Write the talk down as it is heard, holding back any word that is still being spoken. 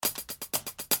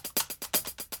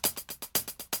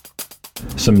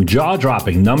Some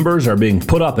jaw-dropping numbers are being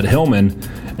put up at Hillman,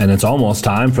 and it's almost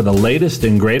time for the latest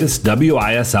and greatest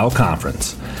WISL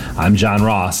conference. I'm John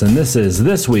Ross, and this is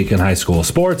This Week in High School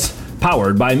Sports,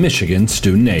 powered by Michigan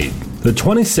Student Aid. The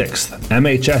 26th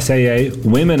MHSAA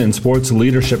Women in Sports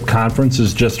Leadership Conference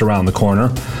is just around the corner.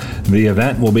 The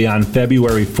event will be on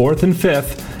February 4th and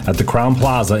 5th at the Crown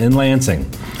Plaza in Lansing.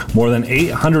 More than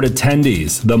 800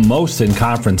 attendees, the most in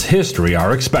conference history,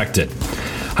 are expected.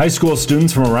 High school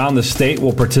students from around the state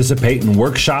will participate in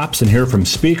workshops and hear from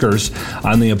speakers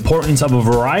on the importance of a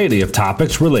variety of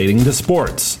topics relating to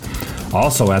sports.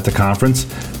 Also at the conference,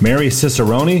 Mary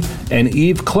Cicerone and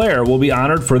Eve Claire will be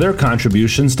honored for their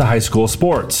contributions to high school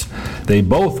sports. They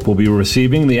both will be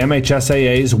receiving the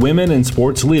MHSAA's Women in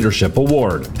Sports Leadership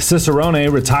Award. Cicerone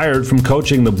retired from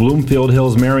coaching the Bloomfield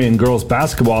Hills Marion girls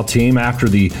basketball team after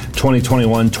the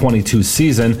 2021-22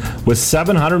 season with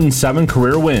 707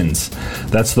 career wins.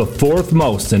 That's the fourth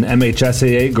most in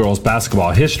MHSAA girls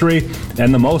basketball history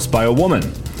and the most by a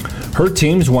woman. Her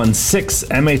teams won 6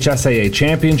 MHSAA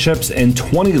championships and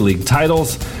 20 league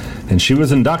titles, and she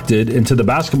was inducted into the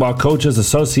Basketball Coaches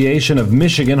Association of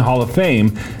Michigan Hall of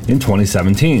Fame in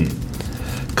 2017.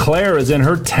 Claire is in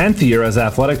her 10th year as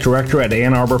athletic director at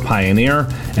Ann Arbor Pioneer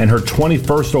and her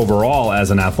 21st overall as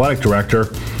an athletic director.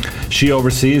 She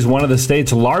oversees one of the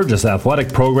state's largest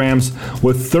athletic programs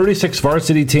with 36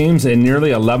 varsity teams and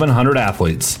nearly 1,100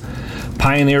 athletes.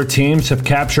 Pioneer teams have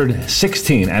captured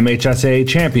 16 MHSAA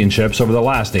championships over the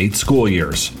last 8 school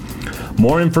years.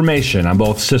 More information on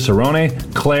both Cicerone,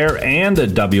 Claire, and the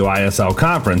WISL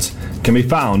Conference can be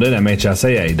found at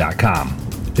MHSAA.com.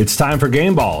 It's time for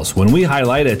Game Balls, when we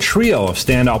highlight a trio of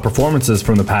standout performances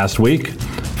from the past week.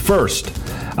 First,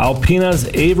 Alpena's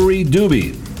Avery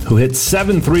Doobie, who hit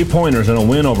 7 three-pointers in a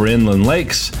win over Inland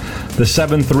Lakes. The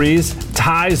 7 threes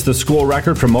ties the school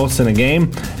record for most in a game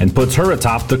and puts her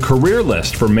atop the career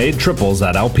list for made triples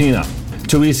at Alpena.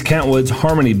 To East Kentwood's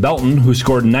Harmony Belton, who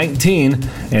scored 19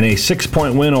 in a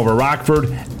 6-point win over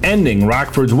Rockford, ending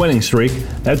Rockford's winning streak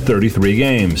at 33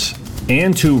 games.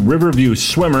 And to Riverview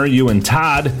swimmer Ewan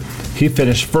Todd, he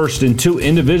finished first in 2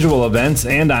 individual events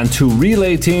and on 2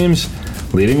 relay teams,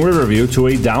 leading Riverview to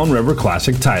a Downriver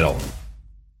Classic title.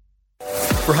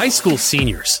 For high school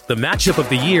seniors, the matchup of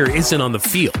the year isn't on the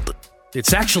field.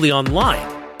 It's actually online.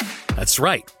 That's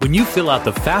right. When you fill out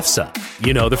the FAFSA,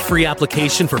 the free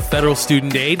application for federal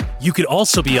student aid, you could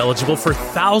also be eligible for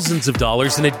thousands of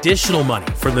dollars in additional money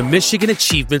from the Michigan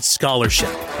Achievement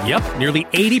Scholarship. Yep, nearly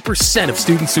 80% of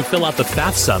students who fill out the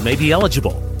FAFSA may be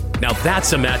eligible. Now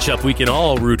that's a matchup we can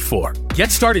all root for. Get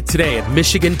started today at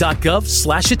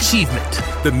michigan.gov/achievement.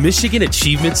 The Michigan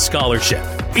Achievement Scholarship.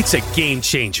 It's a game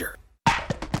changer.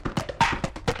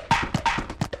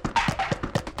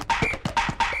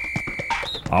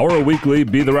 Our weekly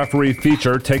Be the Referee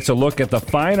feature takes a look at the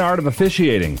fine art of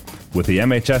officiating with the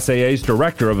MHSAA's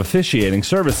Director of Officiating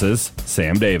Services,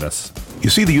 Sam Davis. You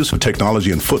see the use of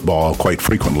technology in football quite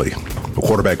frequently. The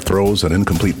quarterback throws an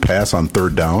incomplete pass on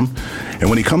 3rd down, and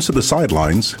when he comes to the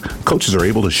sidelines, coaches are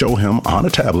able to show him on a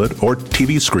tablet or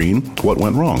TV screen what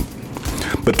went wrong.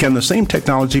 But can the same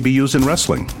technology be used in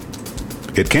wrestling?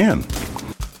 It can.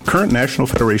 Current National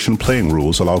Federation playing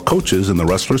rules allow coaches in the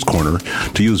wrestler's corner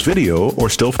to use video or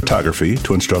still photography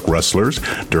to instruct wrestlers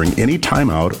during any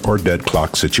timeout or dead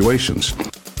clock situations.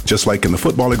 Just like in the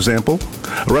football example,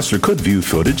 a wrestler could view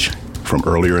footage from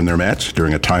earlier in their match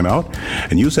during a timeout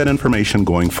and use that information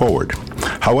going forward.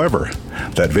 However,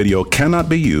 that video cannot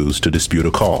be used to dispute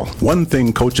a call. One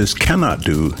thing coaches cannot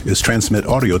do is transmit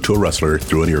audio to a wrestler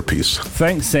through an earpiece.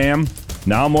 Thanks, Sam.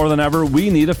 Now more than ever, we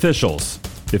need officials.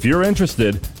 If you're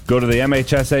interested, go to the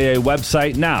MHSAA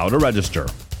website now to register.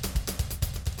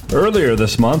 Earlier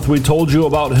this month, we told you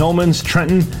about Hillman's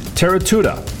Trenton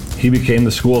Teratuta. He became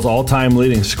the school's all-time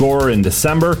leading scorer in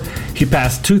December. He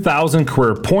passed 2,000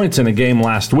 career points in a game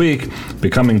last week,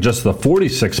 becoming just the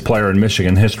 46th player in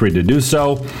Michigan history to do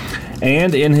so.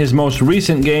 And in his most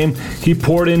recent game, he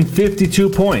poured in 52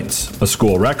 points, a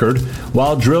school record,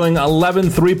 while drilling 11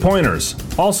 three-pointers,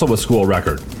 also a school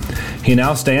record. He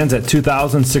now stands at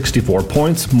 2,064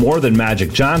 points, more than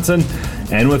Magic Johnson,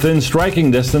 and within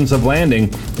striking distance of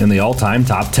landing in the all-time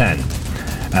top 10.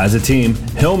 As a team,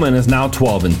 Hillman is now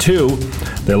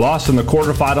 12-2. They lost in the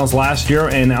quarterfinals last year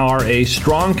and are a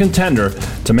strong contender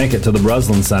to make it to the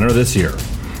Breslin Center this year.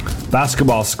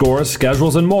 Basketball scores,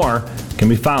 schedules, and more can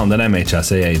be found at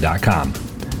MHSAA.com.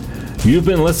 You've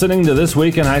been listening to This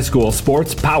Week in High School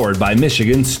Sports, powered by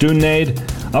Michigan Student Aid,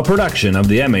 a production of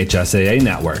the MHSAA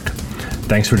Network.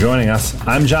 Thanks for joining us.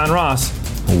 I'm John Ross.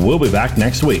 We'll be back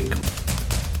next week.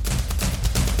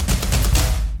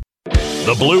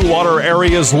 The Blue Water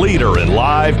area's leader in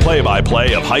live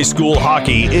play-by-play of high school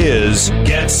hockey is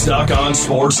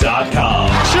GetStuckOnSports.com.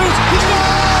 Shoots! He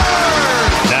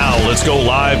scores! Now let's go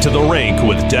live to the rink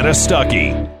with Dennis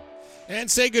Stuckey.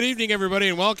 And say good evening, everybody,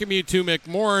 and welcome you to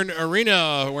McMorran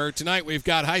Arena, where tonight we've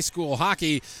got high school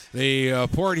hockey. The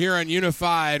Port Huron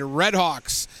Unified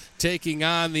Redhawks taking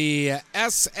on the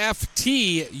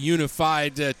SFT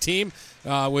Unified team,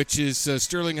 which is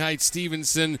Sterling Heights,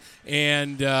 Stevenson,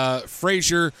 and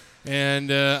Fraser,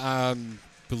 and I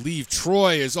believe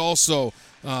Troy is also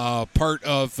part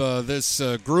of this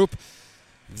group.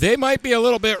 They might be a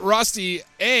little bit rusty.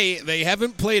 They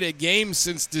haven't played a game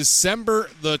since December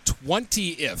the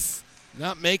 20th.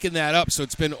 Not making that up, so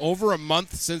it's been over a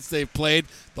month since they've played.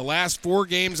 The last 4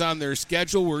 games on their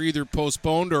schedule were either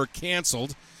postponed or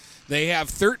canceled. They have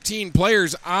 13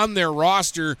 players on their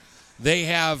roster. They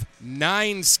have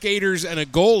 9 skaters and a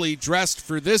goalie dressed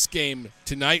for this game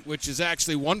tonight, which is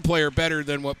actually 1 player better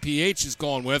than what PH is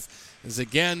going with. As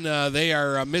again, they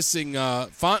are missing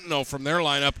Fontenot from their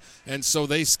lineup, and so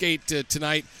they skate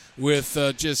tonight with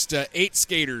just 8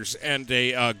 skaters and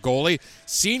a goalie.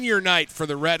 Senior night for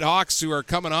the Red Hawks, who are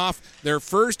coming off their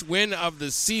first win of the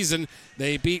season.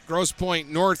 They beat Grosse Pointe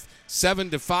North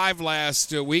 7-5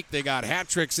 last week. They got hat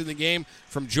tricks in the game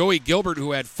from Joey Gilbert,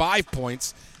 who had 5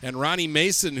 points, and Ronnie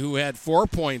Mason, who had 4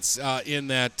 points in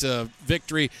that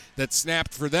victory that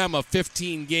snapped for them a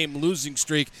 15-game losing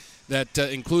streak that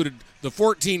included the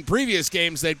 14 previous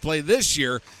games they'd played this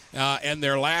year and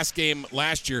their last game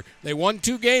last year. They won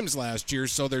 2 games last year,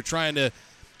 so they're trying to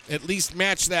at least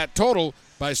match that total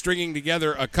by stringing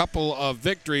together a couple of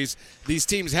victories. These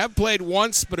teams have played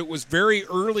once, but it was very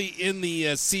early in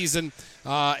the season,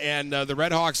 and the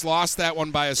Red Hawks lost that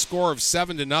one by a score of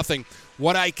 7-0.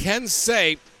 What I can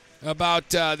say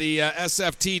about the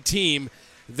SFT team,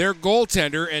 their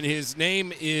goaltender, and his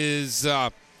name is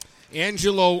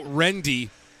Angelo Rendi,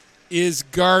 is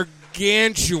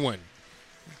gargantuan.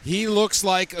 He looks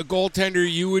like a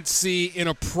goaltender you would see in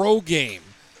a pro game.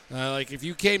 Like if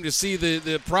you came to see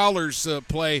the Prowlers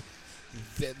play,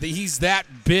 he's that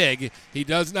big. He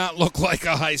does not look like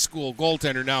a high school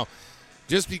goaltender. Now,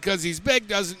 just because he's big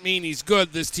doesn't mean he's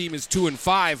good. This team is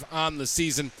 2-5 on the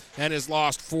season and has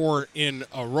lost 4 in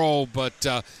a row. But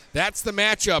that's the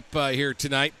matchup here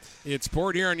tonight. It's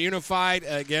Port Huron Unified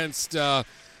against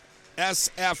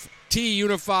SFT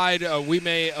Unified. We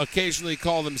may occasionally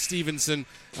call them Stevenson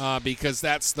because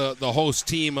that's the host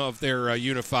team of their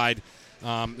Unified.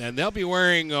 And they'll be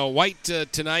wearing white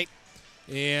tonight.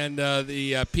 And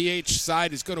the PH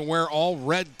side is going to wear all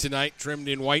red tonight, trimmed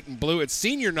in white and blue. It's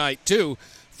senior night, too,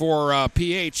 for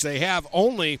PH. They have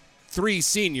only 3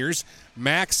 seniors,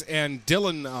 Max and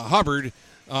Dylan Hubbard,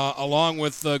 along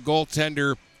with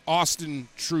goaltender Austin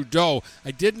Trudeau.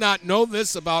 I did not know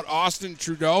this about Austin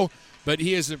Trudeau, but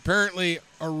he is apparently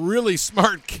a really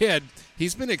smart kid.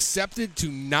 He's been accepted to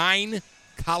 9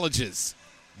 colleges.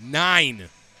 9.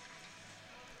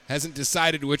 Hasn't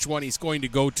decided which one he's going to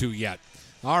go to yet.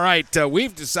 All right,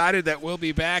 we've decided that we'll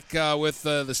be back with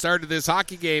the start of this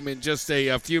hockey game in just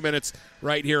a few minutes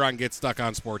right here on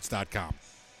GetStuckOnSports.com.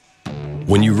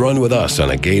 When you run with us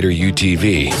on a Gator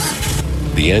UTV,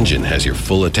 the engine has your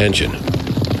full attention.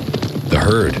 The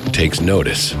herd takes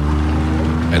notice.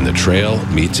 And the trail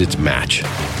meets its match.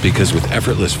 Because with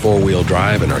effortless 4-wheel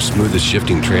drive and our smoothest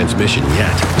shifting transmission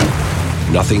yet,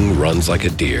 nothing runs like a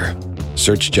deer.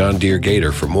 Search John Deere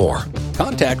Gator for more.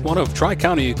 Contact one of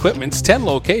Tri-County Equipment's 10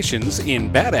 locations in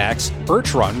Bad Axe,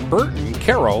 Birch Run, Burton,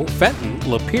 Caro, Fenton,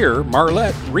 Lapeer,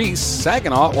 Marlette, Reese,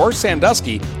 Saginaw, or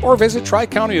Sandusky, or visit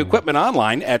Tri-County Equipment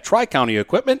online at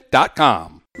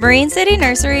tricountyequipment.com. Marine City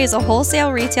Nursery is a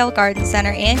wholesale retail garden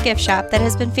center and gift shop that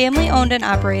has been family owned and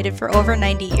operated for over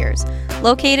 90 years.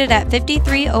 Located at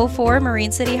 5304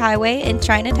 Marine City Highway in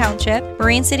China Township,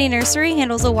 Marine City Nursery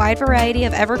handles a wide variety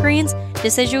of evergreens,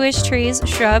 deciduous trees,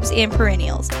 shrubs, and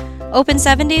perennials. Open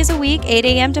 7 days a week, 8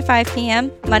 a.m. to 5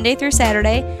 p.m., Monday through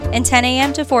Saturday, and 10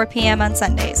 a.m. to 4 p.m. on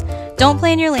Sundays. Don't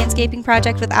plan your landscaping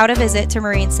project without a visit to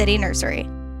Marine City Nursery.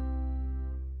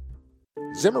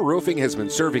 Zimmer Roofing has been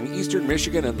serving Eastern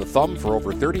Michigan and the Thumb for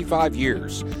over 35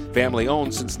 years. Family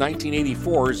owned since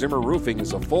 1984, Zimmer Roofing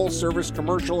is a full-service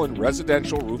commercial and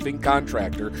residential roofing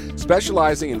contractor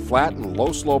specializing in flat and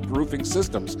low-slope roofing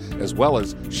systems, as well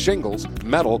as shingles,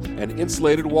 metal, and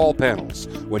insulated wall panels.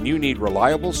 When you need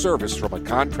reliable service from a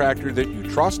contractor that you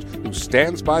trust who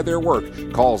stands by their work,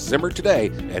 call Zimmer today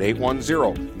at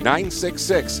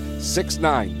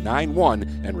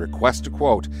 810-966-6991 and request a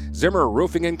quote. Zimmer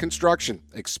Roofing and Construction,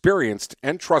 experienced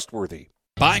and trustworthy.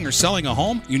 Buying or selling a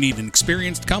home? You need an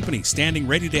experienced company standing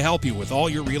ready to help you with all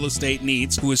your real estate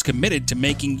needs, who is committed to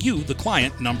making you the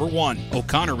client number one.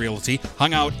 O'Connor Realty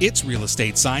hung out its real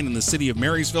estate sign in the city of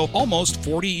Marysville almost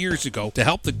 40 years ago to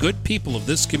help the good people of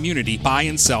this community buy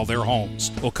and sell their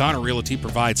homes. O'Connor Realty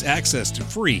provides access to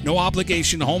free,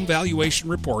 no-obligation home valuation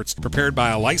reports prepared by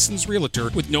a licensed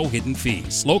realtor with no hidden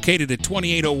fees. Located at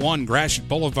 2801 Gratiot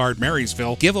Boulevard,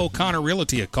 Marysville, give O'Connor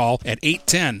Realty a call at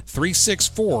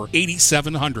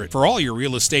 810-364-8700 for all your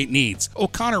real estate needs.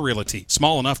 O'Connor Realty,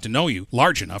 small enough to know you,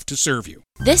 large enough to serve you.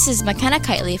 This is McKenna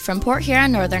Kitely from Port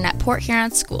Huron Northern at Port Huron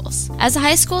Schools. As a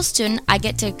high school student, I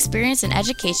get to experience an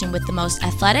education with the most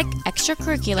athletic,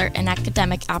 extracurricular, and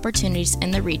academic opportunities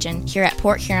in the region here at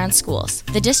Port Huron Schools.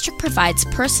 The district provides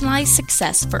personalized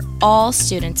success for all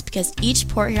students because each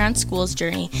Port Huron Schools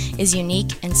journey is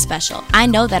unique and special. I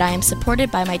know that I am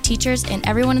supported by my teachers and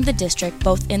everyone in the district,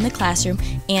 both in the classroom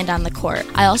and on the court.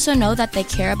 I also know that they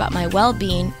care about my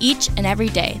well-being each and every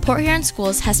day. Port Huron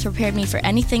Schools has prepared me for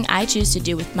anything I choose to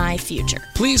do with my future.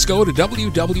 Please go to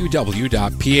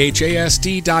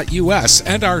www.phasd.us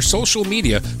and our social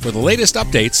media for the latest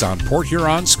updates on Port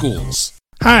Huron schools.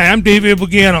 Hi, I'm David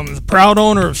Buganum, the proud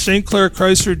owner of St. Clair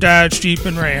Chrysler Dodge Jeep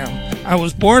and Ram. I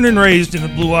was born and raised in the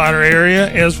Blue Water area,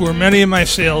 as were many of my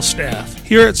sales staff.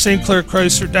 Here at St. Clair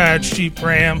Chrysler Dodge Jeep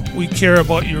Ram, we care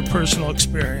about your personal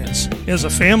experience. As a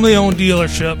family-owned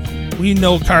dealership, we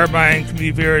know car buying can be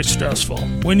very stressful.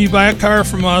 When you buy a car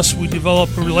from us, we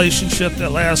develop a relationship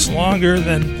that lasts longer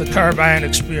than the car buying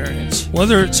experience.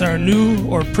 Whether it's our new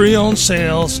or pre-owned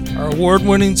sales, our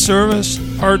award-winning service,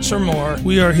 parts, or more,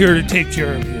 we are here to take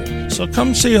care of you. So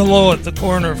come say hello at the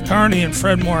corner of Kearney and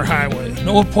Fredmore Highway.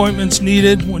 No appointments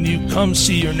needed when you come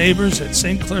see your neighbors at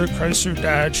St. Clair Chrysler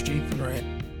Dodge Jeep and Ram.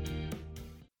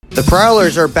 The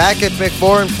Prowlers are back at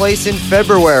McMorran Place in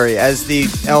February as the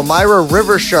Elmira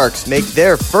River Sharks make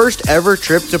their first ever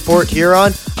trip to Port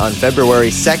Huron on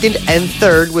February 2nd and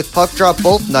 3rd, with puck drop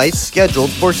both nights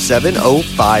scheduled for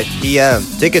 7:05 p.m.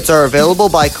 Tickets are available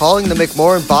by calling the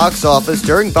McMorran box office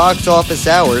during box office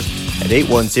hours at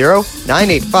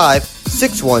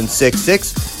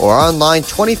 810-985-6166 or online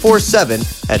 24/7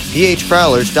 at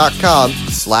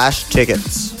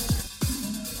phprowlers.com/tickets.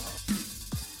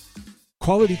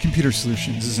 Quality Computer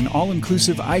Solutions is an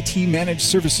all-inclusive IT managed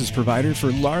services provider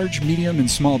for large, medium, and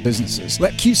small businesses.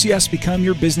 Let QCS become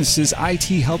your business's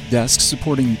IT help desk,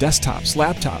 supporting desktops,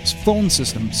 laptops, phone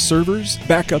systems, servers,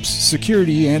 backups,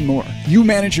 security, and more. You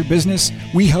manage your business,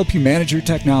 we help you manage your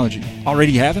technology.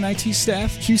 Already have an IT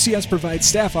staff? QCS provides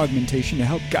staff augmentation to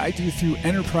help guide you through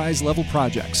enterprise-level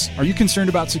projects. Are you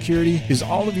concerned about security? Is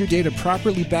all of your data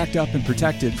properly backed up and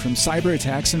protected from cyber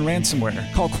attacks and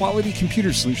ransomware? Call Quality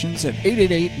Computer Solutions at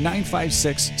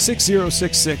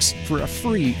 888-956-6066 for a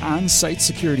free on-site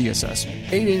security assessment.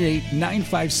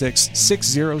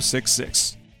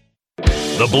 888-956-6066.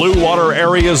 The Blue Water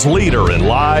area's leader in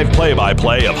live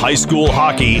play-by-play of high school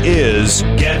hockey is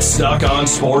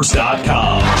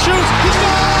GetStuckOnSports.com. Shoot!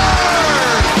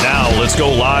 Now let's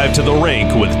go live to the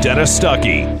rink with Dennis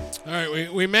Stuckey. All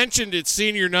right, we mentioned it's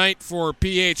senior night for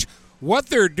PH. What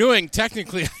they're doing,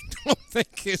 technically, I don't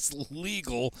think is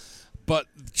legal, but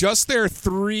just their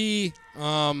three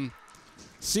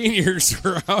seniors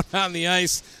are out on the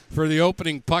ice for the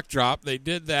opening puck drop. They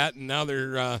did that, and now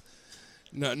they're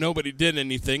nobody did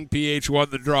anything. PH won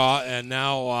the draw, and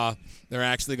now they're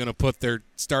actually going to put their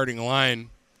starting line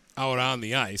out on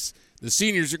the ice. The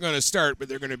seniors are going to start, but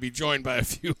they're going to be joined by a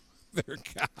few of their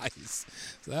guys.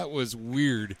 So that was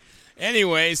weird.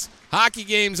 Anyways, hockey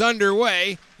game's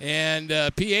underway, and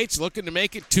PH looking to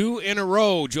make it 2 in a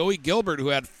row. Joey Gilbert, who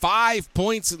had 5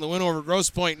 points in the win over Grosse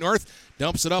Pointe North,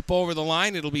 dumps it up over the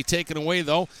line. It'll be taken away,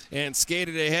 though, and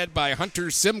skated ahead by Hunter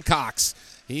Simcox.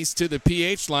 He's to the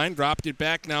PH line, dropped it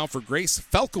back now for Grace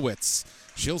Felkowitz.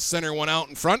 She'll center one out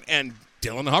in front, and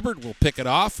Dylan Hubbard will pick it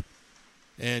off,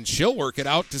 and she'll work it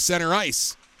out to center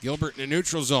ice. Gilbert in the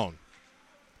neutral zone.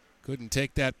 Couldn't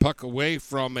take that puck away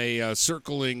from a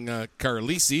circling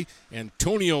Carlisi.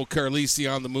 Antonio Carlisi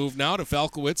on the move now to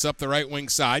Falkowitz up the right wing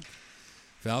side.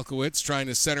 Falkowitz trying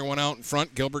to center one out in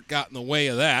front. Gilbert got in the way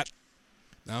of that.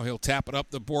 Now he'll tap it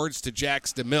up the boards to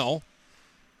Jax DeMille.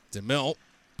 DeMille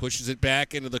pushes it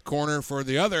back into the corner for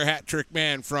the other hat-trick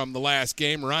man from the last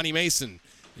game, Ronnie Mason.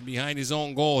 And behind his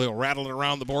own goal, he'll rattle it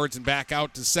around the boards and back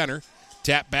out to center.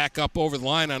 Tap back up over the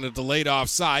line on a delayed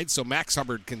offside, so Max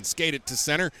Hubbard can skate it to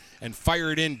center and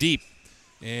fire it in deep.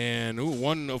 And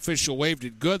one official waved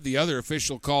it good. The other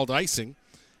official called icing.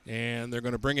 And they're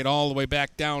going to bring it all the way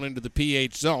back down into the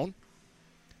PH zone.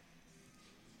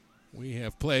 We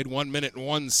have played 1 minute and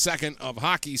 1 second of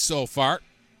hockey so far.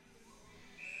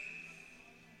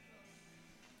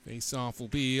 Face-off will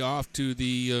be off to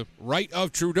the right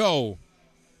of Trudeau.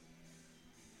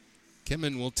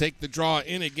 Kimmin will take the draw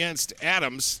in against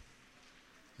Adams.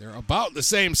 They're about the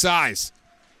same size.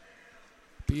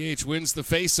 PH wins the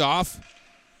face-off.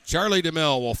 Charlie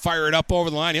DeMille will fire it up over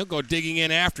the line. He'll go digging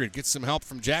in after it. Gets some help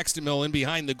from Jax DeMille in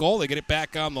behind the goal. They get it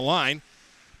back on the line.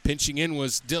 Pinching in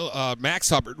was Max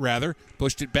Hubbard, rather.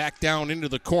 Pushed it back down into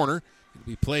the corner. It'll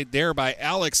be played there by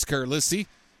Alex Carlissi.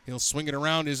 He'll swing it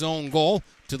around his own goal.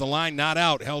 To the line, not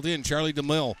out. Held in, Charlie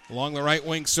DeMille along the right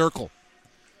wing circle.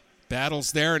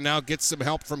 Battles there and now gets some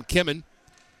help from Kimmin.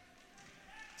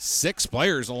 6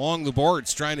 players along the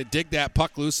boards trying to dig that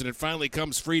puck loose, and it finally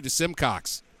comes free to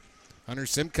Simcox. Hunter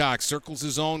Simcox circles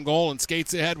his own goal and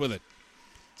skates ahead with it.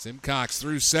 Simcox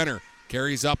through center,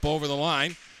 carries up over the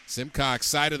line. Simcox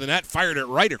side of the net, fired it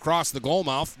right across the goal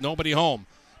mouth. Nobody home.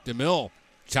 DeMille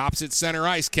chops it center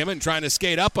ice. Kimmin trying to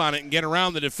skate up on it and get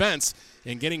around the defense.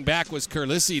 And getting back was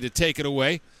Carlissi to take it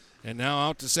away. And now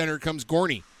out to center comes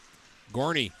Gorney.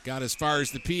 Gorney got as far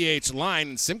as the PH line,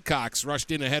 and Simcox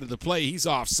rushed in ahead of the play. He's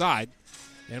offside.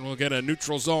 And we'll get a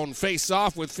neutral zone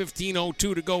face-off with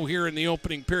 15:02 to go here in the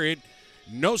opening period.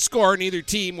 No score, neither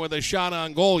team with a shot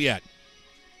on goal yet.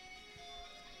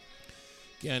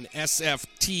 Again,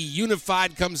 SFT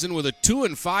Unified comes in with a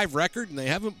 2-5 record, and they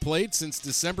haven't played since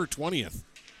December 20th.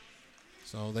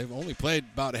 So they've only played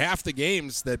about half the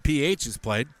games that PH has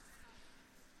played.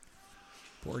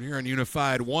 Port Huron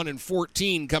Unified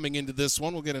 1-14 coming into this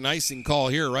one. We'll get an icing call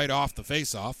here right off the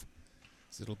faceoff.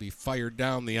 So it'll be fired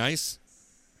down the ice.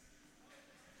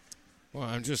 Well,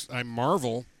 I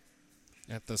marvel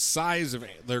at the size of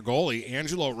their goalie,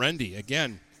 Angelo Rendi.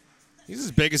 Again, he's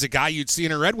as big as a guy you'd see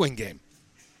in a Red Wing game.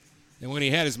 And when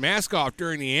he had his mask off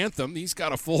during the anthem, he's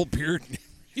got a full beard and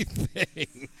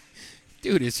everything.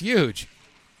 Dude is huge.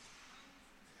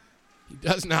 He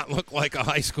does not look like a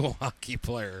high school hockey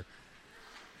player.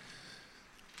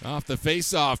 Off the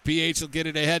face-off, PH will get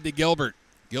it ahead to Gilbert.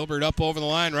 Gilbert up over the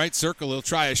line, right circle. He'll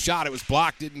try a shot. It was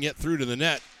blocked, didn't get through to the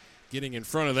net. Getting in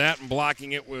front of that and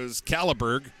blocking it was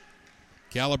Caliburg.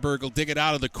 Caliburg will dig it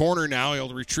out of the corner now.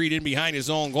 He'll retreat in behind his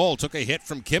own goal. Took a hit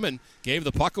from Kimmin. Gave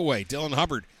the puck away. Dylan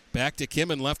Hubbard back to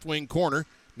Kimmin, left wing corner.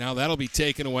 Now that'll be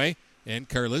taken away. And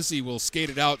Carlissi will skate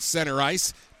it out center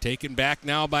ice. Taken back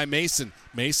now by Mason.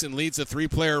 Mason leads a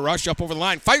 3-player rush up over the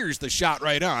line. Fires the shot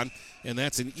right on. And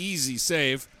that's an easy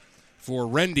save for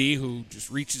Rendi, who just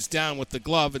reaches down with the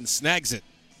glove and snags it.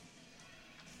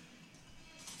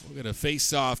 We're going to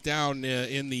face off down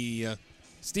in the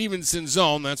Stevenson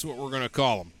zone. That's what we're going to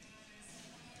call them.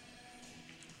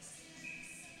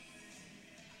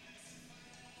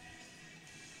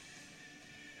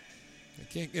 I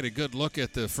can't get a good look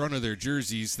at the front of their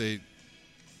jerseys. They're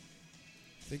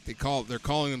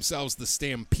calling themselves the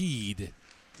Stampede.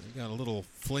 They've got a little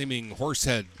flaming horse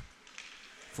head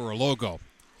for a logo.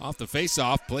 Off the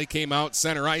face-off, play came out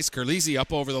center ice. Carlissi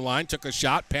up over the line, took a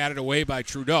shot, patted away by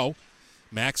Trudeau.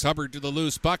 Max Hubbard to the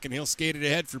loose puck, and he'll skate it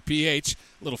ahead for PH.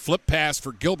 Little flip pass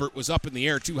for Gilbert was up in the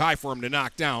air, too high for him to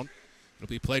knock down. It'll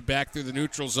be played back through the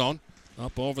neutral zone.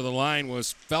 Up over the line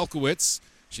was Felkowitz.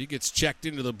 She gets checked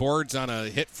into the boards on a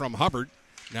hit from Hubbard.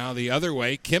 Now the other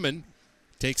way, Kimmin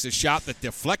takes a shot that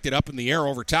deflected up in the air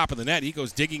over top of the net. He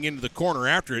goes digging into the corner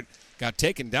after it. Got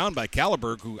taken down by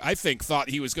Caliburg, who I think thought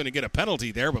he was going to get a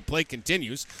penalty there, but play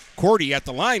continues. Cordy at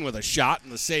the line with a shot,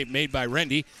 and the save made by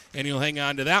Rendi, and he'll hang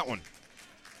on to that one.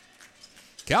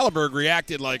 Caliburg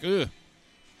reacted like, I'm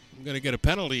going to get a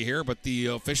penalty here, but the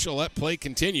official let play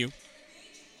continue.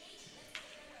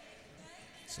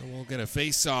 So we'll get a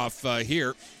face-off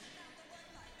here.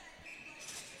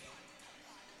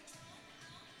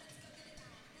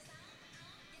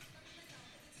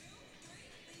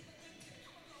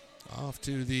 Off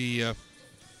to the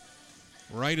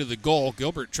right of the goal.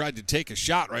 Gilbert tried to take a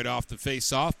shot right off the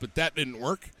face-off, but that didn't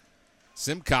work.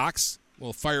 Simcox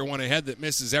will fire one ahead that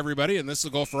misses everybody, and this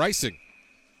will go for icing.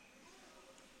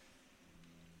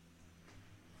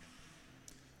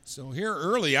 So here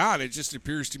early on, it just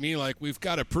appears to me like we've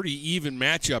got a pretty even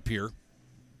matchup here.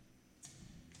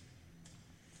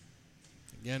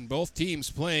 Again, both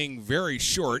teams playing very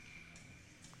short.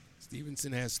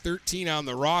 Stevenson has 13 on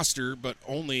the roster, but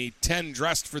only 10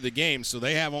 dressed for the game, so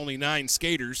they have only 9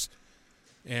 skaters.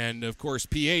 And, of course,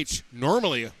 PH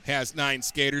normally has 9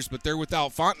 skaters, but they're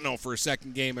without Fontenot for a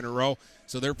second game in a row,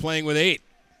 so they're playing with 8.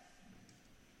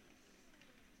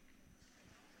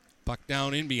 Puck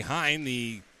down in behind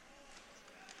the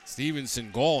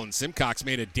Stevenson goal, and Simcox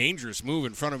made a dangerous move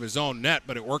in front of his own net,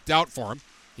 but it worked out for him.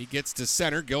 He gets to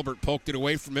center. Gilbert poked it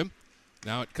away from him.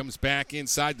 Now it comes back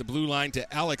inside the blue line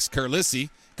to Alex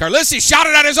Carlissi. Carlissi shot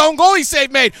it at his own goalie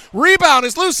save made. Rebound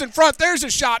is loose in front. There's a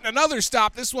shot and another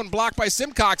stop. This one blocked by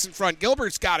Simcox in front.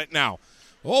 Gilbert's got it now.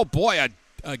 Oh, boy,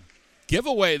 a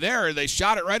giveaway there. They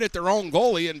shot it right at their own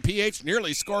goalie, and PH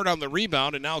nearly scored on the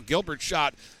rebound, and now Gilbert's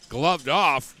shot gloved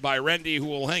off by Rendy, who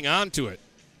will hang on to it.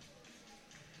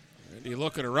 Rendy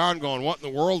looking around going, what in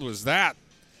the world was that?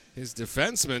 His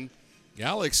defenseman,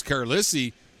 Alex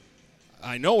Carlissi,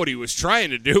 I know what he was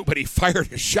trying to do, but he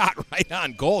fired a shot right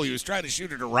on goal. He was trying to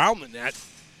shoot it around the net.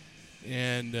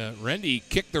 And Rendy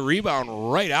kicked the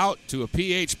rebound right out to a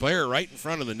PH player right in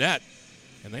front of the net.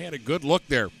 And they had a good look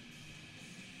there.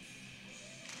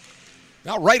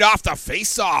 Now right off the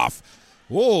face-off.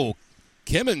 Whoa,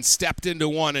 Kimmin stepped into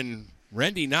one, and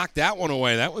Rendy knocked that one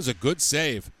away. That was a good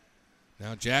save.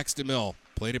 Now Jax DeMille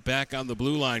played it back on the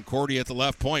blue line. Cordy at the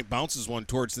left point bounces one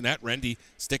towards the net. Rendy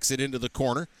sticks it into the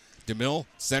corner. DeMille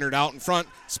centered out in front.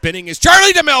 Spinning is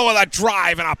Charlie DeMille with a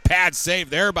drive and a pad save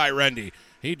there by Rendy.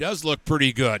 He does look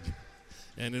pretty good.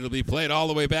 And it'll be played all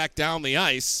the way back down the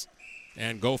ice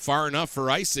and go far enough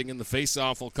for icing, and the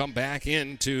faceoff will come back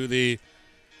into the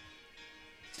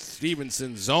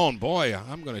Stevenson zone. Boy,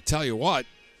 I'm going to tell you what.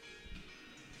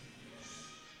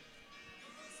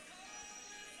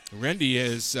 Rendy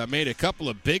has made a couple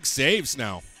of big saves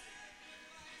now.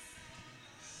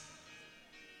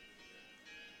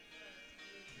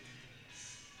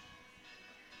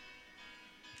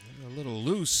 A little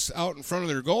loose out in front of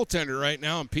their goaltender right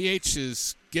now, and PH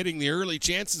is getting the early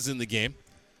chances in the game.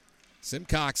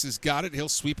 Simcox has got it. He'll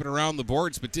sweep it around the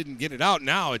boards, but didn't get it out.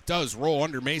 Now it does roll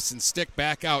under Mason's stick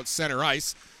back out center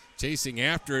ice. Chasing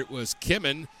after it was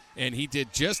Kimmin, and he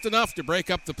did just enough to break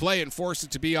up the play and force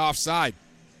it to be offside.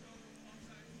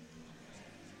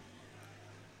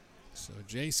 So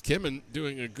Jace Kimmin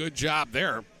doing a good job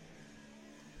there,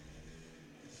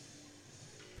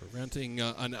 preventing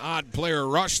an odd player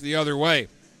rush the other way.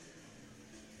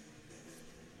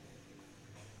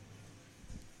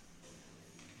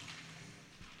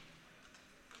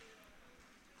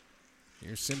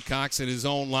 Here's Simcox at his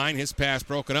own line. His pass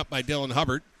broken up by Dylan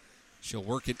Hubbard. She'll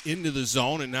work it into the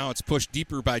zone, and now it's pushed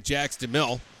deeper by Jax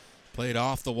DeMille. Played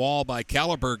off the wall by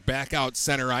Kalleberg back out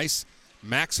center ice.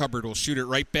 Max Hubbard will shoot it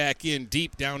right back in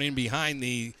deep down in behind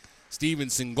the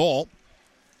Stevenson goal.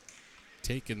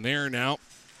 Taken there now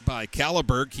by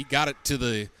Kalleberg. He got it to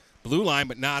the blue line,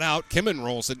 but not out. Kimmin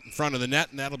rolls it in front of the net,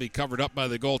 and that'll be covered up by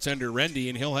the goaltender Rendy,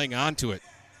 and he'll hang on to it.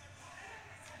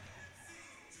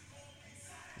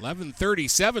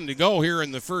 11:37 to go here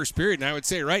in the first period, and I would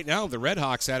say right now the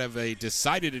Redhawks have a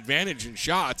decided advantage in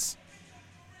shots.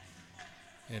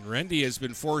 And Rendy has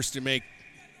been forced to make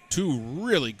two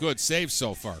really good saves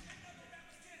so far.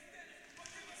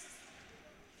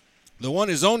 The one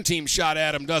his own team shot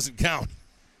at him doesn't count.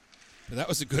 But that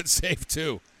was a good save,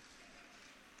 too.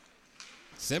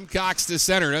 Simcox to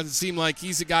center. Doesn't seem like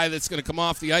he's a guy that's going to come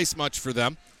off the ice much for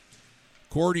them.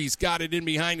 Cordy's got it in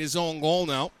behind his own goal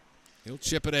now. He'll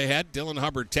chip it ahead. Dylan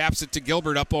Hubbard taps it to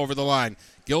Gilbert up over the line.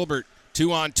 Gilbert,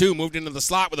 2-on-2, moved into the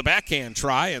slot with a backhand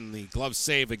try, and the glove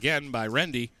save again by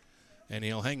Rendy, and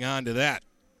he'll hang on to that.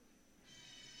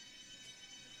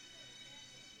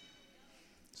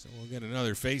 So we'll get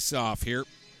another face-off here.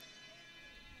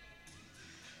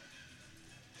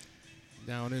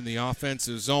 Down in the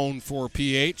offensive zone for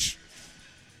PH.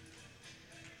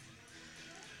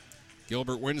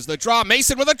 Gilbert wins the draw.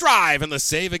 Mason with a drive, and the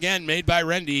save again made by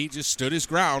Rendy. He just stood his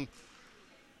ground.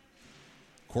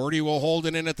 Cordy will hold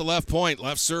it in at the left point.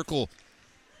 Left circle.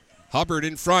 Hubbard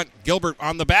in front. Gilbert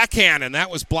on the backhand, and that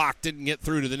was blocked. Didn't get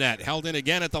through to the net. Held in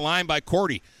again at the line by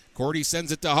Cordy. Cordy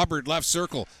sends it to Hubbard, left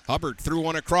circle. Hubbard threw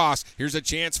one across. Here's a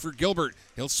chance for Gilbert.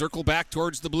 He'll circle back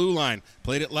towards the blue line.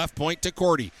 Played it left point to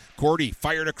Cordy. Cordy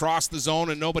fired across the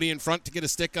zone, and nobody in front to get a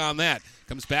stick on that.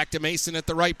 Comes back to Mason at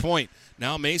the right point.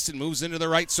 Now Mason moves into the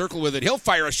right circle with it. He'll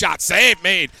fire a shot. Save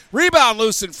made. Rebound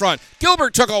loose in front.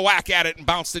 Gilbert took a whack at it and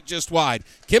bounced it just wide.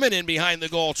 Kimmin in behind the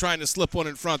goal trying to slip one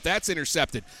in front. That's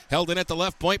intercepted. Held in at the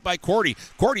left point by Cordy.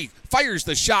 Cordy fires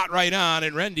the shot right on,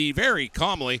 and Rendy very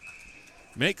calmly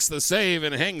makes the save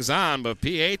and hangs on, but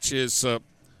PH is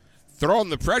throwing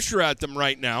the pressure at them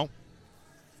right now.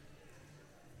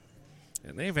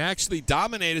 And they've actually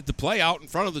dominated the play out in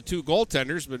front of the two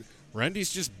goaltenders, but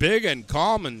Rendy's just big and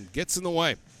calm and gets in the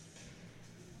way.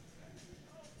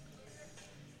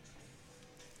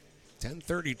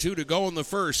 10:32 to go in the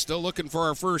first. Still looking for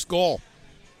our first goal.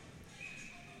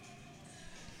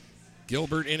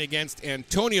 Gilbert in against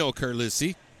Antonio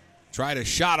Carlissi. Tried a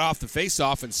shot off the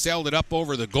faceoff and sailed it up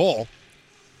over the goal.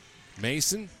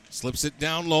 Mason slips it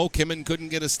down low. Kimmin couldn't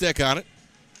get a stick on it.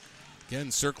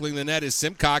 Again, circling the net is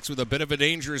Simcox with a bit of a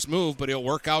dangerous move, but he'll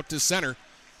work out to center.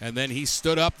 and then he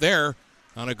stood up there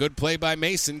on a good play by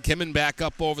Mason. Kimmin back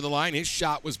up over the line. His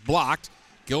shot was blocked.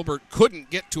 Gilbert couldn't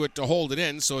get to it to hold it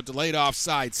in, so it delayed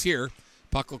offsides here.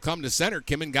 Puck will come to center.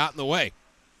 Kimmin got in the way.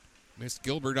 Missed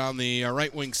Gilbert on the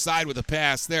right wing side with a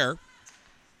pass there.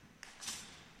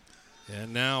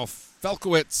 And now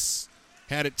Felkowitz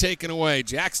had it taken away.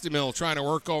 Jacksonville trying to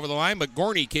work over the line, but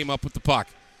Gorney came up with the puck.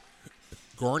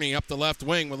 Gorney up the left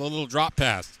wing with a little drop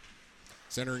pass.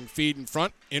 Centering feed in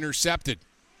front, intercepted.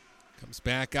 Comes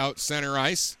back out center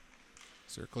ice.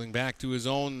 Circling back to his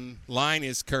own line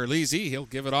is Carlisi. He'll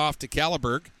give it off to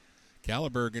Kalleberg.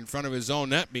 Kalleberg in front of his own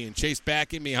net, being chased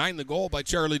back in behind the goal by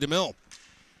Charlie DeMille.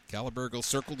 Kalleberg will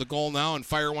circle the goal now and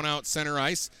fire one out center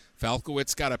ice.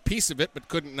 Falkowitz got a piece of it but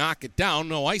couldn't knock it down.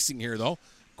 No icing here, though.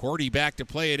 Cordy back to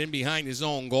play it in behind his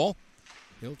own goal.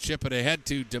 He'll chip it ahead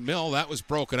to DeMille. That was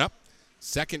broken up.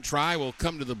 Second try will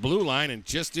come to the blue line and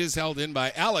just is held in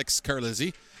by Alex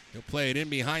Carlisi. He'll play it in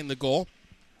behind the goal.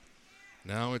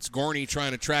 Now it's Gorney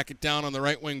trying to track it down on the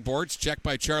right wing boards. Checked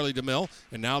by Charlie DeMille.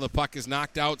 And now the puck is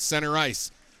knocked out center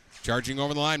ice. Charging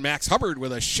over the line, Max Hubbard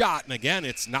with a shot. And again,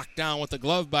 it's knocked down with the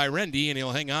glove by Rendy, and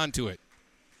he'll hang on to it.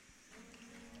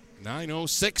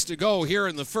 9:06 to go here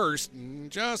in the first.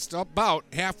 Just about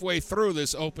halfway through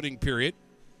this opening period.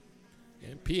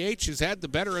 And PH has had the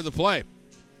better of the play.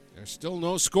 There's still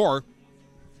no score.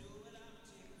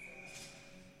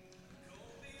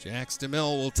 Jax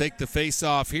DeMille will take the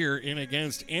face-off here in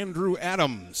against Andrew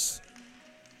Adams.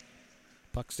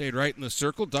 Puck stayed right in the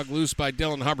circle. Dug loose by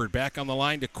Dylan Hubbard. Back on the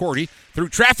line to Cordy. Through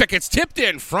traffic, it's tipped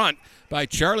in front by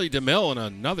Charlie DeMille, and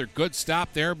another good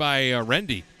stop there by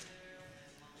Rendy.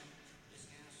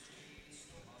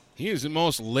 He is the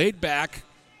most laid-back,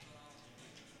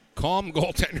 calm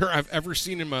goaltender I've ever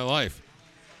seen in my life.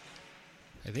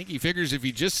 I think he figures if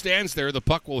he just stands there, the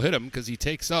puck will hit him because he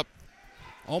takes up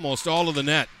almost all of the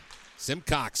net.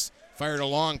 Simcox fired a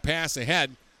long pass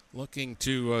ahead, looking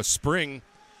to spring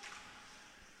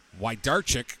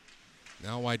Wydarczyk.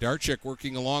 Now Wydarczyk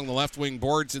working along the left wing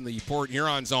boards in the Port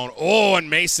Huron zone. Oh, and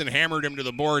Mason hammered him to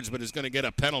the boards, but is going to get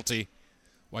a penalty.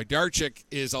 Wydarczyk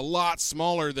is a lot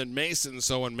smaller than Mason,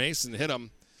 so when Mason hit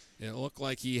him, it looked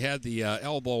like he had the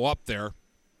elbow up there.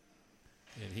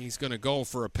 And he's going to go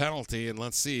for a penalty, and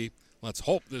let's see. Let's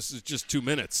hope this is just 2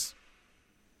 minutes.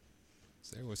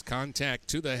 There was contact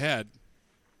to the head.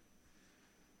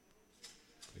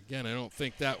 Again, I don't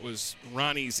think that was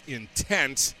Ronnie's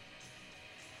intent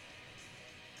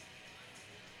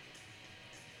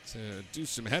to do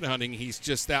some headhunting. He's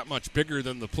just that much bigger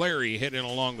than the player he hit in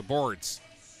along the boards.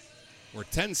 We're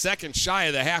 10 seconds shy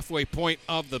of the halfway point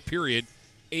of the period.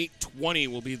 8:20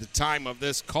 will be the time of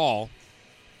this call.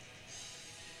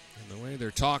 And the way they're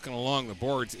talking along the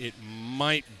boards, it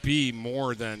might be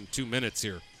more than 2 minutes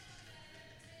here.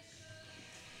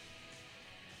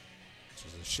 Which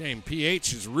is a shame.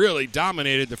 PH has really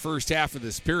dominated the first half of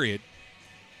this period,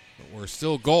 but we're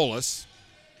still goalless.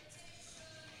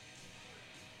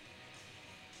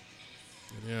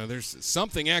 And, there's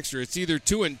something extra. It's either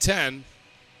 2 and 10,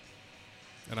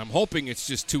 and I'm hoping it's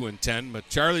just 2 and 10, but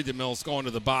Charlie DeMille's going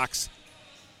to the box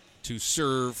to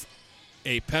serve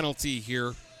a penalty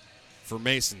here for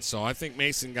Mason. So I think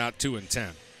Mason got 2 and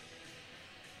 10.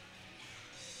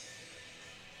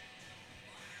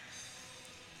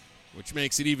 Which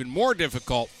makes it even more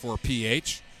difficult for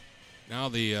PH. Now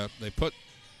they put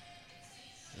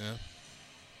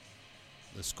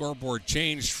the scoreboard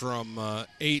changed from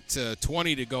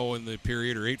 8:20 to go in the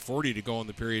period, or 8:40 to go in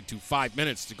the period, to 5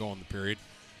 minutes to go in the period.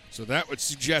 So that would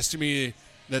suggest to me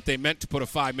that they meant to put a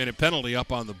 5-minute penalty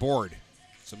up on the board.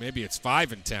 So maybe it's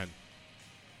 5 and 10.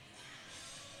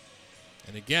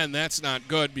 And again, that's not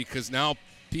good because now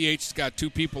PH's got 2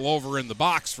 people over in the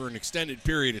box for an extended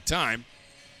period of time.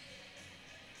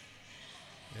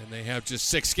 And they have just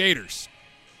 6 skaters.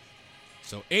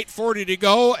 So 8:40 to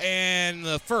go and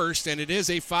the first, and it is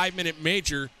a 5-minute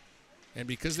major. And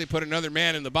because they put another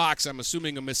man in the box, I'm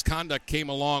assuming a misconduct came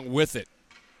along with it.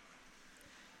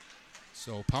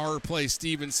 So power play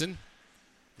Stevenson.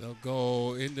 They'll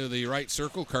go into the right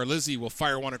circle. Carlisi will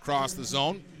fire one across the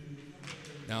zone.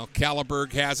 Now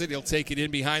Kalleberg has it. He'll take it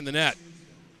in behind the net.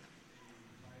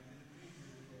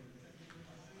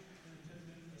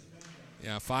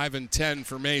 Yeah, 5 and 10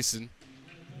 for Mason.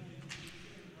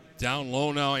 Down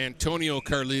low now, Antonio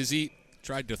Carlisi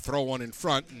tried to throw one in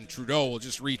front, and Trudeau will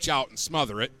just reach out and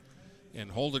smother it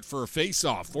and hold it for a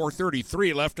face-off.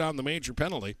 4:33 left on the major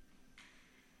penalty.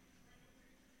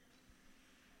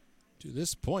 To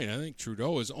this point, I think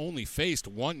Trudeau has only faced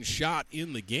 1 shot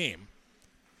in the game.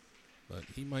 But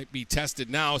he might be tested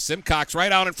now. Simcox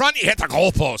right out in front. He hit the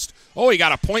goalpost. Oh, he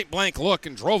got a point-blank look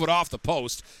and drove it off the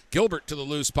post. Gilbert to the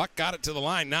loose puck. Got it to the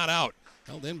line. Not out.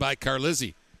 Held in by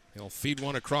Carlizzi. He'll feed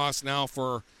one across now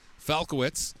for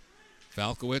Falkowitz.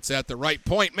 Falkowitz at the right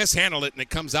point. Mishandled it, and it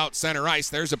comes out center ice.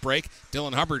 There's a break.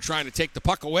 Dylan Hubbard trying to take the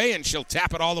puck away, and she'll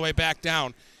tap it all the way back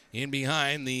down in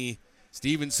behind the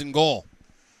Stevenson goal.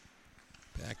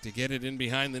 Back to get it in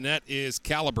behind the net is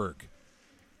Caliburg.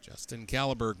 Justin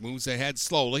Caliburg moves ahead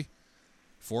slowly.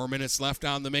 4 minutes left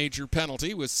on the major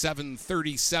penalty with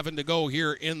 7:37 to go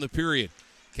here in the period.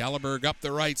 Caliburg up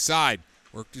the right side.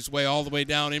 Worked his way all the way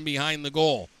down in behind the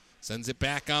goal. Sends it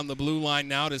back on the blue line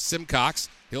now to Simcox.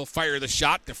 He'll fire the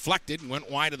shot, deflected, and went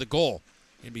wide of the goal.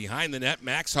 In behind the net,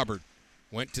 Max Hubbard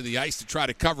went to the ice to try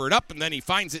to cover it up, and then he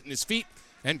finds it in his feet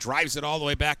and drives it all the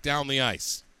way back down the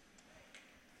ice.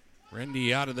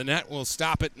 Rendy out of the net will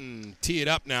stop it and tee it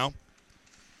up now.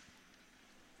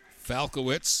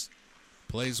 Falkowitz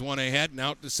plays one ahead, and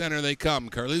out to center they come.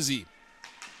 Carlizzi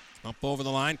up over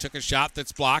the line, took a shot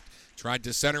that's blocked, tried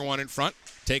to center one in front,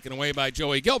 taken away by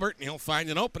Joey Gilbert, and he'll find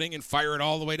an opening and fire it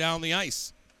all the way down the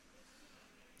ice.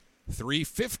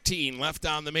 3:15 left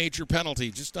on the major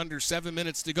penalty, just under 7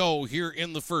 minutes to go here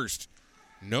in the first.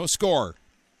 No score.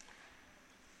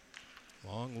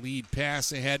 Long lead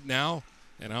pass ahead now,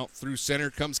 and out through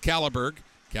center comes Caliburg.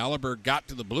 Caliburg got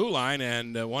to the blue line,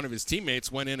 and one of his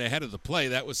teammates went in ahead of the play.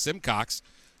 That was Simcox.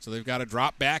 So they've got to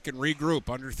drop back and regroup.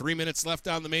 Under 3 minutes left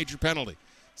on the major penalty.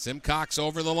 Simcox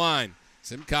over the line.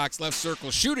 Simcox left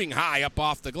circle, shooting high up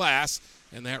off the glass,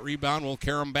 and that rebound will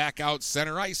carry them back out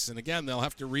center ice. And again, they'll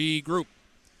have to regroup.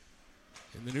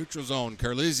 In the neutral zone,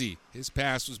 Carlizzi, his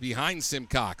pass was behind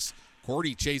Simcox.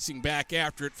 Cordy chasing back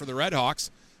after it for the Redhawks.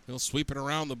 He'll sweep it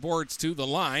around the boards to the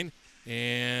line,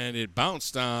 and it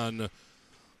bounced on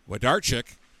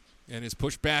Wadarchuk and is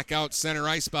pushed back out center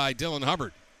ice by Dylan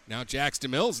Hubbard. Now Jax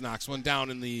DeMills knocks one down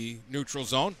in the neutral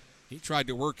zone. He tried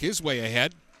to work his way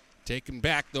ahead. Taken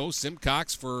back, though,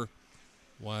 Simcox for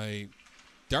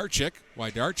Wadarchuk.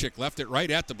 Wadarchuk left it right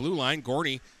at the blue line.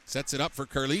 Gorney sets it up for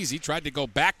Carlizzi. Tried to go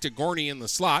back to Gorney in the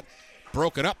slot.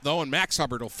 Broke it up, though, and Max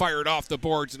Hubbard will fire it off the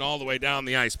boards and all the way down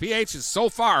the ice. PH has so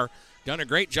far done a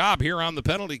great job here on the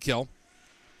penalty kill.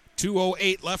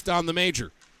 2:08 left on the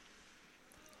major.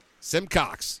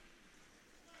 Simcox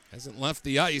hasn't left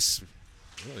the ice.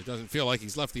 Really doesn't feel like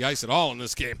he's left the ice at all in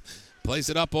this game. Plays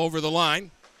it up over the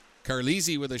line.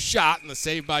 Carlizzi with a shot and the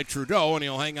save by Trudeau, and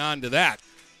he'll hang on to that.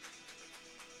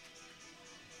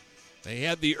 They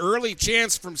had the early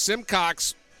chance from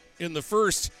Simcox in the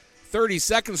first 30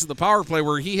 seconds of the power play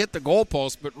where he hit the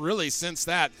goalpost, but really since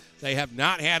that, they have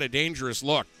not had a dangerous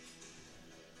look.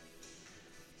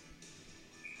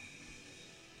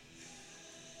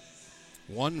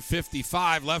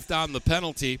 .155 left on the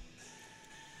penalty.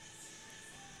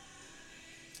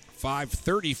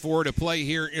 5:34 to play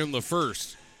here in the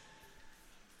first.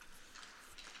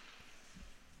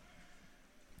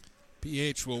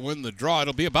 PH will win the draw.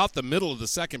 It'll be about the middle of the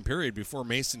second period before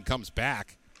Mason comes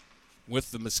back with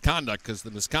the misconduct, because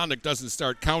the misconduct doesn't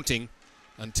start counting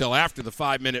until after the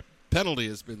 5-minute penalty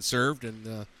has been served,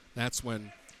 and that's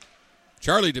when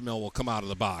Charlie DeMille will come out of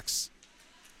the box.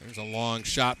 There's a long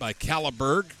shot by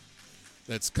Caliburg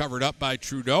that's covered up by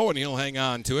Trudeau, and he'll hang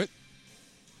on to it.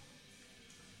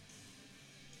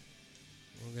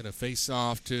 We're going to face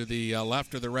off to the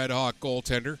left of the Red Hawk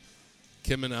goaltender.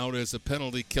 Kimmin out as a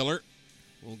penalty killer.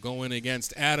 Will go in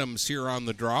against Adams here on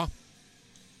the draw.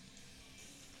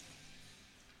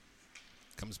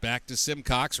 Comes back to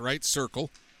Simcox, right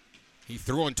circle. He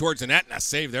threw one towards the net, and a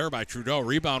save there by Trudeau.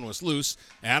 Rebound was loose.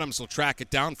 Adams will track it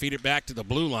down, feed it back to the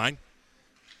blue line.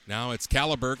 Now it's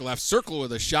Caliburg, left circle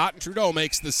with a shot, and Trudeau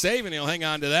makes the save, and he'll hang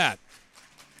on to that.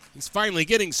 He's finally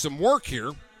getting some work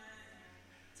here.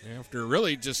 After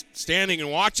really just standing and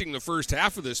watching the first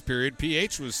half of this period,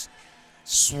 PH was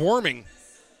swarming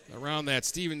around that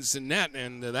Stevenson net,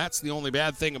 and that's the only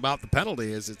bad thing about the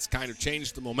penalty, is it's kind of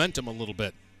changed the momentum a little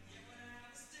bit.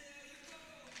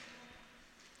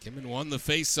 Kimmin won the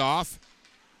face-off.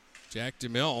 Jack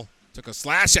DeMille took a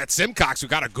slash at Simcox, who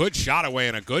got a good shot away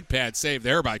and a good pad save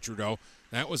there by Trudeau.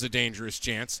 That was a dangerous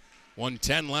chance.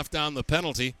 1:10 left on the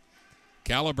penalty.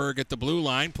 Caliburg at the blue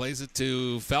line plays it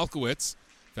to Falkowitz.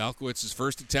 Falkowitz's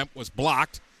first attempt was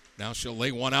blocked. Now she'll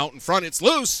lay one out in front. It's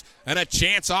loose, and a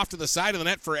chance off to the side of the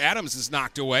net for Adams is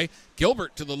knocked away.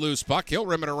 Gilbert to the loose puck. He'll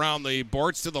rim it around the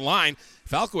boards to the line.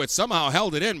 Falkowitz somehow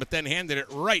held it in, but then handed it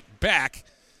right back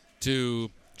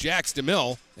to Jax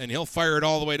DeMille, and he'll fire it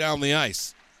all the way down the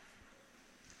ice.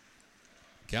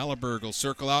 Caliburg will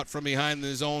circle out from behind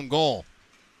his own goal.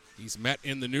 He's met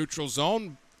in the neutral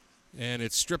zone And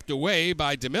it's stripped away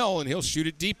by DeMille, and he'll shoot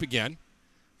it deep again.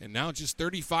 And now just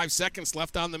 35 seconds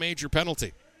left on the major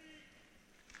penalty.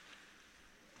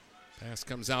 Pass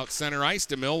comes out center ice.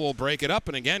 DeMille will break it up,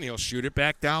 and again, he'll shoot it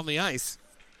back down the ice.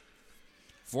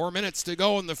 4 minutes to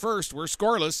go in the first. We're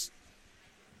scoreless.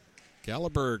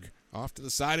 Kelleberg off to the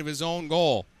side of his own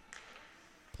goal.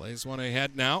 Plays one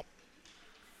ahead now.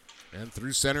 And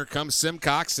through center comes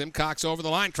Simcox. Simcox over the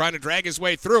line, trying to drag his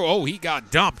way through. Oh, he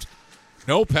got dumped.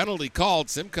 No penalty called.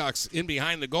 Simcox in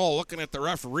behind the goal, looking at the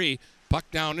referee. Puck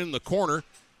down in the corner.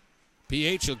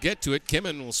 PH will get to it.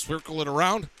 Kimmin will circle it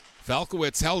around.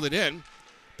 Falkowitz held it in.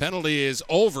 Penalty is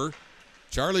over.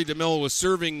 Charlie DeMille was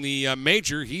serving the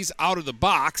major. He's out of the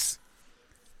box.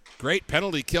 Great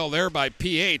penalty kill there by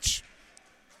PH.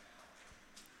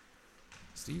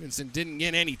 Stevenson didn't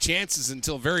get any chances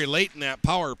until very late in that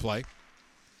power play.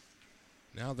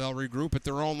 Now they'll regroup at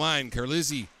their own line.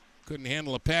 Carlizzi couldn't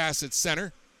handle a pass at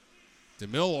center.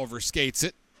 DeMille overskates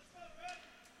it.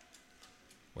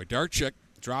 Wojdarczyk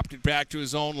dropped it back to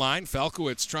his own line.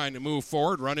 Falkowitz trying to move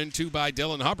forward, run into by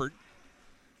Dylan Hubbard.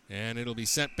 And it'll be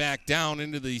sent back down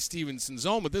into the Stevenson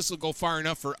zone, but this will go far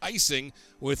enough for icing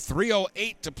with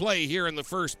 3:08 to play here in the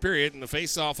first period, and the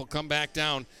faceoff will come back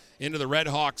down into the Red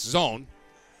Hawks zone.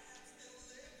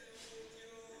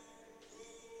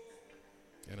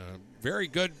 And a very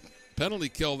good penalty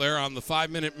kill there on the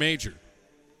 5-minute major.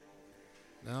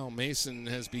 Now Mason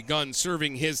has begun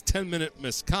serving his 10-minute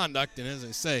misconduct, and as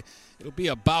I say, it'll be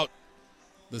about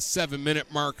the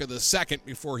 7-minute mark of the second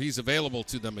before he's available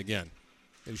to them again.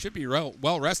 He should be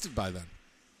well rested by then.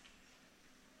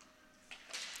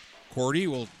 Cordy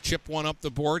will chip one up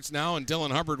the boards now, and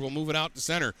Dylan Hubbard will move it out to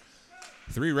center.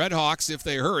 3 Red Hawks if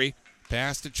they hurry.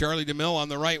 Pass to Charlie DeMille on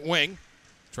the right wing.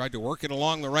 Tried to work it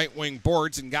along the right wing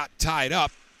boards and got tied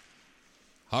up.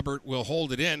 Hubbard will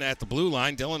hold it in at the blue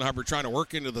line. Dylan Hubbard trying to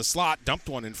work into the slot. Dumped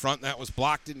one in front. That was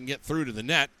blocked. Didn't get through to the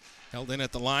net. Held in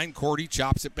at the line. Cordy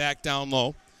chops it back down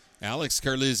low. Alex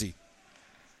Carlizzi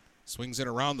swings it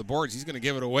around the boards. He's going to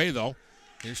give it away, though.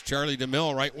 Here's Charlie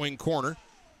DeMille, right wing corner.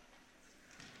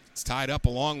 It's tied up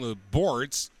along the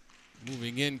boards.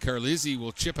 Moving in, Carlizzi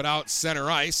will chip it out center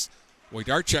ice.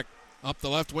 Wojdarczyk up the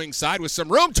left wing side with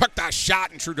some room. Took the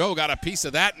shot, and Trudeau got a piece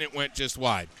of that, and it went just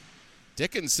wide.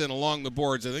 Dickinson along the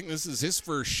boards. I think this is his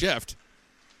first shift.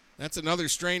 That's another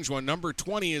strange one. Number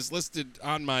 20 is listed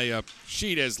on my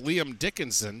sheet as Liam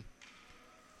Dickinson,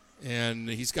 and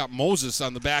he's got Moses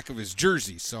on the back of his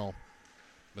jersey.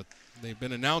 But they've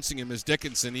been announcing him as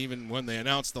Dickinson even when they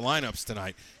announced the lineups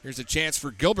tonight. Here's a chance for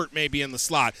Gilbert maybe in the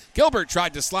slot. Gilbert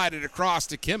tried to slide it across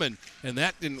to Kimmin, and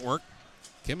that didn't work.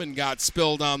 Kimmin got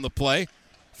spilled on the play.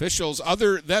 Officials,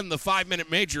 other than the 5-minute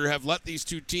major, have let these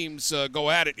two teams go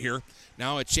at it here.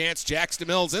 Now a chance. Jax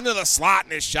DeMille's into the slot,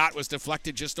 and his shot was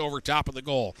deflected just over top of the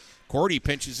goal. Cordy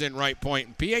pinches in right point,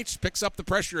 and PH picks up the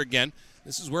pressure again.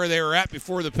 This is where they were at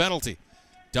before the penalty.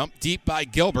 Dumped deep by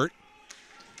Gilbert.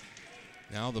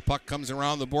 Now the puck comes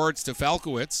around the boards to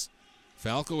Falkowitz.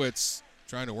 Falkowitz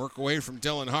trying to work away from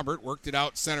Dylan Hubbard. Worked it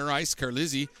out center ice.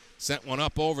 Carlizzi sent one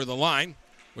up over the line.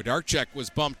 Wojdarczyk was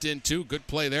bumped into. Good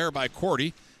play there by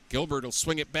Cordy. Gilbert will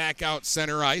swing it back out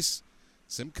center ice.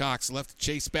 Simcox left to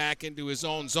chase back into his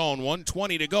own zone.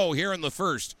 1:20 to go here in the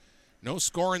first. No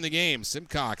score in the game.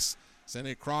 Simcox sent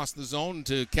it across the zone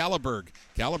to Kelleberg.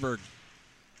 Kelleberg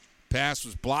pass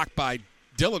was blocked by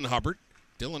Dylan Hubbard.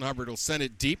 Dylan Hubbard will send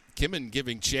it deep. Kimmin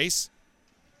giving chase.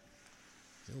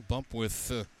 He'll bump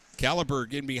with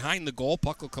Kelleberg in behind the goal.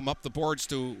 Puck will come up the boards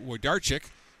to Wojdarczyk.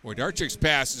 Wojdarczyk's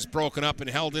pass is broken up and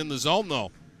held in the zone,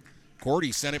 though.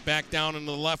 Cordy sent it back down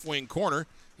into the left wing corner.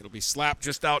 It'll be slapped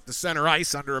just out to center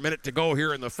ice. Under a minute to go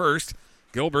here in the first.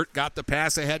 Gilbert got the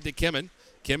pass ahead to Kimmin.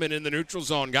 Kimmin in the neutral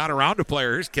zone. Got around a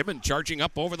player. Here's Kimmin charging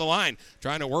up over the line.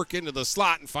 Trying to work into the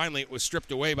slot, and finally it was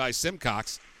stripped away by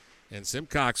Simcox. And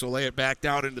Simcox will lay it back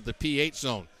down into the PH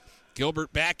zone.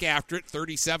 Gilbert back after it.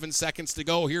 37 seconds to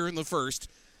go here in the first.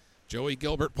 Joey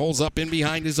Gilbert pulls up in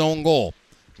behind his own goal.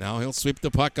 Now he'll sweep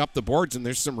the puck up the boards, and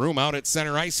there's some room out at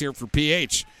center ice here for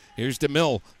PH. Here's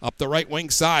DeMille up the right wing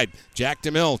side. Jack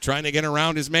DeMille trying to get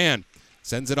around his man.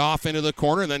 Sends it off into the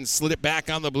corner, then slid it back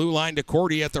on the blue line to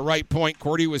Cordy at the right point.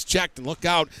 Cordy was checked, and look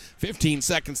out, 15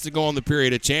 seconds to go in the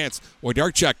period. A chance.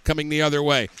 Wojdarczyk coming the other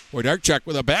way. Wojdarczyk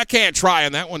with a backhand try,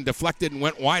 and that one deflected and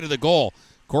went wide of the goal.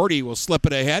 Cordy will slip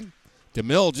it ahead.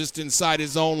 DeMille just inside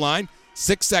his own line.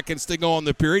 6 seconds to go in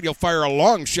the period. He'll fire a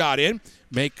long shot in.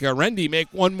 Make Rendy make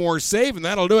one more save, and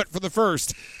that'll do it for the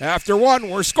first. After one,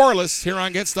 we're scoreless here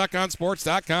on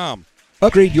GetStuckOnSports.com.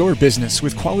 Upgrade your business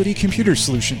with Quality Computer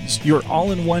Solutions, your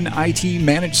all-in-one IT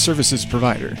managed services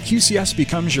provider. QCS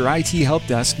becomes your IT help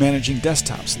desk managing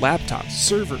desktops, laptops,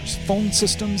 servers, phone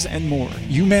systems, and more.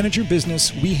 You manage your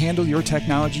business, we handle your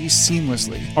technology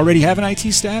seamlessly. Already have an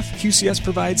IT staff? QCS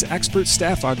provides expert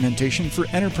staff augmentation for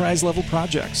enterprise-level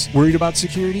projects. Worried about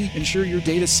security? Ensure your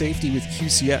data safety with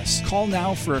QCS. Call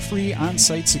now for a free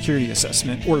on-site security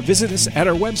assessment or visit us at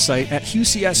our website at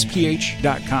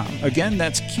qcsph.com. Again,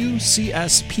 that's qcsph.com.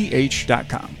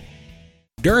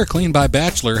 DuraClean by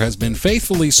Bachelor has been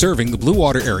faithfully serving the Blue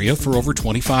Water area for over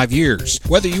 25 years.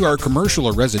 Whether you are commercial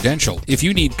or residential, if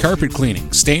you need carpet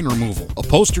cleaning, stain removal,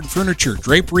 upholstered furniture,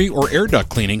 drapery, or air duct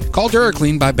cleaning, call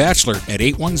DuraClean by Bachelor at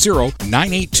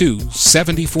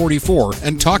 810-982-7044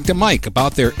 and talk to Mike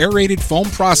about their aerated foam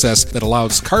process that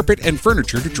allows carpet and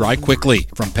furniture to dry quickly.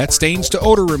 From pet stains to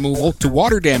odor removal to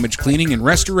water damage cleaning and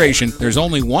restoration, there's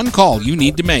only one call you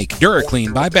need to make.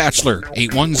 DuraClean by Bachelor,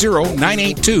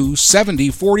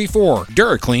 810-982-7044.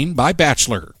 DuraClean by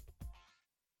Bachelor.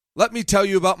 Let me tell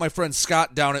you about my friend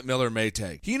Scott down at Miller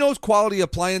Maytag. He knows quality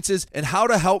appliances and how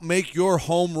to help make your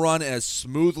home run as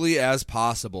smoothly as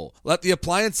possible. Let the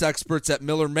appliance experts at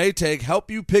Miller Maytag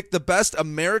help you pick the best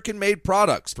American-made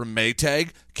products from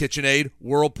Maytag, KitchenAid,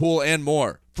 Whirlpool, and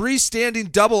more.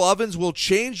 Freestanding double ovens will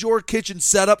change your kitchen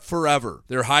setup forever.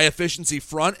 Their high-efficiency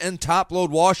front and top-load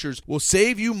washers will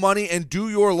save you money and do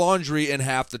your laundry in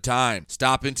half the time.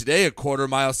 Stop in today a quarter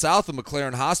mile south of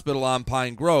McLaren Hospital on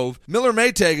Pine Grove. Miller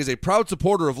Maytag is a proud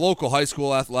supporter of local high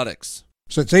school athletics.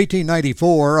 Since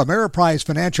 1894, Ameriprise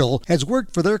Financial has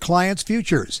worked for their clients'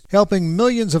 futures, helping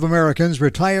millions of Americans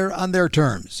retire on their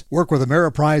terms. Work with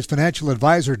Ameriprise Financial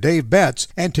Advisor Dave Betts,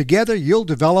 and together you'll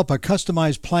develop a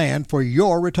customized plan for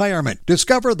your retirement.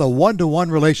 Discover the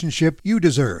one-to-one relationship you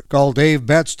deserve. Call Dave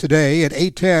Betts today at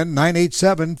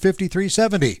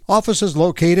 810-987-5370. Office is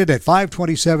located at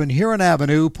 527 Huron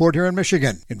Avenue, Port Huron,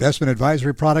 Michigan. Investment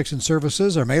advisory products and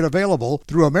services are made available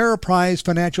through Ameriprise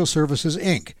Financial Services,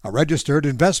 Inc., a registered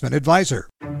investment advisor.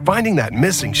 Finding that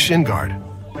missing shin guard,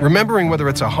 remembering whether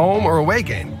it's a home or away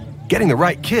game, getting the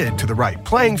right kid to the right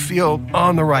playing field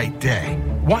on the right day.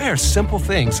 Why are simple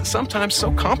things sometimes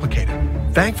so complicated?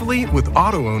 Thankfully, with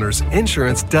auto owners,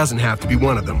 insurance doesn't have to be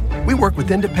one of them. We work with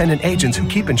independent agents who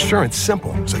keep insurance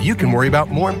simple so you can worry about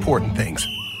more important things,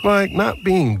 like not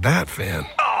being that fan.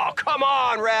 Oh, come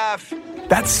on, ref!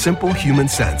 That's simple human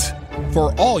sense.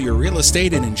 For all your real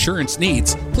estate and insurance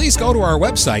needs, please go to our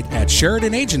website at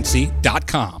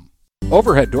SheridanAgency.com.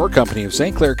 Overhead Door Company of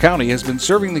St. Clair County has been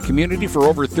serving the community for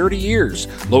over 30 years.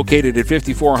 Located at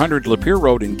 5400 Lapeer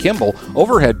Road in Kimball,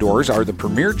 Overhead Doors are the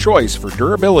premier choice for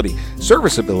durability,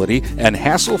 serviceability, and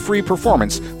hassle-free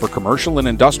performance for commercial and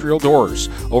industrial doors.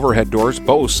 Overhead Doors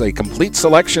boasts a complete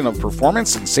selection of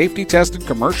performance and safety-tested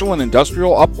commercial and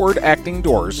industrial upward-acting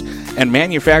doors and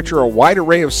manufacture a wide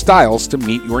array of styles to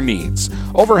meet your needs.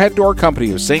 Overhead Door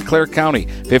Company of St. Clair County,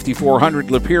 5400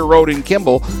 Lapeer Road in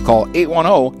Kimball. Call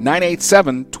 810-987-2185.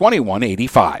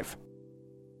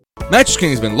 Mattress King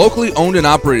has been locally owned and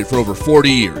operated for over 40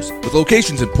 years. With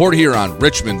locations in Port Huron,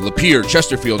 Richmond, Lapeer,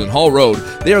 Chesterfield, and Hall Road,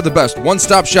 they are the best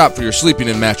one-stop shop for your sleeping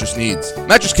and mattress needs.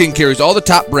 Mattress King carries all the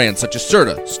top brands such as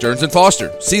Serta, Stearns &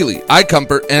 Foster, Sealy,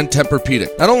 iComfort, and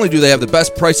Tempur-Pedic. Not only do they have the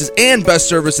best prices and best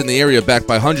service in the area backed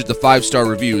by hundreds of 5-star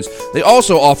reviews, they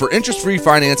also offer interest-free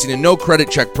financing and no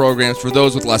credit check programs for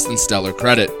those with less than stellar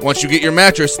credit. Once you get your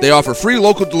mattress, they offer free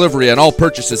local delivery on all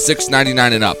purchases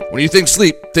 $6.99 and up. When you think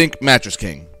sleep, think Mattress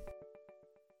King.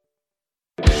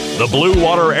 The Blue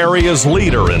Water area's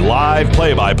leader in live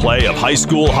play-by-play of high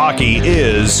school hockey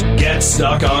is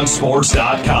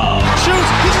GetStuckOnSports.com. Shoot!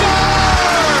 He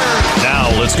scored!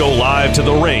 Now let's go live to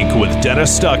the rink with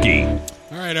Dennis Stuckey.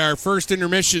 All right, our first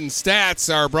intermission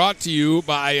stats are brought to you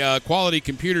by Quality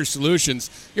Computer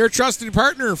Solutions, your trusted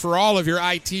partner for all of your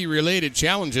IT-related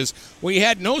challenges. We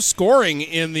had no scoring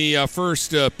in the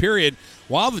first period.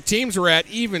 While the teams were at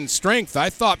even strength, I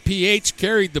thought PH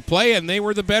carried the play, and they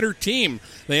were the better team.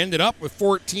 They ended up with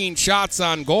 14 shots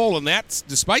on goal, and that's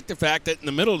despite the fact that in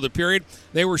the middle of the period,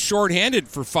 they were shorthanded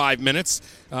for 5 minutes.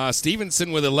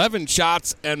 Stevenson with 11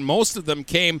 shots, and most of them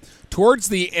came towards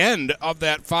the end of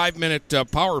that 5-minute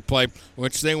power play,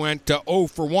 which they went 0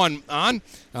 for 1 on.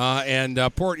 And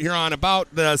Port Huron,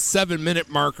 about the 7-minute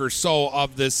mark or so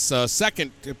of this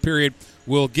second period,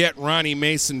 will get Ronnie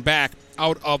Mason back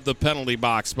out of the penalty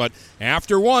box. But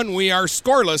after one, we are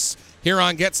scoreless here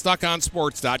on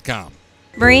GetStuckOnSports.com.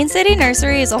 Marine City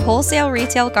Nursery is a wholesale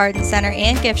retail garden center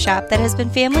and gift shop that has been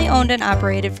family owned and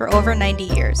operated for over 90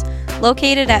 years.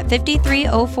 Located at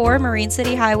 5304 Marine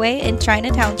City Highway in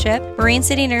China Township, Marine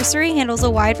City Nursery handles a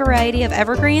wide variety of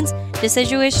evergreens,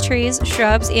 deciduous trees,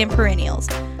 shrubs, and perennials.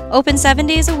 Open 7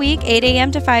 days a week, 8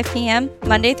 a.m. to 5 p.m.,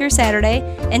 Monday through Saturday,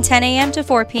 and 10 a.m. to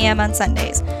 4 p.m. on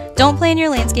Sundays. Don't plan your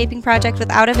landscaping project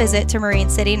without a visit to Marine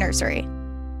City Nursery.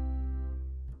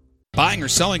 Buying or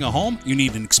selling a home? You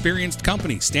need an experienced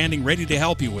company standing ready to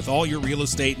help you with all your real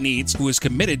estate needs, who is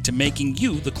committed to making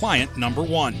you the client number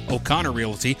one. O'Connor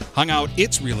Realty hung out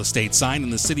its real estate sign in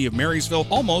the city of Marysville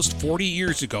almost 40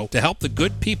 years ago to help the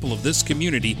good people of this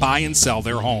community buy and sell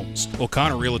their homes.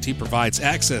 O'Connor Realty provides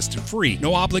access to free,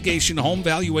 no-obligation home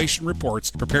valuation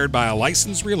reports prepared by a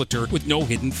licensed realtor with no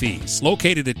hidden fees.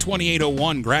 Located at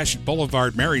 2801 Gratiot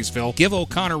Boulevard, Marysville, give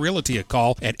O'Connor Realty a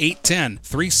call at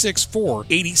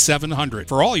 810-364-8700.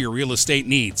 For all your real estate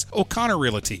needs. O'Connor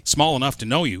Realty, small enough to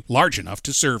know you, large enough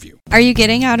to serve you. Are you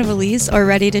getting out of a lease or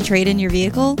ready to trade in your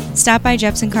vehicle? Stop by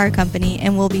Jepson Car Company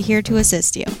and we'll be here to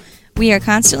assist you. We are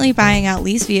constantly buying out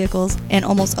leased vehicles and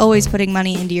almost always putting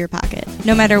money into your pocket.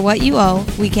 No matter what you owe,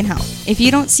 we can help. If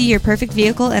you don't see your perfect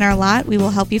vehicle in our lot, we will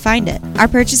help you find it. Our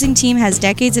purchasing team has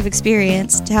decades of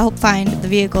experience to help find the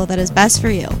vehicle that is best for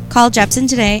you. Call Jepson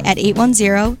today at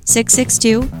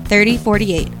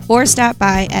 810-662-3048 or stop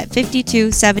by at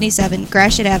 5277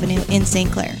 Gratiot Avenue in St.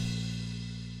 Clair.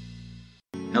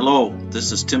 Hello,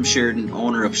 this is Tim Sheridan,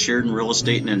 owner of Sheridan Real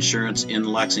Estate and Insurance in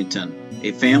Lexington,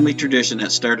 a family tradition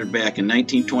that started back in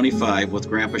 1925 with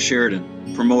Grandpa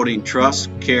Sheridan. Promoting trust,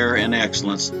 care, and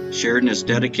excellence, Sheridan is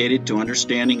dedicated to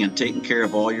understanding and taking care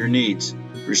of all your needs.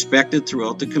 Respected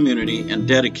throughout the community and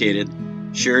dedicated,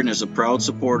 Sheridan is a proud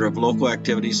supporter of local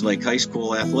activities like high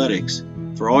school athletics.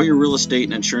 For all your real estate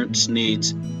and insurance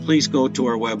needs, please go to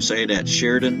our website at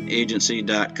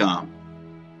SheridanAgency.com.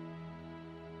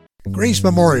 Grace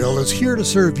Memorial is here to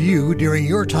serve you during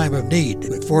your time of need.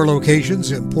 With 4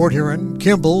 locations in Port Huron,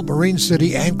 Kimball, Marine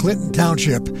City, and Clinton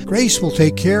Township, Grace will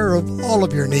take care of all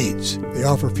of your needs. They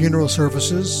offer funeral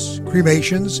services,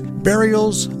 cremations,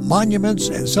 burials, monuments,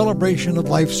 and celebration of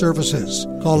life services.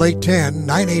 Call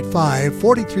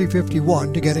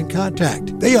 810-985-4351 to get in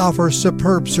contact. They offer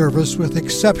superb service with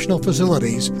exceptional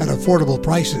facilities and affordable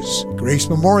prices. Grace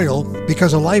Memorial,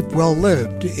 because a life well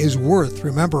lived is worth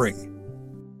remembering.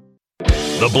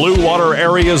 The Blue Water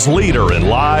area's leader in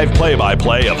live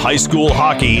play-by-play of high school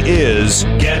hockey is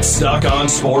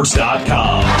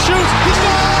GetStuckOnSports.com. Shoots! He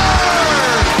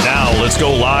scored! Now let's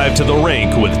go live to the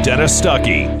rink with Dennis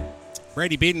Stuckey.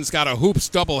 Brady Beaton's got a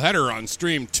hoops doubleheader on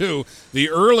Stream 2.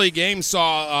 The early game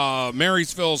saw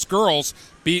Marysville's girls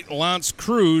beat L'Anse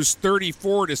Creuse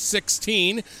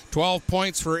 34-16. 12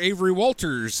 points for Avery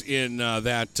Walters in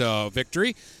that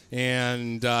victory.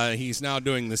 And he's now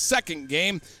doing the second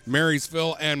game,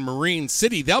 Marysville and Marine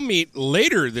City. They'll meet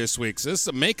later this week, so this is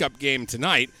a makeup game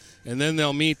tonight, and then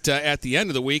they'll meet at the end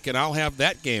of the week, and I'll have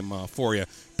that game for you.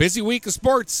 Busy week of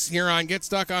sports here on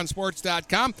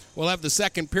GetStuckOnSports.com. We'll have the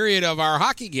second period of our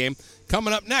hockey game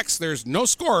coming up next. There's no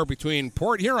score between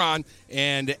Port Huron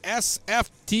and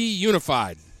SFT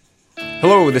Unified.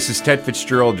 Hello, this is Ted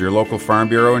Fitzgerald, your local Farm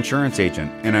Bureau insurance agent,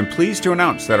 and I'm pleased to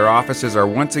announce that our offices are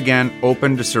once again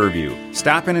open to serve you.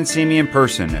 Stop in and see me in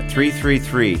person at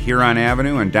 333 Huron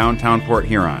Avenue in downtown Port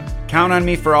Huron. Count on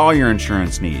me for all your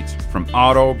insurance needs, from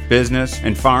auto, business,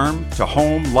 and farm to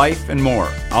home, life, and more.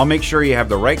 I'll make sure you have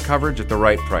the right coverage at the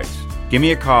right price. Give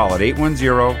me a call at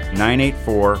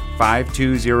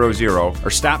 810-984-5200 or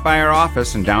stop by our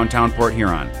office in downtown Port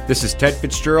Huron. This is Ted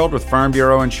Fitzgerald with Farm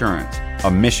Bureau Insurance,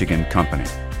 a Michigan company.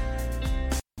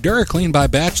 DuraClean by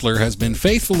Bachelor has been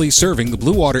faithfully serving the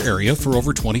Blue Water area for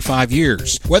over 25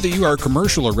 years. Whether you are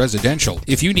commercial or residential,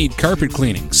 if you need carpet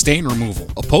cleaning, stain removal,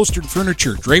 upholstered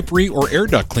furniture, drapery, or air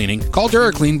duct cleaning, call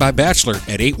DuraClean by Bachelor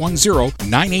at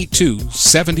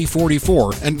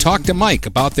 810-982-7044 and talk to Mike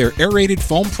about their aerated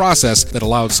foam process that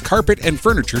allows carpet and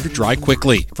furniture to dry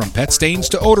quickly. From pet stains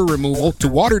to odor removal to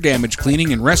water damage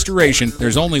cleaning and restoration,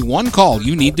 there's only one call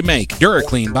you need to make.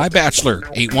 DuraClean by Bachelor,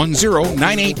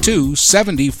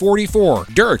 810-982-7044.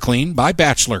 DuraClean by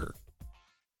Bachelor.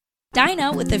 Dine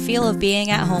out with the feel of being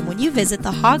at home when you visit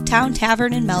the Hogtown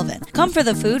Tavern in Melvin. Come for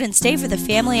the food and stay for the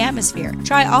family atmosphere.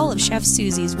 Try all of Chef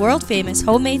Susie's world-famous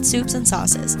homemade soups and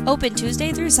sauces. Open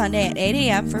Tuesday through Sunday at 8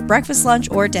 a.m. for breakfast, lunch,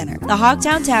 or dinner. The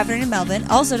Hogtown Tavern in Melvin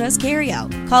also does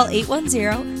carry-out. Call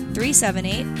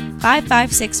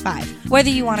 810-378-5565. Whether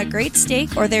you want a great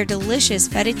steak or their delicious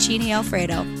fettuccine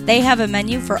Alfredo, they have a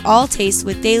menu for all tastes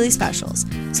with daily specials.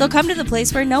 So come to the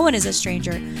place where no one is a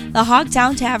stranger, the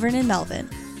Hogtown Tavern in Melvin.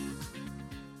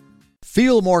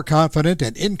 Feel more confident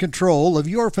and in control of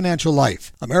your financial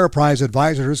life. Ameriprise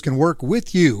advisors can work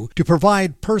with you to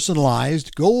provide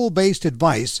personalized, goal-based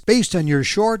advice based on your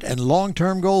short and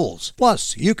long-term goals.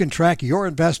 Plus, you can track your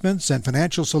investments and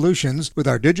financial solutions with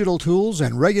our digital tools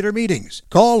and regular meetings.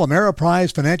 Call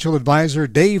Ameriprise Financial Advisor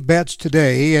Dave Betts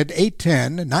today at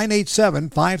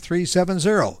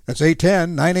 810-987-5370. That's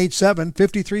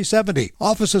 810-987-5370.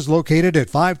 Office is located at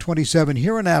 527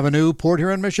 Huron Avenue, Port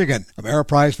Huron, Michigan.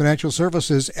 Ameriprise Financial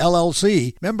Services,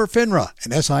 LLC, member FINRA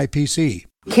and SIPC.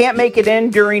 Can't make it in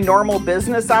during normal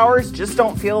business hours? Just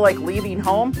don't feel like leaving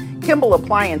home? Kimball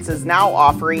Appliance is now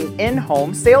offering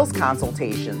in-home sales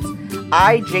consultations.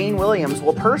 I, Jane Williams,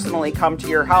 will personally come to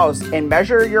your house and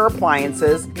measure your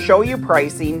appliances, show you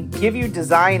pricing, give you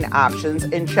design options,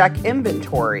 and check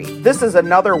inventory. This is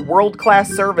another world-class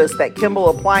service that Kimball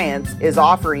Appliance is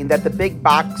offering that the big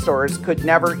box stores could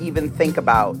never even think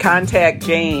about. Contact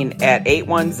Jane at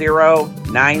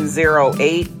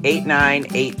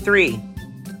 810-908-8983.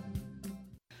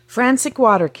 Frantic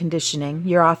Water Conditioning,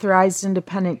 your authorized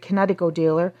independent Connecticut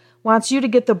dealer, wants you to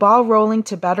get the ball rolling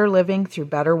to better living through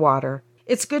better water.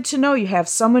 It's good to know you have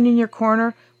someone in your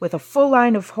corner with a full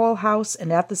line of whole house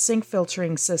and at-the-sink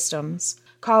filtering systems.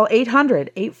 Call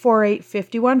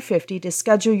 800-848-5150 to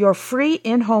schedule your free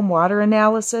in-home water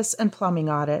analysis and plumbing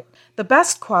audit. The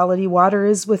best quality water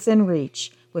is within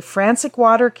reach with Frantic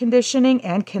Water Conditioning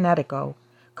and Connecticut.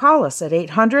 Call us at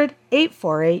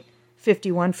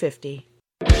 800-848-5150.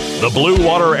 The Blue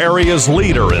Water area's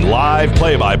leader in live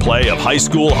play-by-play of high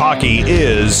school hockey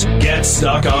is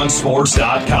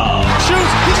GetStuckOnSports.com. Shoot!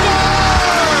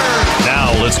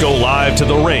 Now let's go live to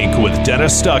the rink with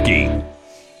Dennis Stuckey.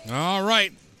 All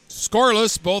right.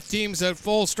 Scoreless. Both teams at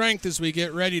full strength as we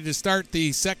get ready to start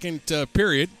the second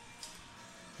period.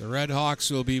 The Red Hawks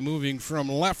will be moving from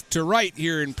left to right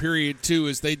here in period 2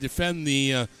 as they defend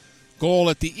the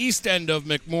goal at the east end of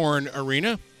McMorran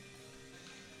Arena.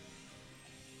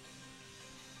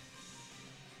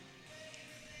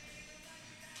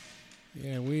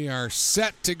 And we are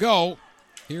set to go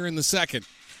here in the second.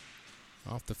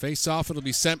 Off the face-off, it'll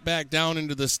be sent back down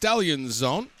into the Stallions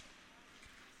zone.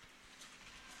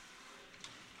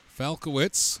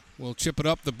 Falkowitz will chip it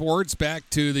up the boards back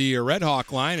to the Red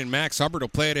Hawk line, and Max Hubbard will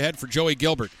play it ahead for Joey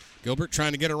Gilbert. Gilbert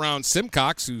trying to get around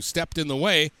Simcox, who stepped in the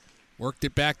way, worked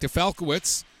it back to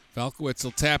Falkowitz. Falkowitz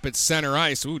will tap it center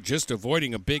ice. Ooh, just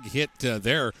avoiding a big hit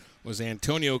there was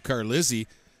Antonio Carlizzi.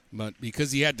 But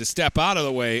because he had to step out of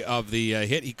the way of the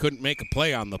hit, he couldn't make a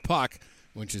play on the puck,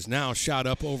 which is now shot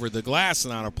up over the glass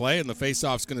and out of play, and the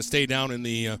faceoff's going to stay down in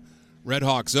the Red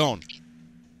Hawk zone.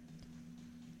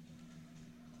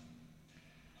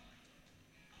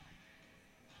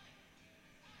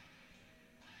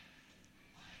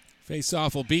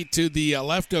 Faceoff will beat to the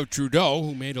left of Trudeau,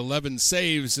 who made 11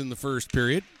 saves in the first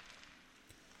period.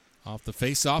 Off the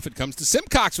face-off, it comes to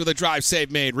Simcox with a drive save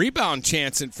made. Rebound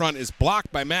chance in front is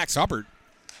blocked by Max Hubbard.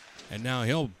 And now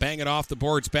he'll bang it off the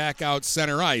boards back out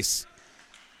center ice.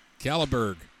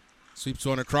 Kalleberg sweeps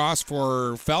one across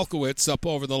for Falkowitz up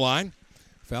over the line.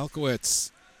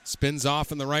 Falkowitz spins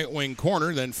off in the right wing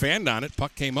corner, then fanned on it.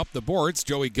 Puck came up the boards.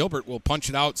 Joey Gilbert will punch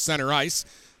it out center ice.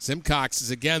 Simcox is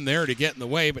again there to get in the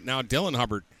way, but now Dylan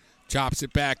Hubbard chops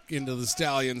it back into the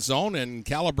Stallion zone, and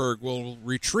Kalleberg will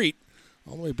retreat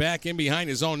all the way back in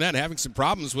behind his own net, having some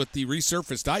problems with the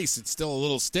resurfaced ice. It's still a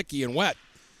little sticky and wet.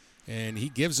 And he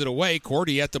gives it away.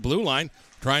 Cordy at the blue line,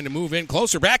 trying to move in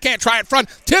closer. Backhand try in front.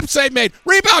 Tip save made.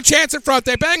 Rebound chance in front.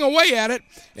 They bang away at it.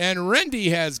 And Rendy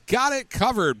has got it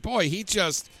covered. Boy, he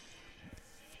just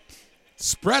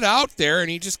spread out there,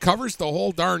 and he just covers the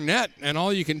whole darn net. And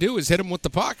all you can do is hit him with the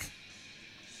puck.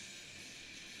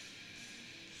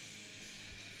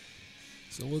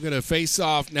 So we're going to face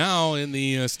off now in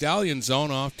the Stallion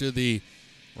zone off to the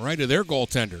right of their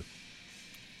goaltender.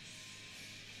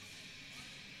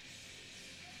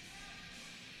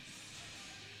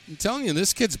 I'm telling you,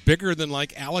 this kid's bigger than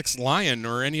like Alex Lyon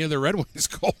or any of the Red Wings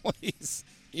goalies.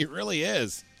 He really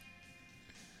is.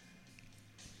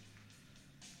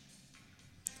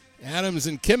 Adams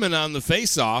and Kimmin on the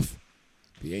face-off.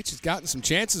 PH has gotten some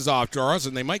chances off draws,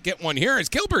 and they might get one here as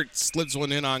Gilbert slides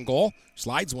one in on goal,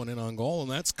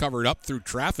 and that's covered up through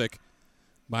traffic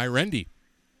by Rendy.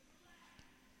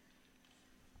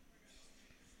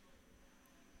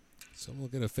 So we'll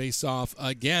get a face-off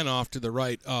again off to the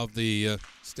right of the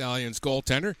Stallions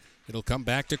goaltender. It'll come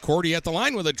back to Cordy at the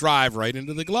line with a drive right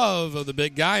into the glove of the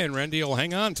big guy, and Rendy will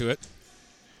hang on to it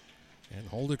and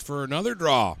hold it for another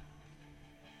draw.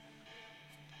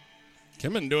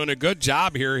 Kimmin doing a good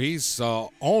job here. He's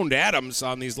owned Adams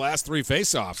on these last three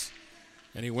faceoffs,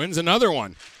 and he wins another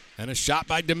one. And a shot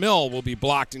by DeMille will be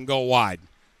blocked and go wide.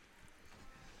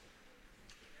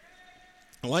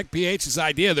 I like PH's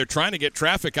idea. They're trying to get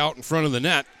traffic out in front of the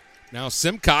net. Now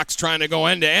Simcox trying to go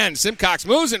end-to-end. Simcox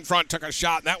moves in front, took a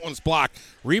shot, and that one's blocked.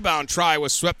 Rebound try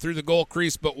was swept through the goal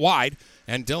crease but wide,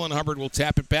 and Dylan Hubbard will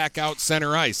tap it back out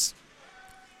center ice.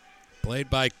 Played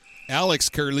by Alex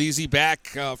Carlisi back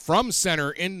from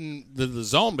center in the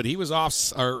zone, but he was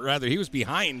he was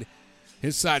behind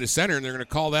his side of center, and they're going to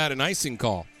call that an icing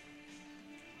call.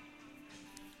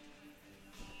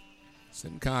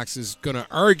 Simcox is going to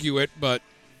argue it, but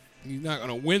he's not going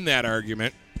to win that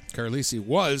argument. Carlisi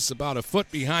was about a foot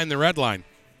behind the red line.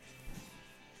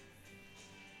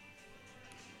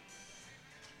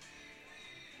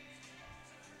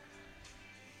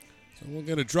 So we're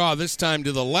going to draw this time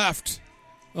to the left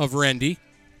of Rendy.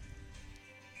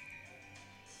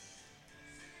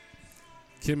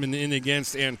 Coming in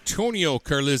against Antonio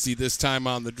Carlisi this time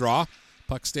on the draw.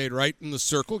 Puck stayed right in the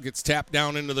circle, gets tapped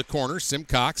down into the corner.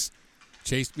 Simcox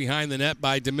chased behind the net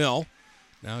by DeMille.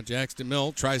 Now Jax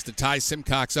DeMille tries to tie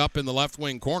Simcox up in the left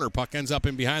wing corner. Puck ends up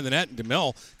in behind the net, and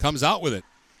DeMille comes out with it.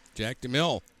 Jack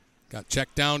DeMille got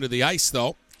checked down to the ice,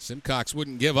 though. Simcox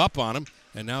wouldn't give up on him,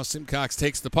 and now Simcox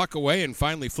takes the puck away and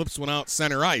finally flips one out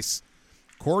center ice.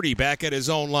 Cordy back at his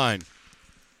own line.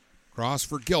 Cross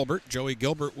for Gilbert. Joey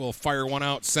Gilbert will fire one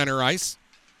out center ice.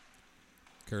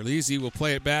 Carlisi will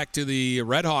play it back to the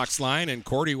Redhawks line, and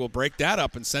Cordy will break that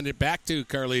up and send it back to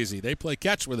Carlisi. They play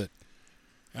catch with it.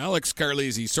 Alex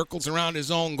Carlisi circles around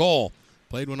his own goal.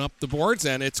 Played one up the boards,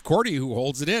 and it's Cordy who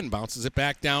holds it in. Bounces it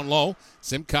back down low.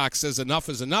 Simcox says enough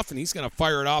is enough, and he's going to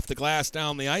fire it off the glass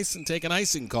down the ice and take an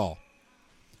icing call.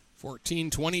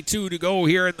 14:22 to go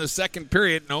here in the second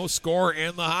period. No score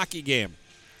in the hockey game.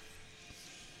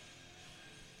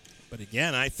 But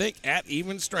again, I think at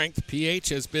even strength, PH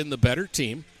has been the better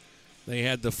team. They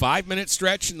had the 5-minute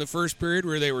stretch in the first period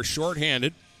where they were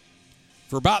shorthanded.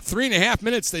 For about 3.5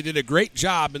 minutes, they did a great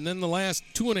job, and then the last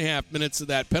 2.5 minutes of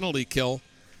that penalty kill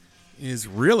is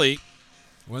really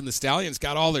when the Stallions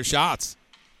got all their shots.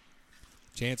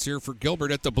 Chance here for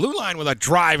Gilbert at the blue line with a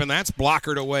drive, and that's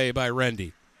blockered away by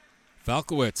Rendy.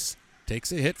 Falkowitz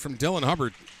takes a hit from Dylan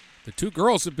Hubbard. The two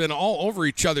girls have been all over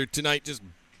each other tonight, just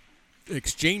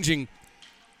exchanging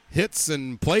hits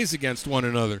and plays against one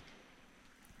another.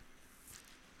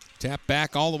 Tap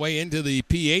back all the way into the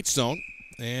PH zone.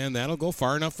 And that'll go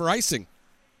far enough for icing.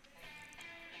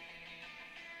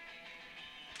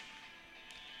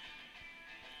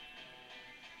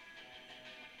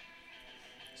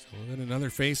 So we'll get another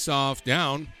face-off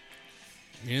down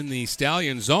in the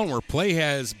Stallion zone where play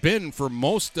has been for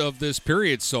most of this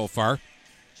period so far.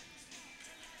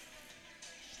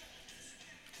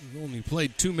 We've only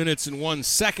played 2 minutes and 1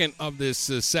 second of this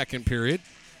second period.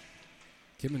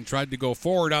 Kimmin tried to go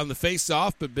forward on the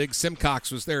face-off, but Big Simcox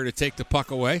was there to take the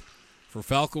puck away for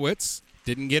Falkowitz.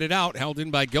 Didn't get it out, held in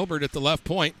by Gilbert at the left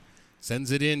point. Sends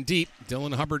it in deep.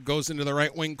 Dylan Hubbard goes into the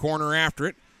right wing corner after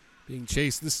it. Being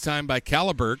chased this time by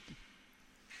Caliburg.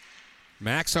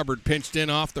 Max Hubbard pinched in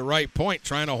off the right point,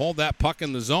 trying to hold that puck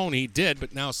in the zone. He did,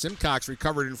 but now Simcox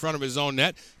recovered in front of his own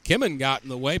net. Kimmin got in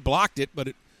the way, blocked it, but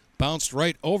it bounced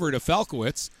right over to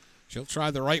Falkowitz. She'll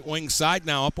try the right wing side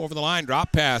now, up over the line,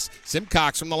 drop pass.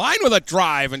 Simcox from the line with a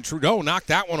drive, and Trudeau knocked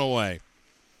that one away.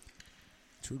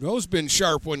 Trudeau's been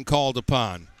sharp when called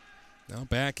upon. Now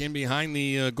back in behind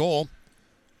the goal.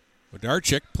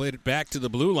 Wodarczyk played it back to the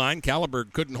blue line.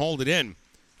 Caliburg couldn't hold it in.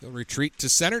 He'll retreat to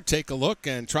center, take a look,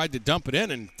 and tried to dump it in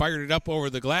and fired it up over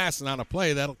the glass, and on a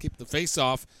play, that'll keep the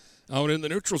faceoff out in the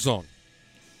neutral zone.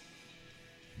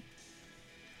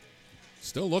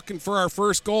 Still looking for our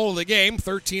first goal of the game.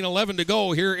 13:11 to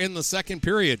go here in the second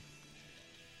period.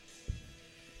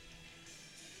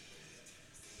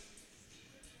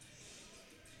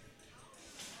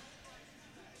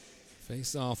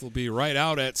 Face-off will be right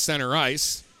out at center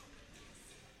ice.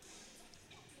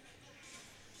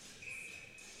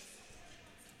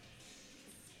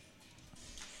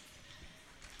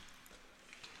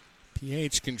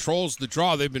 PH controls the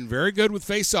draw. They've been very good with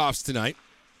face-offs tonight.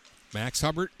 Max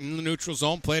Hubbard in the neutral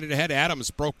zone, played it ahead.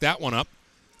 Adams broke that one up.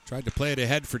 Tried to play it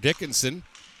ahead for Dickinson.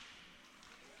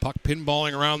 Puck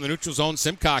pinballing around the neutral zone.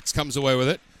 Simcox comes away with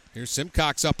it. Here's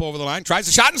Simcox up over the line. Tries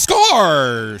a shot and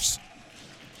scores!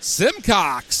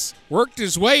 Simcox worked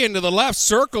his way into the left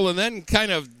circle and then kind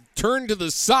of turned to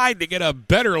the side to get a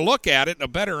better look at it, a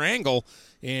better angle.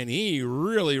 And he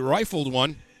really rifled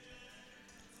one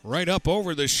right up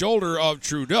over the shoulder of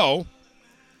Trudeau.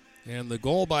 And the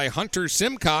goal by Hunter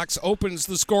Simcox opens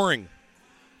the scoring.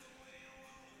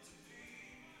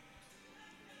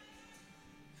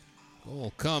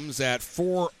 Goal comes at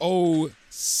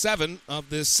 4:07 of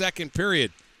this second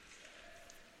period.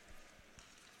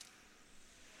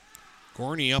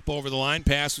 Gorney up over the line.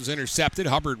 Pass was intercepted.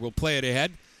 Hubbard will play it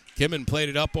ahead. Kimmin played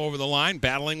it up over the line,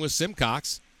 battling with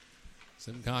Simcox.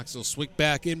 Simcox will sweep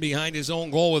back in behind his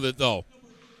own goal with it, though.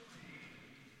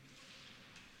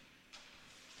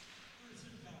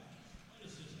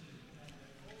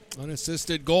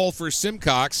 Unassisted goal for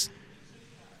Simcox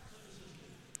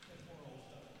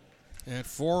at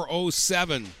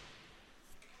 4:07.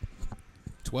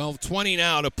 12:20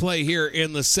 now to play here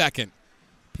in the second.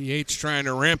 PH trying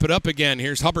to ramp it up again.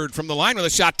 Here's Hubbard from the line with a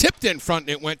shot tipped in front,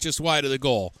 and it went just wide of the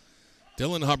goal.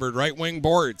 Dylan Hubbard, right wing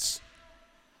boards.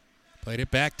 Played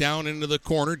it back down into the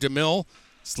corner. DeMille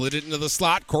slid it into the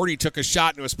slot. Cordy took a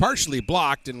shot and was partially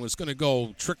blocked and was going to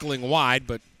go trickling wide,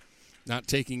 but not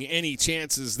taking any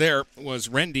chances there was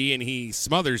Rendy, and he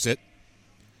smothers it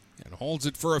and holds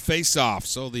it for a face-off.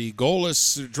 So the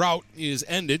goalless drought is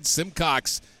ended.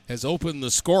 Simcox has opened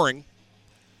the scoring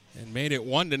and made it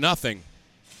 1-0.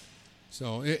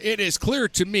 So it is clear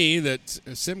to me that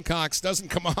Simcox doesn't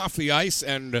come off the ice,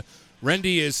 and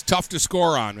Rendy is tough to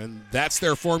score on, and that's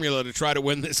their formula to try to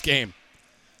win this game.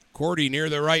 Cordy near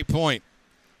the right point.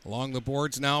 Along the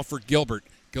boards now for Gilbert.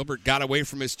 Gilbert got away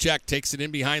from his check, takes it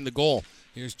in behind the goal.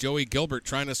 Here's Joey Gilbert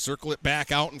trying to circle it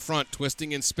back out in front,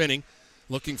 twisting and spinning,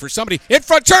 looking for somebody. In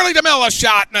front, Charlie DeMille, a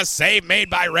shot, and a save made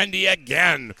by Rendy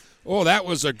again. Oh, that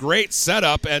was a great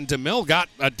setup, and DeMille got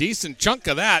a decent chunk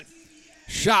of that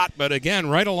shot, but again,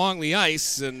 right along the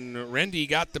ice, and Rendy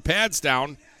got the pads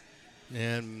down,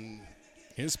 and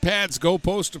his pads go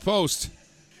post to post.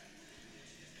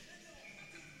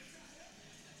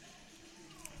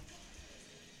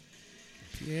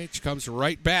 PH comes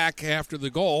right back after the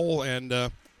goal and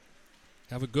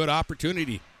have a good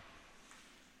opportunity.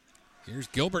 Here's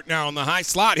Gilbert now in the high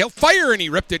slot. He'll fire, and he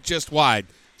ripped it just wide.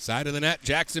 Side of the net,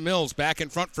 Jackson Mills back in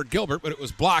front for Gilbert, but it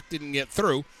was blocked, didn't get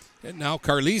through. And now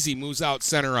Carlisi moves out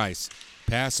center ice.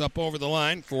 Pass up over the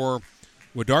line for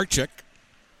Wodarczyk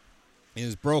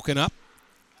is broken up.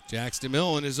 Jackson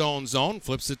DeMille in his own zone,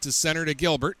 flips it to center to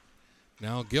Gilbert.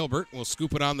 Now Gilbert will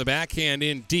scoop it on the backhand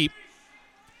in deep.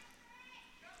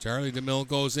 Charlie DeMille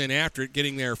goes in after it.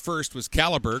 Getting there first was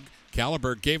Caliburg.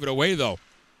 Caliburg gave it away, though.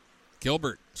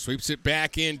 Gilbert sweeps it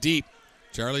back in deep.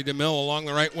 Charlie DeMille along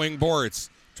the right wing boards.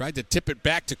 Tried to tip it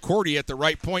back to Cordy at the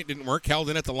right point. Didn't work. Held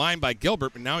in at the line by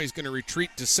Gilbert, but now he's going to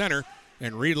retreat to center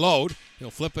and reload.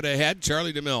 He'll flip it ahead.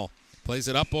 Charlie DeMille plays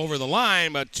it up over the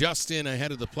line, but just in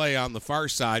ahead of the play on the far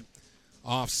side.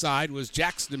 Offside was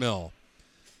Jackson DeMille.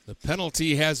 The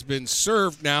penalty has been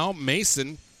served now.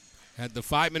 Mason had the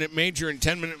 5-minute major and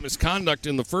 10-minute misconduct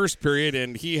in the first period,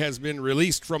 and he has been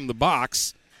released from the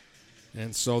box.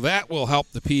 And so that will help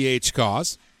the PH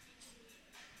cause.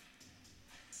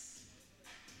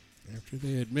 After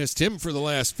they had missed him for the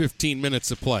last 15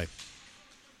 minutes of play.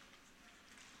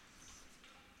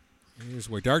 Here's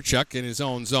Wodarczyk in his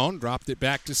own zone. Dropped it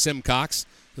back to Simcox.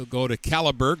 He'll go to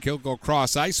Caliburg. He'll go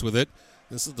cross ice with it.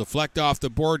 This will deflect off the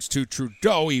boards to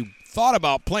Trudeau. He thought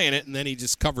about playing it, and then he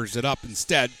just covers it up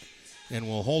instead and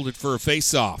will hold it for a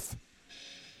face-off.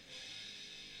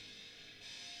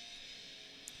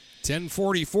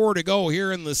 10:44 to go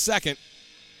here in the second.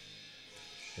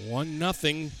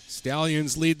 1-0.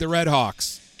 Stallions lead the Red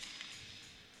Hawks.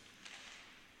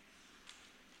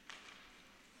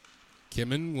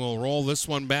 Kimmin will roll this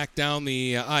one back down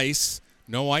the ice.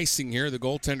 No icing here. The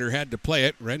goaltender had to play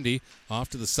it. Rendy off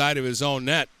to the side of his own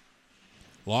net.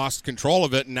 Lost control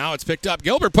of it, and now it's picked up.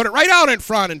 Gilbert put it right out in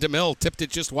front, and DeMille tipped it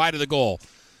just wide of the goal.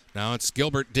 Now it's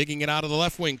Gilbert digging it out of the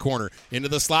left wing corner. Into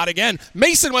the slot again.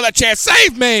 Mason with a chance.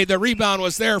 Save made. The rebound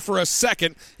was there for a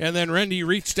second, and then Rendy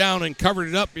reached down and covered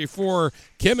it up before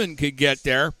Kimmin could get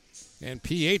there. And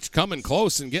PH coming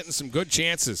close and getting some good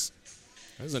chances.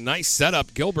 That was a nice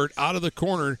setup. Gilbert out of the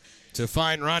corner to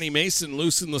find Ronnie Mason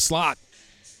loose in the slot.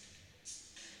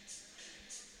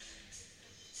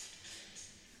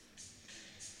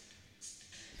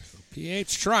 So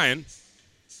PH trying.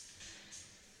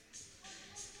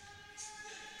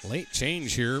 Late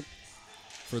change here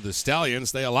for the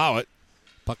Stallions. They allow it.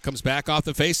 Puck comes back off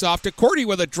the face-off to Cordy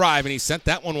with a drive, and he sent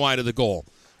that one wide of the goal.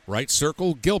 Right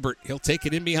circle, Gilbert. He'll take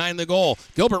it in behind the goal.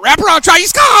 Gilbert, wraparound try. He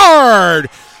scored!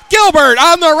 Gilbert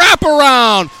on the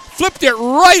wraparound. Flipped it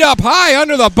right up high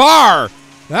under the bar.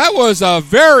 That was a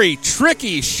very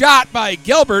tricky shot by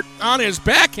Gilbert on his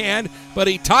backhand, but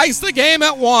he ties the game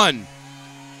at 1.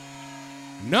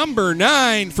 Number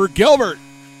 9 for Gilbert.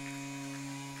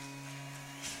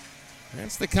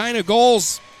 That's the kind of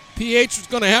goals PH was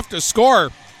going to have to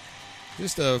score.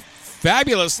 Just a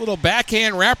fabulous little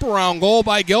backhand wraparound goal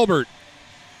by Gilbert.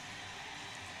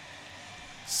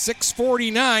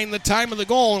 6:49 the time of the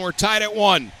goal, and we're tied at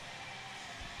 1.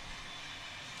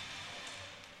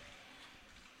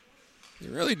 They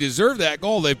really deserve that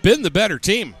goal. They've been the better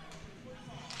team.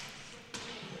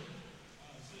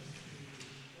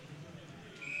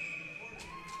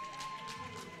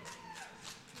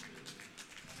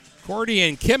 Cordy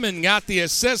and Kimmin got the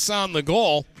assists on the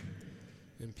goal.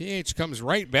 And PH comes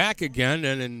right back again,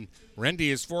 and then Rendy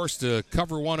is forced to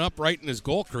cover one up right in his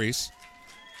goal crease.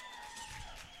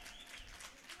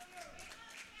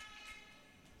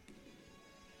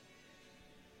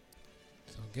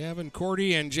 So Gavin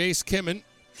Cordy and Jace Kimmin.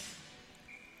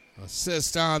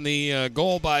 Assist on the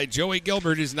goal by Joey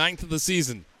Gilbert, his 9th of the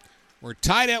season. We're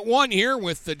tied at 1 here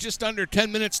with just under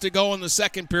 10 minutes to go in the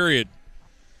second period.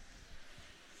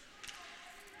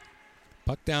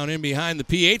 Puck down in behind the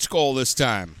PH goal this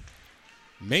time.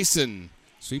 Mason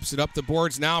sweeps it up the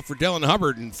boards now for Dylan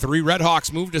Hubbard, and 3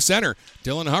 Redhawks move to center.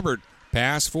 Dylan Hubbard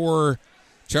pass for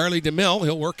Charlie DeMille.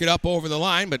 He'll work it up over the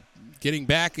line, but getting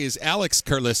back is Alex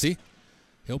Carlissi.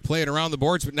 He'll play it around the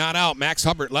boards, but not out. Max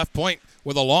Hubbard left point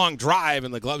with a long drive,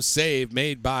 and the glove save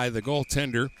made by the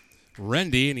goaltender,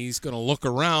 Rendy, and he's going to look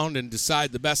around and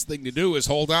decide the best thing to do is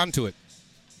hold on to it.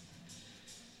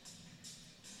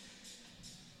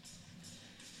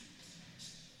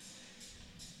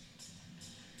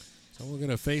 So we're going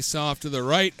to face off to the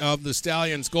right of the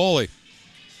Stallions goalie.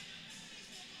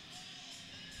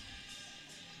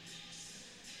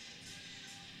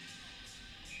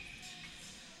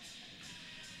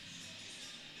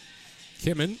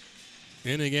 Kimmin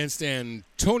in against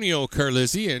Antonio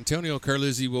Carlizzi. Antonio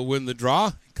Carlizzi will win the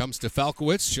draw. Comes to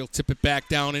Falkowitz. She'll tip it back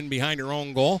down in behind her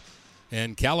own goal.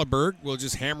 And Kalleberg will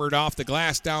just hammer it off the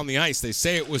glass down the ice. They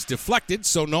say it was deflected,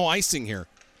 so no icing here.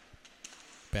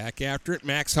 Back after it,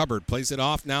 Max Hubbard plays it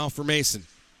off now for Mason.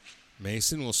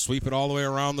 Mason will sweep it all the way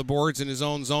around the boards in his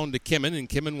own zone to Kimmin, and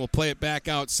Kimmin will play it back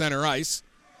out center ice.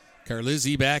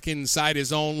 Carlizzi back inside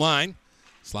his own line.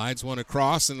 Slides one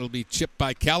across, and it'll be chipped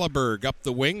by Kalleberg up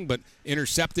the wing, but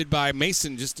intercepted by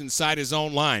Mason just inside his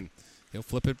own line. He'll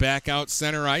flip it back out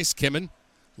center ice. Kimmin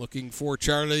looking for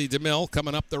Charlie DeMille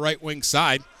coming up the right wing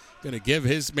side. Going to give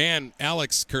his man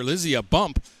Alex Carlizzi a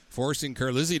bump, forcing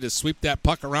Carlizzi to sweep that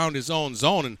puck around his own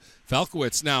zone, and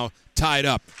Falkowitz now tied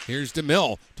up. Here's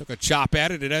DeMille. Took a chop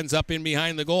at it. It ends up in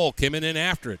behind the goal. Kimmin in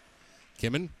after it.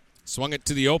 Kimmin swung it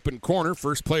to the open corner.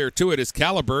 First player to it is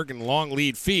Kalleberg, and long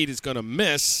lead feed is going to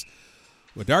miss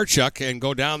Wadarchuk and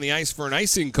go down the ice for an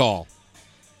icing call.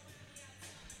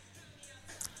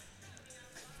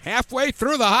 Halfway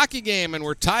through the hockey game, and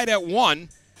we're tied at 1.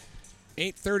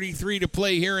 8:33 to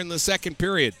play here in the second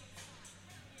period.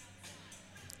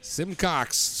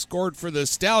 Simcox scored for the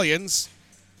Stallions.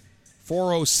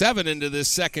 4:07 into this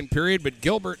second period, but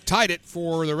Gilbert tied it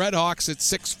for the Redhawks at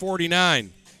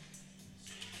 6:49.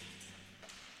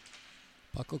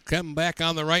 Puck will come back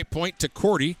on the right point to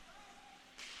Cordy.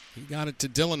 He got it to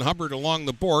Dylan Hubbard along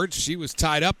the boards. She was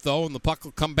tied up, though, and the puck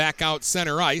will come back out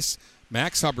center ice.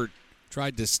 Max Hubbard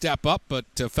tried to step up, but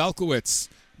Falkowitz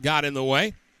got in the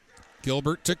way.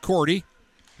 Gilbert to Cordy.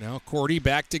 Now Cordy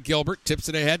back to Gilbert. Tips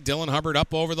it ahead. Dylan Hubbard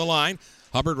up over the line.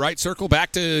 Hubbard right circle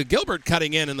back to Gilbert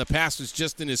cutting in, and the pass was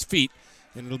just in his feet.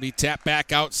 And it'll be tapped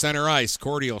back out center ice.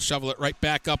 Cordy will shovel it right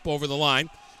back up over the line.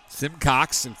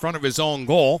 Simcox in front of his own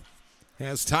goal.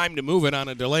 Has time to move it on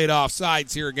a delayed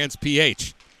offsides here against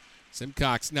PH.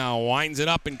 Simcox now winds it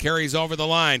up and carries over the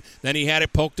line. Then he had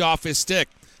it poked off his stick.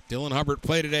 Dylan Hubbard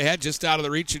played it ahead just out of the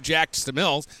reach of Jack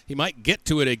DeMille. He might get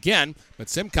to it again, but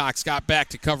Simcox got back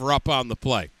to cover up on the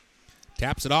play.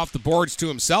 Taps it off the boards to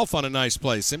himself on a nice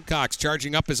play. Simcox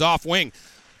charging up his off wing.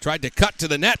 Tried to cut to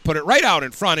the net, put it right out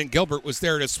in front, and Gilbert was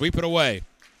there to sweep it away.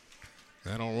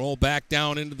 That'll roll back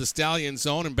down into the Stallion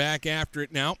zone and back after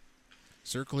it now.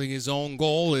 Circling his own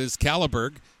goal is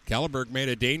Kalleberg. Kalleberg made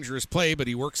a dangerous play, but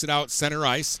he works it out center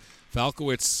ice.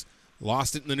 Falkowitz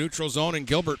lost it in the neutral zone, and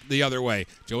Gilbert the other way.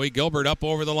 Joey Gilbert up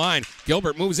over the line.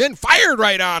 Gilbert moves in, fired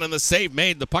right on, and the save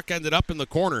made. The puck ended up in the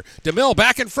corner. DeMille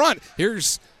back in front.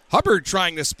 Here's Hubbard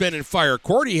trying to spin and fire.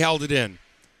 Cordy held it in.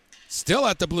 Still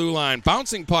at the blue line.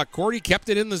 Bouncing puck. Cordy kept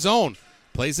it in the zone.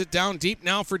 Plays it down deep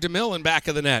now for DeMille in back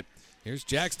of the net. Here's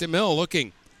Jax DeMille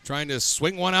looking, trying to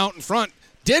swing one out in front.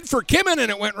 Did for Kimmin, and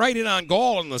it went right in on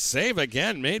goal, and the save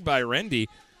again made by Rendy.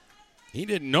 He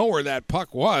didn't know where that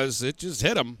puck was. It just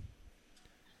hit him.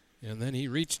 And then he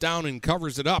reached down and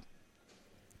covers it up.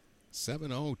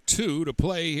 7:02 to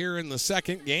play here in the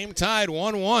second. Game tied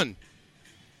 1-1.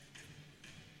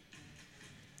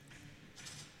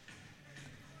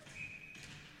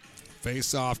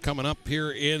 Face-off coming up here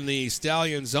in the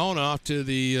Stallion zone off to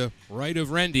the right of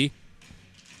Rendy.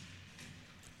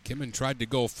 Kimmin tried to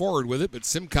go forward with it, but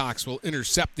Simcox will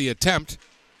intercept the attempt.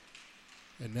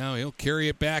 And now he'll carry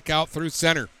it back out through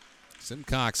center.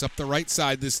 Simcox up the right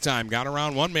side this time. Got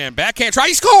around one man. Backhand try.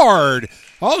 He scored!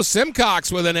 Oh,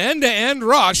 Simcox with an end-to-end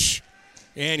rush.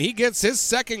 And he gets his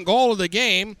second goal of the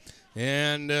game.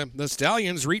 And the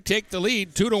Stallions retake the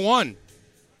lead 2-1.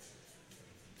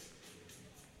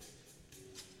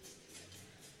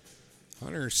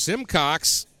 Hunter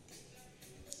Simcox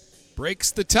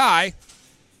breaks the tie.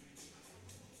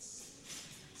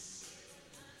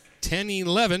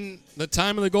 10-11, the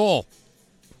time of the goal.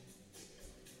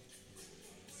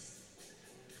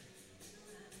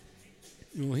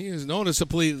 Well, he is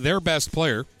noticeably their best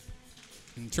player.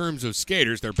 In terms of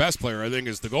skaters, their best player, I think,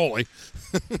 is the goalie.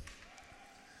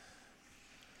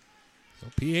 So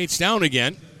PH down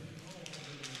again.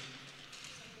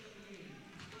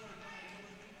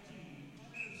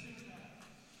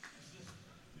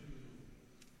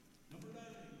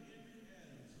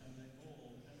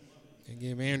 They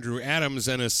gave Andrew Adams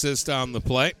an assist on the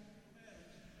play.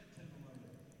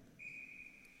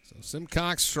 So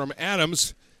Simcox from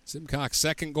Adams. Simcox's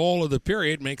second goal of the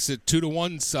period makes it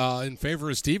 2-1 in favor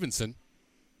of Stevenson.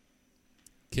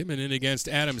 Kimmin in against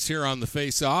Adams here on the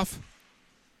face-off.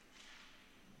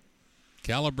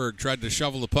 Kalleberg tried to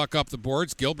shovel the puck up the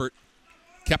boards. Gilbert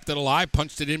kept it alive,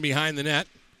 punched it in behind the net.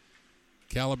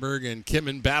 Kalleberg and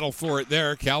Kimmin battle for it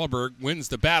there. Kalleberg wins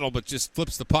the battle but just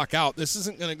flips the puck out. This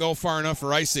isn't going to go far enough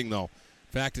for icing, though.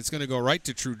 In fact, it's going to go right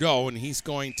to Trudeau, and he's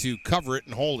going to cover it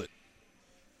and hold it.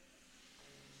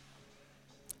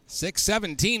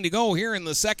 6:17 to go here in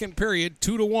the second period,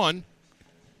 2-1.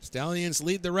 Stallions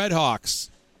lead the Redhawks.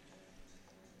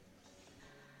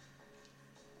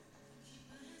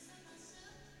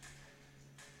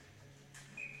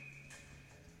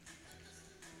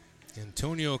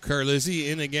 Antonio Carlizzi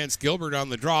in against Gilbert on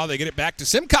the draw. They get it back to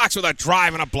Simcox with a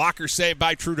drive and a blocker save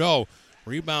by Trudeau.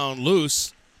 Rebound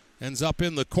loose. Ends up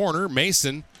in the corner.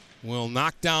 Mason will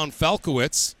knock down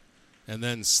Felkowitz and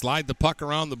then slide the puck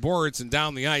around the boards and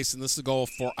down the ice, and this is a goal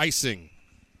for icing.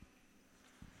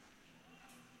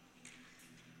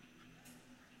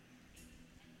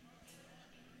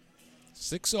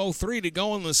 .6:03 to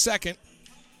go in the second.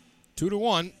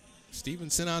 2-1.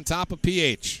 Stevenson on top of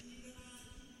PH.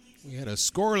 We had a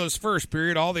scoreless first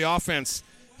period. All the offense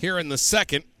here in the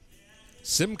second.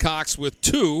 Simcox with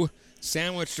 2,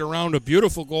 sandwiched around a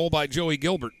beautiful goal by Joey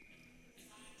Gilbert.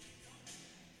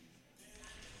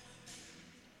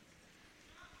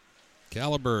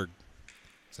 Kalleberg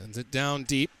sends it down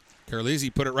deep.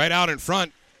 Carlizzi put it right out in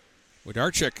front.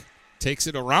 Wojdarczyk takes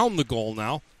it around the goal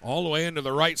now, all the way into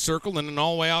the right circle and then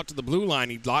all the way out to the blue line.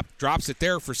 He drops it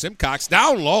there for Simcox.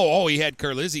 Down low. Oh, he had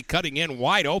Carlizzi cutting in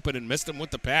wide open and missed him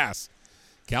with the pass.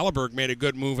 Kalleberg made a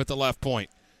good move at the left point.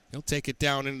 He'll take it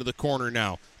down into the corner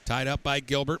now. Tied up by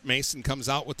Gilbert. Mason comes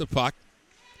out with the puck.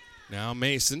 Now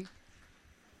Mason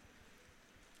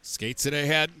skates it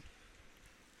ahead.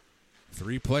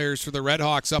 3 players for the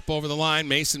Redhawks up over the line.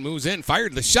 Mason moves in,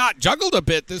 fired the shot, juggled a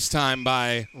bit this time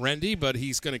by Rendy, but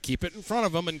he's going to keep it in front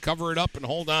of him and cover it up and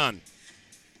hold on.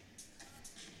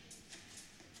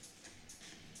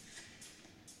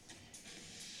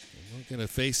 We're going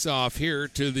to face off here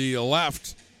to the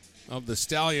left of the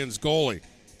Stallions goalie.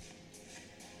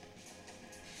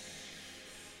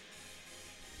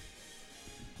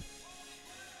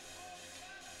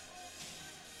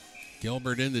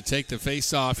 Gilbert in to take the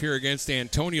face-off here against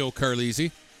Antonio Carlizzi.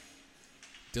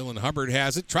 Dylan Hubbard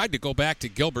has it. Tried to go back to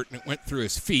Gilbert, and it went through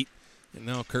his feet. And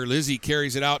now Carlizzi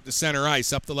carries it out to center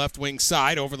ice, up the left wing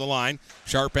side, over the line.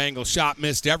 Sharp angle shot,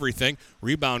 missed everything.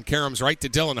 Rebound, Karams right to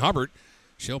Dylan Hubbard.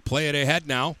 She'll play it ahead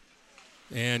now.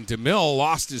 And DeMille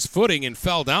lost his footing and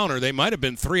fell down, or they might have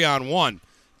been 3-on-1.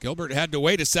 Gilbert had to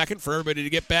wait a second for everybody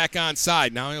to get back on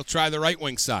side. Now he'll try the right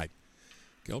wing side.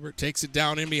 Gilbert takes it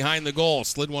down in behind the goal.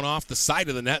 Slid one off the side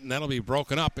of the net, and that'll be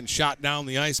broken up and shot down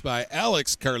the ice by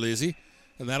Alex Carlizzi,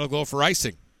 and that'll go for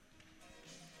icing.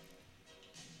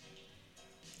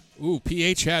 Ooh,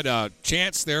 PH had a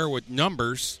chance there with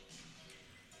numbers,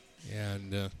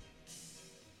 and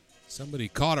somebody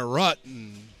caught a rut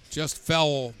and just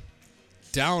fell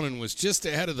down and was just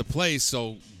ahead of the play,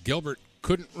 so Gilbert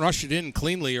couldn't rush it in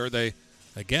cleanly, or they,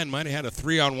 again, might have had a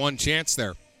 3-on-1 chance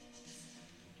there.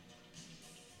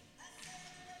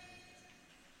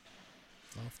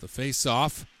 Off the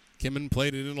face-off, Kimmin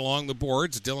played it in along the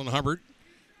boards. Dylan Hubbard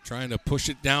trying to push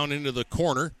it down into the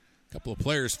corner. A couple of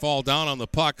players fall down on the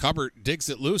puck. Hubbard digs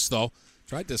it loose, though.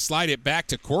 Tried to slide it back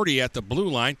to Cordy at the blue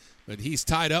line, but he's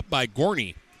tied up by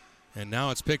Gorney. And now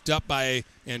it's picked up by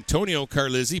Antonio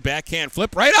Carlizzi. Backhand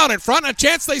flip right out in front. A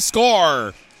chance they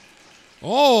score.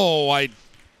 Oh,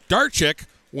 Darchik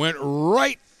went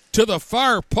right to the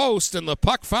far post, and the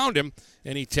puck found him,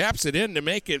 and he taps it in to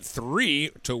make it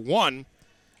 3-1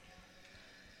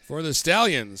 for the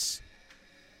Stallions.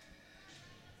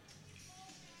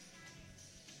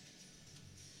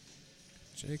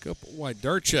 Jacob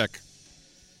Wydarczyk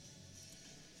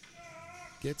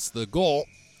gets the goal.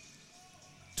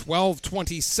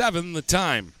 12:27 the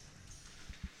time.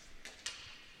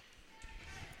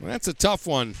 Well, that's a tough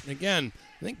one. Again,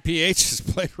 I think PH has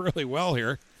played really well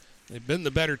here. They've been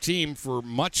the better team for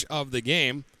much of the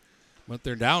game, but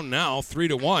they're down now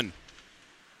 3-1.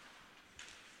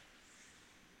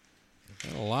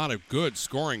 They've got a lot of good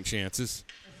scoring chances.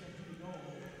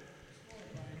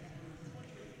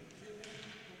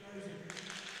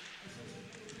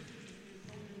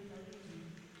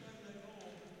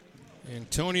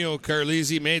 Antonio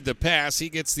Carlizzi made the pass. He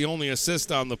gets the only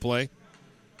assist on the play.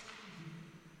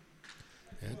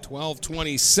 At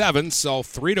 12:27, so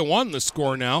 3-1 the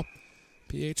score now.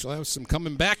 PH will have some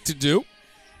coming back to do.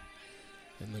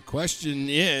 And the question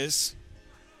is,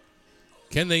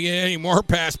 can they get any more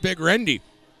past Big Rendy?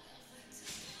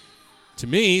 To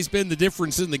me, he's been the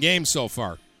difference in the game so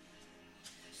far.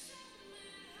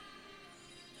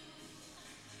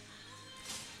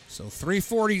 So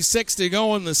 3:46 to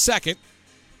go in the second.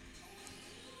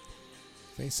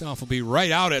 Faceoff will be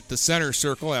right out at the center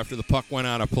circle after the puck went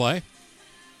out of play.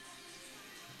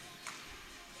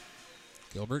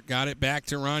 Gilbert got it back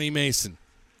to Ronnie Mason.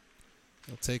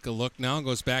 He'll take a look now.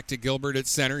 Goes back to Gilbert at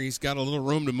center. He's got a little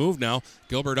room to move now.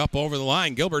 Gilbert up over the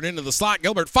line. Gilbert into the slot.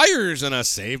 Gilbert fires, and a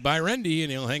save by Rendy,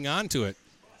 and he'll hang on to it.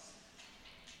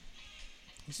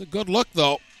 It's a good look,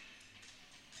 though.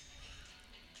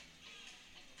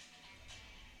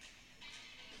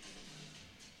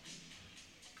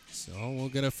 So we'll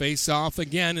get a face-off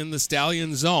again in the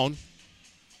Stallion zone.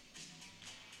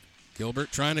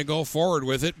 Gilbert trying to go forward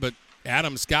with it, but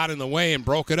Adams got in the way and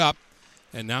broke it up.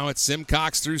 And now it's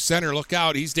Simcox through center. Look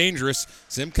out, he's dangerous.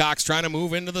 Simcox trying to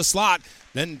move into the slot,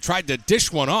 then tried to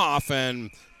dish one off and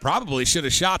probably should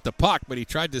have shot the puck, but he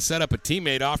tried to set up a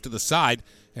teammate off to the side,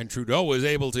 and Trudeau was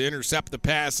able to intercept the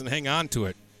pass and hang on to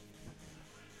it.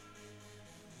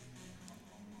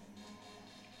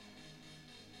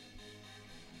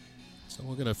 So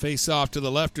we're going to face off to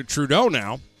the left of Trudeau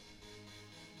now.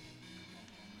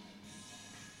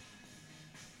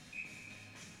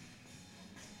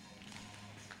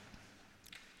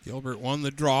 Gilbert won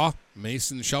the draw.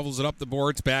 Mason shovels it up the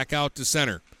boards, back out to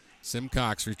center.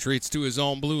 Simcox retreats to his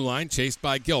own blue line, chased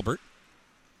by Gilbert.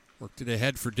 Worked it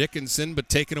ahead for Dickinson, but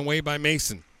taken away by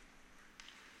Mason.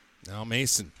 Now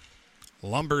Mason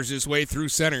lumbers his way through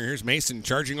center. Here's Mason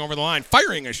charging over the line,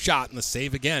 firing a shot, and the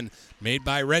save again made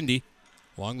by Rendy.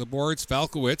 Along the boards,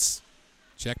 Falkowitz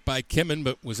checked by Kimmin,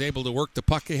 but was able to work the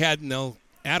puck ahead, and now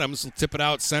Adams will tip it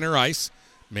out center ice.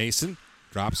 Mason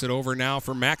drops it over now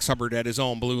for Max Hubbard at his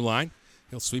own blue line.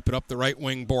 He'll sweep it up the right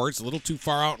wing boards, a little too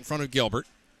far out in front of Gilbert.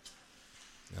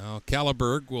 Now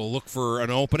Kalleberg will look for an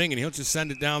opening, and he'll just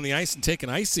send it down the ice and take an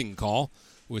icing call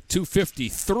with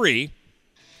 2:53.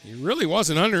 He really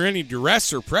wasn't under any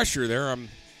duress or pressure there. I'm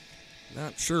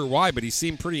not sure why, but he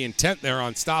seemed pretty intent there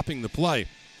on stopping the play.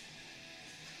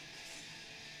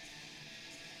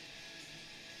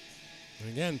 And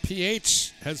again,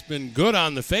 PH has been good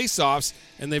on the faceoffs,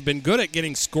 and they've been good at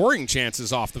getting scoring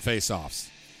chances off the faceoffs.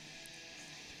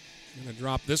 I'm going to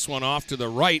drop this one off to the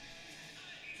right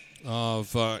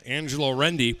of Angelo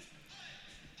Rendy.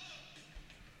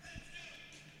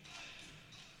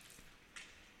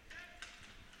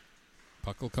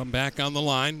 Puck will come back on the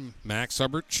line. Max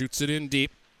Hubbard shoots it in deep.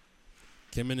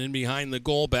 Kimmin in behind the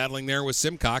goal, battling there with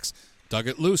Simcox. Dug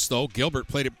it loose, though. Gilbert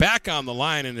played it back on the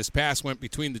line, and his pass went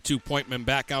between the 2 point men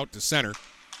back out to center.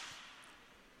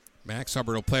 Max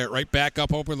Hubbard will play it right back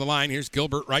up over the line. Here's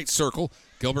Gilbert, right circle.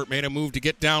 Gilbert made a move to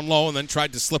get down low and then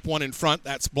tried to slip one in front.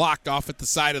 That's blocked off at the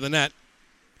side of the net.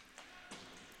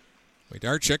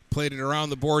 Wydarczyk played it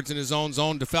around the boards in his own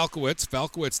zone to Falkowitz.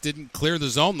 Falkowitz didn't clear the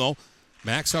zone, though.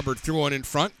 Max Hubbard threw one in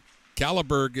front.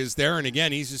 Kalleberg is there, and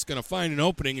again, he's just going to find an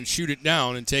opening and shoot it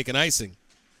down and take an icing.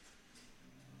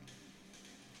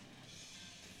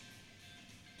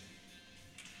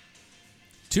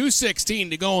 .2:16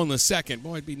 to go in the second.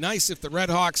 Boy, it'd be nice if the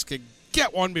Redhawks could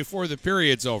get one before the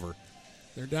period's over.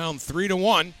 They're down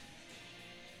 3-1.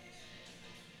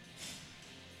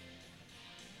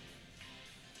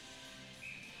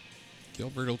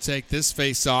 Gilbert will take this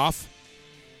face off.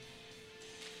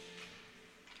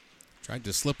 Tried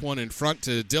to slip one in front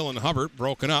to Dylan Hubbard.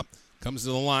 Broken up. Comes to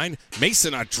the line.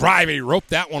 Mason a drive. He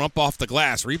roped that one up off the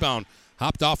glass. Rebound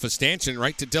hopped off a stanchion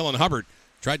right to Dylan Hubbard.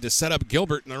 Tried to set up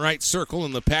Gilbert in the right circle,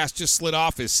 and the pass just slid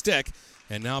off his stick.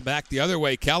 And now back the other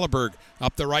way. Kalleberg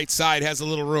up the right side has a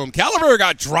little room. Kalleberg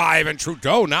got drive, and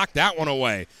Trudeau knocked that one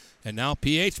away. And now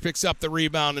PH picks up the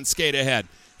rebound and skate ahead.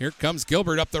 Here comes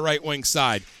Gilbert up the right wing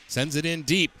side. Sends it in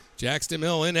deep. Jax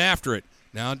DeMille in after it.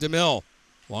 Now DeMille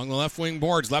along the left wing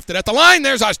boards. Left it at the line.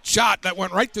 There's a shot that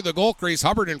went right through the goal crease.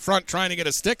 Hubbard in front trying to get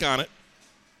a stick on it.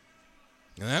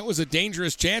 And that was a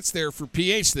dangerous chance there for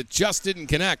PH that just didn't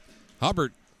connect.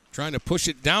 Hubbard trying to push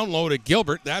it down low to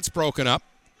Gilbert. That's broken up.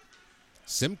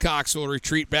 Simcox will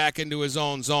retreat back into his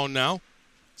own zone now.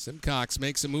 Simcox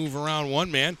makes a move around one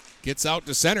man, gets out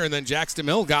to center, and then Jax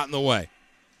DeMille got in the way.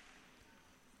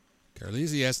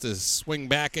 Carlisi has to swing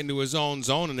back into his own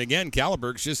zone, and again,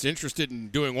 Kalleberg's just interested in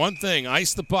doing one thing,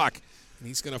 ice the puck, and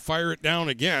he's going to fire it down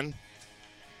again.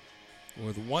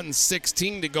 With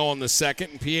 1:16 to go in the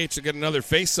second, and PH will get another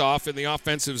face-off in the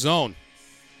offensive zone.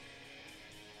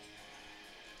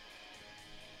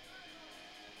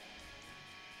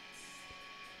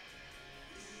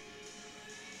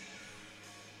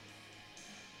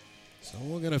 So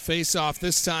we're going to face off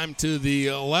this time to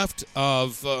the left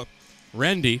of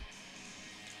Rendy.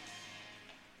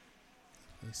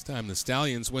 This time the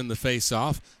Stallions win the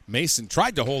face-off. Mason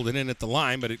tried to hold it in at the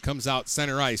line, but it comes out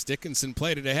center ice. Dickinson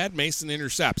played it ahead. Mason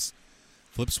intercepts.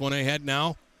 Flips one ahead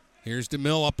now. Here's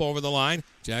DeMille up over the line.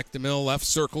 Jack DeMille left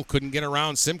circle. Couldn't get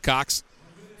around Simcox.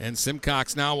 And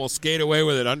Simcox now will skate away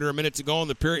with it. Under a minute to go in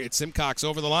the period. Simcox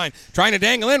over the line. Trying to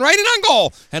dangle in. Right in on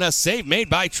goal. And a save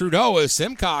made by Trudeau as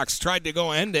Simcox tried to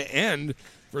go end-to-end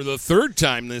for the third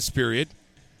time this period.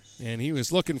 And he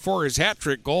was looking for his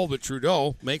hat-trick goal, but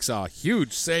Trudeau makes a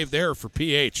huge save there for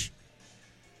PH.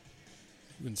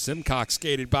 And Simcox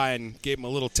skated by and gave him a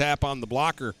little tap on the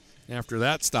blocker after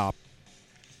that stop.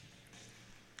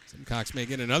 Simcox may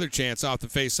get another chance off the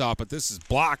face-off, but this is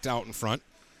blocked out in front.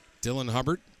 Dylan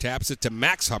Hubbard taps it to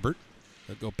Max Hubbard.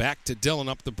 They'll go back to Dylan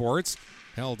up the boards.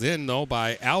 Held in, though,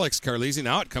 by Alex Carlisi.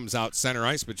 Now it comes out center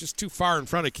ice, but just too far in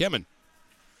front of Kimmin.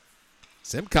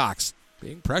 Simcox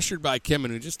being pressured by Kimmin,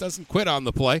 who just doesn't quit on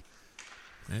the play.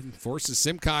 And forces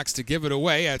Simcox to give it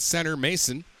away at center.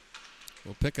 Mason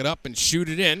will pick it up and shoot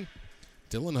it in.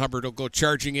 Dylan Hubbard will go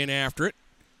charging in after it.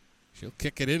 She'll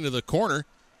kick it into the corner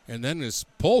and then is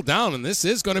pulled down, and this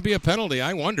is going to be a penalty.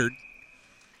 I wondered.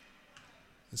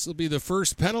 This will be the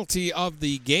first penalty of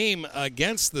the game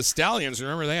against the Stallions.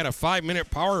 Remember, they had a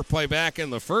 5-minute power play back in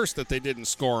the first that they didn't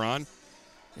score on.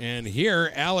 And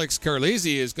here, Alex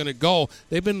Carlisi is going to go.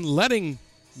 They've been letting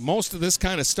most of this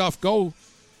kind of stuff go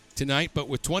tonight, but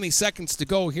with 20 seconds to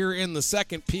go here in the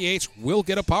second, PH will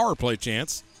get a power play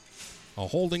chance. A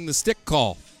holding the stick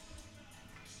call.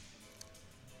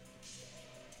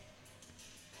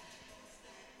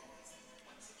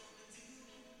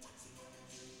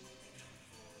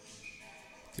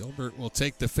 Gilbert will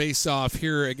take the face-off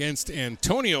here against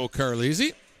Antonio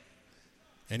Carlisi.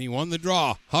 And he won the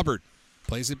draw. Hubbard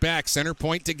plays it back, center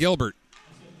point to Gilbert.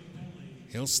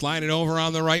 He'll slide it over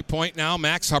on the right point now.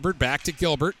 Max Hubbard back to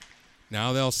Gilbert.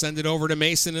 Now they'll send it over to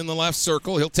Mason in the left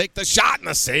circle. He'll take the shot, and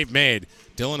the save made.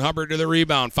 Dylan Hubbard to the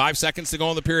rebound. 5 seconds to go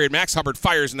in the period. Max Hubbard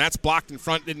fires, and that's blocked in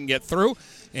front, didn't get through.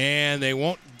 And they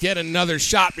won't get another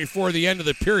shot before the end of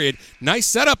the period. Nice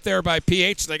setup there by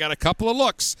PH. They got a couple of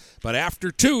looks. But after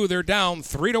 2, they're down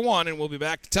 3-1, and we'll be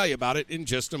back to tell you about it in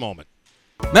just a moment.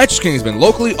 Mattress King has been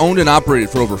locally owned and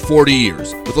operated for over 40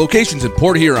 years. With locations in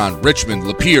Port Huron, Richmond,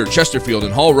 Lapeer, Chesterfield,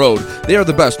 and Hall Road, they are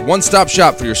the best one-stop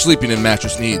shop for your sleeping and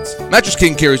mattress needs. Mattress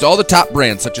King carries all the top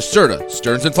brands such as Serta,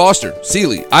 Stearns & Foster,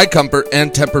 Sealy, iComfort,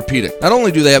 and Tempur-Pedic. Not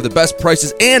only do they have the best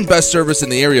prices and best service in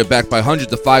the area backed by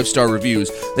hundreds of 5-star reviews,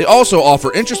 they also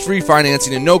offer interest-free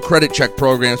financing and no credit check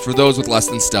programs for those with less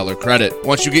than stellar credit.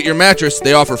 Once you get your mattress,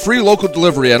 they offer free local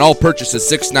delivery on all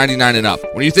purchases $6.99 and up.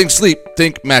 When you think sleep,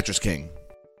 think Mattress King.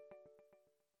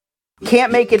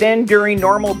 Can't make it in during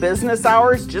normal business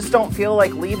hours? Just don't feel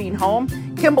like leaving home?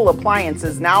 Kimball Appliance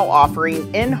is now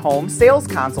offering in-home sales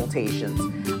consultations.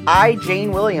 I,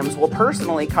 Jane Williams, will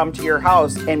personally come to your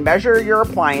house and measure your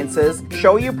appliances,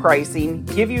 show you pricing,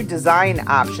 give you design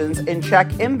options, and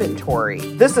check inventory.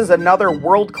 This is another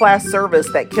world-class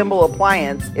service that Kimball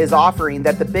Appliance is offering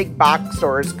that the big box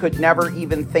stores could never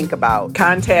even think about.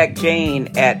 Contact Jane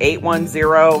at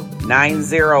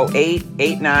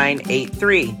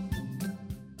 810-908-8983.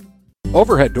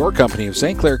 Overhead Door Company of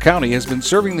St. Clair County has been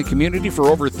serving the community for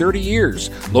over 30 years.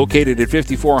 Located at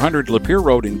 5400 Lapeer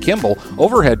Road in Kimball,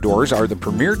 Overhead Doors are the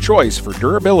premier choice for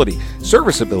durability,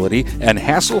 serviceability, and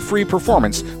hassle-free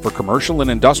performance for commercial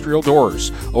and industrial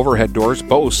doors. Overhead Doors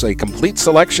boasts a complete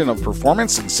selection of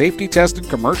performance and safety-tested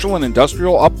commercial and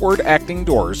industrial upward-acting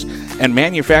doors and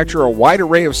manufacture a wide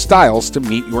array of styles to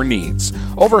meet your needs.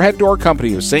 Overhead Door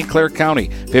Company of St. Clair County,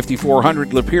 5400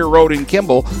 Lapeer Road in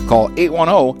Kimball. Call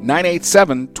 810-987-2185.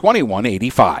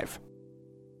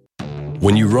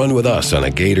 When you run with us on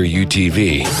a Gator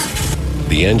UTV,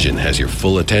 the engine has your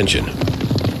full attention.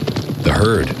 The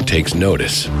herd takes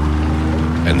notice.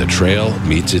 And the trail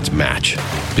meets its match.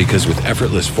 Because with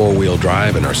effortless four-wheel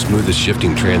drive and our smoothest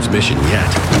shifting transmission yet,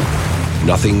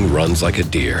 nothing runs like a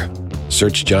deer.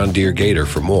 Search John Deere Gator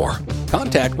for more.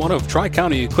 Contact one of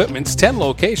Tri-County Equipment's 10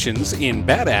 locations in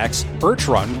Bad Axe, Birch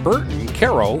Run, Burton,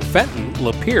 Caro, Fenton,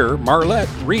 Lapeer, Marlette,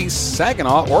 Reese,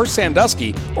 Saginaw, or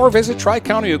Sandusky, or visit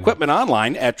Tri-County Equipment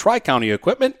online at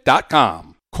tricountyequipment.com.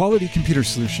 Quality Computer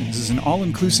Solutions is an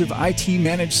all-inclusive IT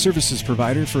managed services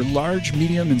provider for large,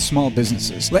 medium, and small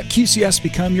businesses. Let QCS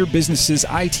become your business's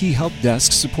IT help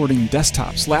desk, supporting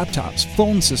desktops, laptops,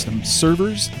 phone systems,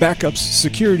 servers, backups,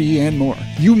 security, and more.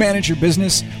 You manage your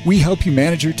business, we help you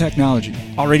manage your technology.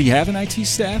 Already have an IT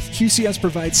staff? QCS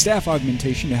provides staff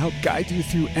augmentation to help guide you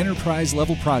through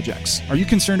enterprise-level projects. Are you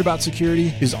concerned about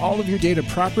security? Is all of your data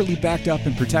properly backed up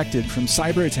and protected from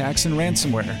cyber attacks and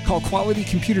ransomware? Call Quality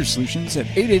Computer Solutions at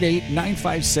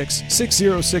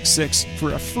 888-956-6066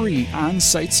 for a free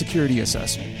on-site security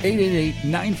assessment.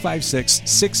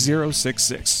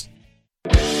 888-956-6066.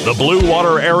 The Blue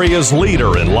Water area's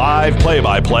leader in live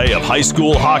play-by-play of high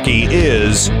school hockey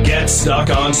is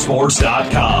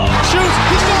GetStuckOnSports.com. Shoot!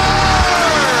 He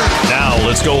scored! Now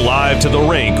let's go live to the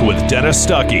rink with Dennis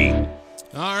Stuckey.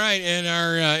 All right, and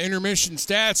our intermission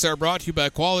stats are brought to you by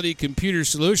Quality Computer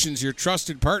Solutions, your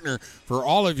trusted partner for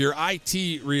all of your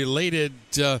IT-related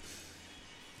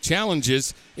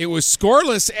challenges. It was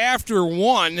scoreless after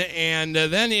one, and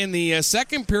then in the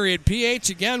second period, PH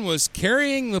again was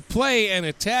carrying the play and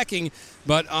attacking,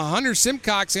 but Hunter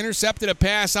Simcox intercepted a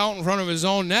pass out in front of his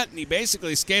own net, and he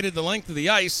basically skated the length of the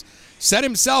ice, set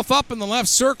himself up in the left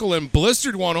circle, and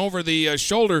blistered one over the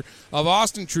shoulder of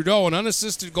Austin Trudeau. An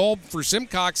unassisted goal for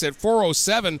Simcox at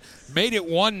 4:07 made it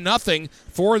 1-0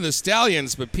 for the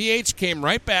Stallions, but PH came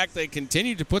right back. They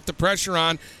continued to put the pressure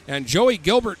on, and Joey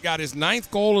Gilbert got his 9th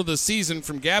goal of the season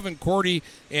from Gavin Cordy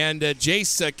and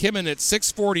Jace Kimmin at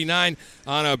 6:49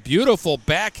 on a beautiful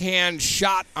backhand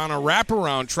shot on a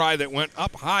wraparound try that went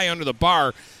up high under the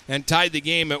bar and tied the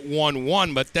game at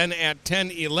 1-1. But then at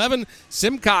 10:11,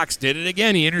 Simcox did it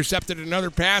again. He intercepted another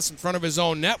pass in front of his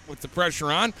own net with the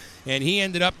pressure on, and he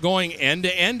ended up going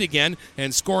end-to-end again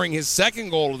and scoring his second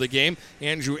goal of the game.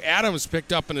 Andrew Adams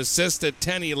picked up an assist at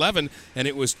 10:11, and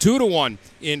it was 2-1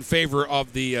 in favor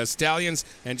of the Stallions.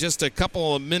 And just a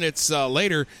couple of minutes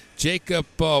later, Jacob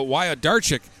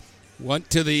Wyadarchik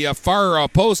went to the far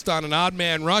post on an odd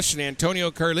man rush, and Antonio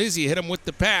Carlizzi hit him with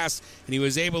the pass, and he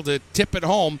was able to tip it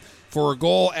home for a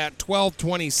goal at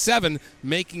 12:27,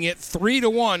 making it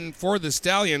 3-1 for the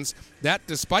Stallions. That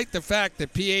despite the fact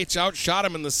that PH outshot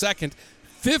him in the second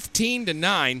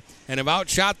 15-9 and have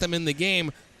outshot them in the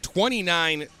game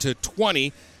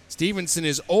 29-20. Stevenson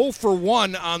is 0 for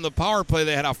 1 on the power play.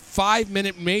 They had a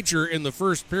 5-minute major in the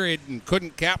first period and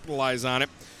couldn't capitalize on it.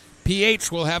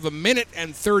 PH will have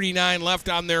 1:39 left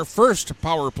on their first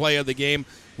power play of the game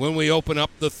when we open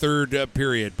up the third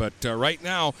period. But right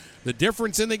now, the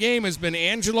difference in the game has been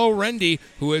Angelo Rendi,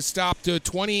 who has stopped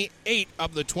 28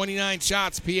 of the 29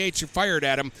 shots PH have fired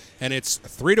at him, and it's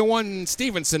 3-1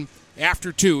 Stevenson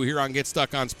after 2 here on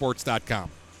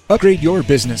GetStuckOnSports.com. Upgrade your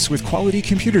business with Quality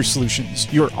Computer Solutions,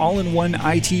 your all-in-one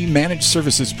IT managed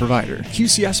services provider.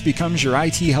 QCS becomes your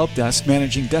IT help desk,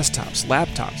 managing desktops,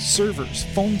 laptops, servers,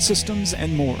 phone systems,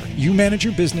 and more. You manage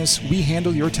your business, we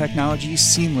handle your technology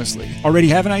seamlessly. Already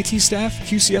have an IT staff?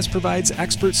 QCS provides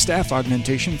expert staff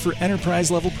augmentation for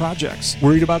enterprise-level projects.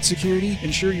 Worried about security?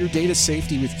 Ensure your data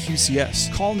safety with QCS.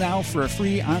 Call now for a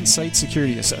free on-site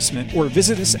security assessment, or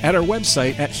visit us at our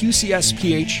website at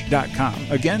qcsph.com.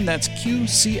 Again, that's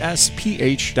qcsph.com.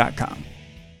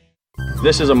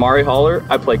 This is Amari Haller.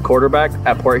 I play quarterback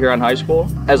at Port Huron High School.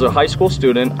 As a high school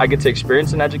student, I get to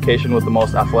experience an education with the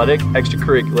most athletic,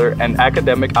 extracurricular, and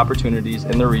academic opportunities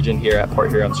in the region here at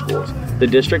Port Huron Schools. The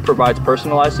district provides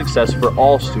personalized success for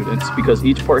all students because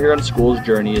each Port Huron School's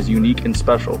journey is unique and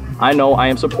special. I know I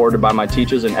am supported by my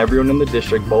teachers and everyone in the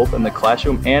district, both in the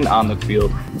classroom and on the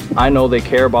field. I know they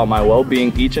care about my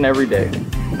well-being each and every day.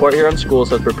 Port Huron Schools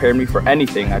has prepared me for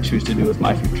anything I choose to do with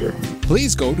my future.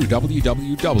 Please go to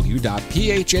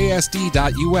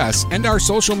www.phasd.us and our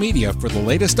social media for the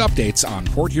latest updates on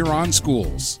Port Huron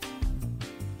schools.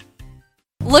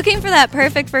 Looking for that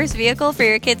perfect first vehicle for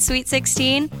your kid's Sweet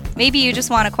 16? Maybe you just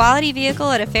want a quality vehicle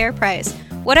at a fair price.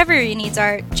 Whatever your needs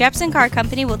are, Jepson Car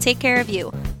Company will take care of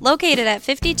you. Located at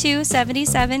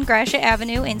 5277 Gratiot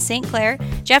Avenue in St. Clair,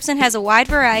 Jepson has a wide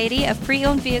variety of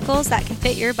pre-owned vehicles that can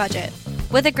fit your budget.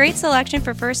 With a great selection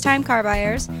for first-time car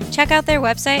buyers, check out their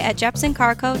website at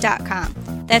jepsoncarco.com.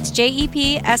 That's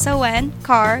JEPSON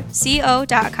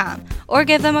carco.com. Or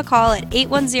give them a call at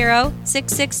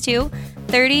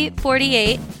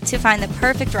 810-662-3048 to find the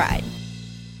perfect ride.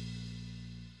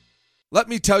 Let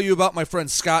me tell you about my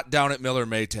friend Scott down at Miller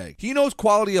Maytag. He knows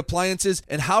quality appliances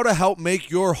and how to help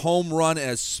make your home run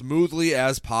as smoothly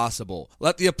as possible.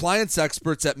 Let the appliance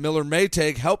experts at Miller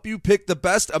Maytag help you pick the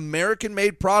best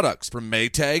American-made products from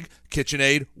Maytag,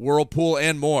 KitchenAid, Whirlpool,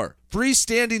 and more.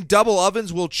 Freestanding double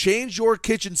ovens will change your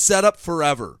kitchen setup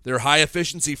forever. Their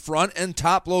high-efficiency front and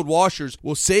top-load washers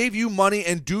will save you money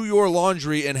and do your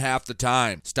laundry in half the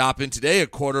time. Stop in today a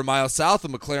quarter mile south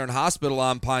of McLaren Hospital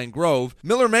on Pine Grove.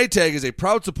 Miller Maytag is a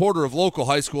proud supporter of local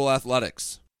high school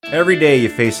athletics. Every day you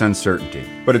face uncertainty,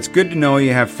 but it's good to know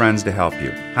you have friends to help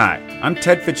you. Hi, I'm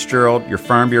Ted Fitzgerald, your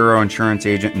Farm Bureau insurance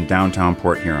agent in downtown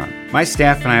Port Huron. My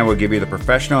staff and I will give you the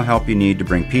professional help you need to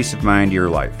bring peace of mind to your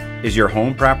life. Is your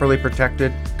home properly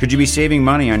protected? Could you be saving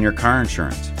money on your car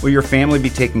insurance? Will your family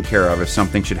be taken care of if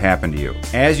something should happen to you?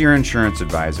 As your insurance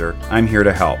advisor, I'm here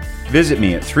to help. Visit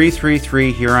me at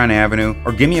 333 Huron Avenue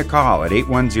or give me a call at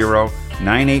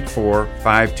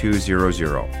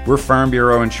 810-984-5200. We're Farm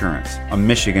Bureau Insurance, a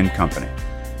Michigan company.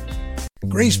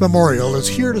 Grace Memorial is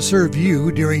here to serve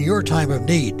you during your time of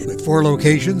need. With 4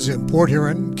 locations in Port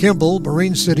Huron, Kimball,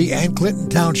 Marine City, and Clinton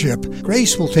Township,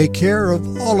 Grace will take care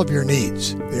of all of your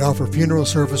needs. They offer funeral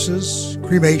services,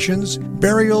 cremations,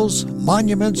 burials,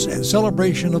 monuments, and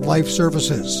celebration of life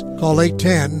services. Call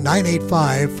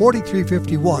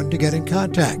 810-985-4351 to get in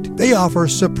contact. They offer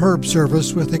superb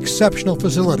service with exceptional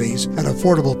facilities at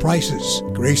affordable prices.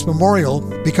 Grace Memorial,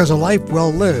 because a life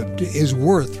well lived is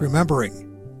worth remembering.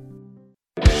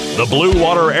 The Blue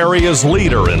Water Area's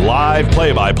leader in live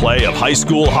play-by-play of high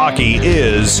school hockey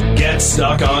is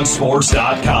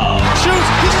GetStuckOnSports.com. Shoot!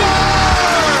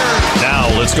 Now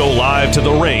let's go live to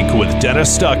the rink with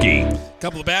Dennis Stuckey.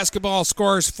 Couple of basketball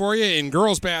scores for you. In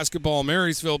girls basketball,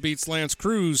 Marysville beats L'Anse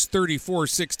Creuse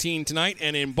 34-16 tonight.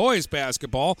 And in boys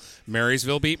basketball,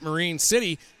 Marysville beat Marine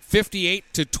City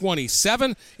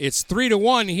 58-27. It's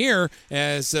 3-1 here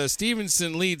as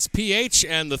Stevenson leads PH,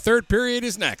 and the third period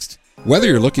is next. Whether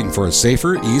you're looking for a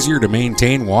safer, easier to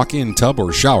maintain walk-in tub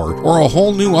or shower, or a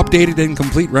whole new updated and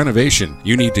complete renovation,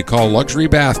 you need to call Luxury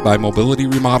Bath by Mobility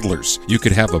Remodelers. You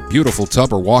could have a beautiful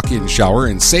tub or walk-in shower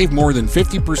and save more than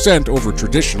 50% over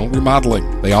traditional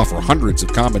remodeling. They offer hundreds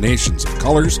of combinations of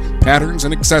colors, patterns,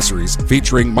 and accessories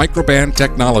featuring microband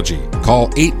technology. Call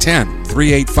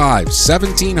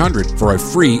 810-385-1700 for a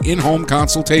free in-home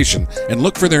consultation and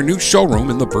look for their new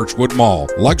showroom in the Birchwood Mall.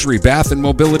 Luxury Bath and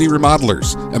Mobility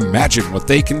Remodelers. Imagine what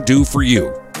they can do for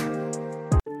you.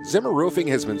 Zimmer Roofing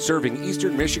has been serving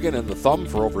Eastern Michigan and the Thumb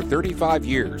for over 35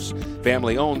 years.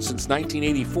 Family owned since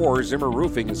 1984, Zimmer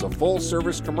Roofing is a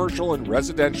full-service commercial and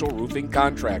residential roofing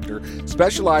contractor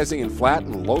specializing in flat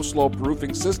and low-slope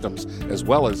roofing systems, as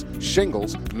well as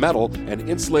shingles, metal, and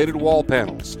insulated wall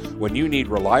panels. When you need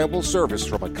reliable service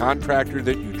from a contractor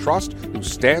that you trust, who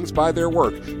stands by their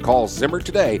work, call Zimmer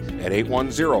today at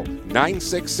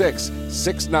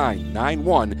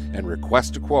 810-966-6991 and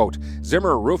request a quote.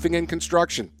 Zimmer Roofing and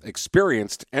Construction.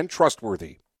 Experienced and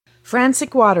trustworthy.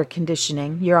 Frantic Water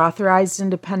Conditioning, your authorized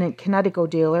independent Connecticut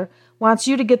dealer, wants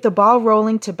you to get the ball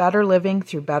rolling to better living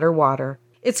through better water.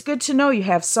 It's good to know you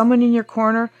have someone in your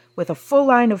corner with a full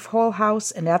line of whole house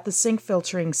and at-the-sink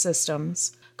filtering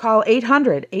systems. Call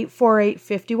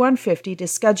 800-848-5150 to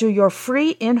schedule your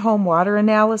free in-home water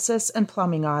analysis and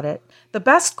plumbing audit. The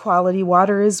best quality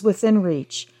water is within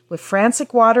reach with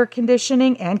Frantic Water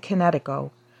Conditioning and Connecticut.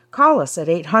 Call us at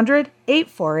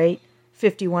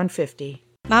 800-848-5150.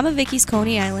 Mama Vicky's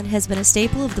Coney Island has been a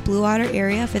staple of the Blue Water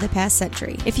area for the past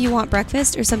century. If you want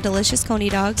breakfast or some delicious Coney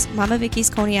dogs, Mama Vicky's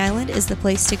Coney Island is the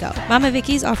place to go. Mama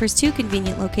Vicky's offers 2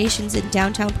 convenient locations in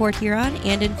downtown Port Huron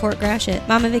and in Fort Gratiot.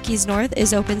 Mama Vicky's North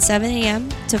is open 7 a.m.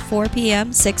 to 4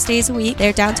 p.m. 6 days a week.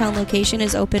 Their downtown location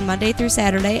is open Monday through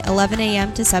Saturday, 11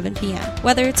 a.m. to 7 p.m.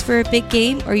 Whether it's for a big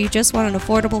game or you just want an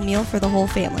affordable meal for the whole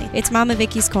family, it's Mama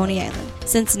Vicky's Coney Island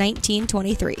since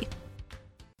 1923.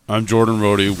 I'm Jordan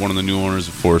Rohde, one of the new owners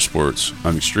of Forest Sports.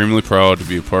 I'm extremely proud to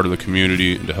be a part of the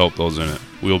community and to help those in it.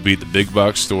 We will beat the big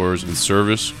box stores in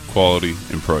service, quality,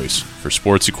 and price. For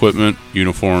sports equipment,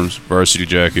 uniforms, varsity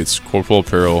jackets, corporal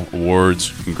apparel,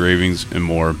 awards, engravings, and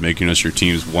more, making us your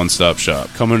team's one-stop shop.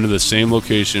 Come into the same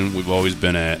location we've always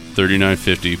been at,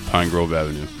 3950 Pine Grove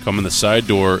Avenue. Come in the side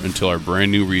door until our brand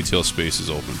new retail space is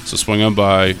open. So swing on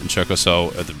by and check us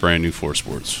out at the brand new Forest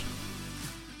Sports.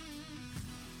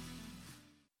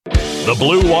 The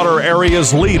Blue Water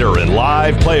area's leader in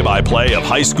live play-by-play of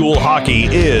high school hockey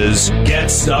is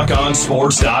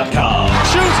GetStuckOnSports.com.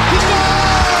 Shoots! He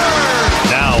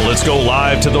scores! Now let's go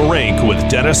live to the rink with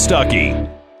Dennis Stuckey.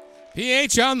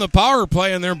 PH on the power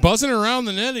play, and they're buzzing around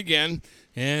the net again.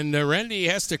 And Rendy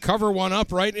has to cover one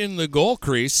up right in the goal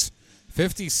crease.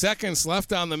 50 seconds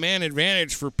left on the man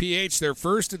advantage for PH, their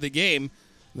first of the game.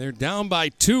 They're down by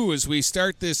 2 as we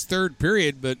start this third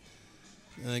period, but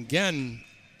again,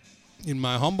 in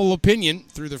my humble opinion,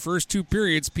 through the first 2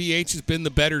 periods, PH has been the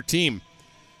better team.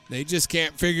 They just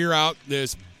can't figure out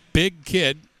this big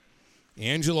kid,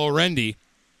 Angelo Rendy,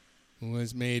 who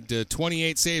has made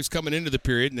 28 saves coming into the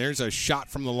period, and there's a shot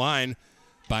from the line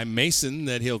by Mason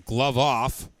that he'll glove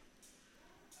off.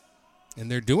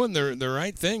 And they're doing the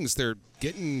right things. They're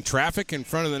getting traffic in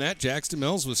front of the net. Jackson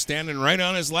Mills was standing right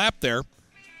on his lap there.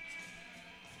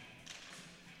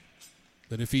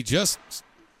 But if he just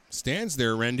stands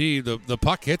there, Rendy, the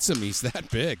puck hits him. He's that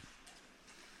big.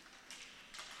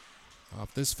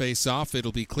 Off this face-off,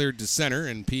 it'll be cleared to center,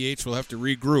 and PH will have to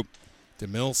regroup.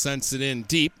 DeMille sends it in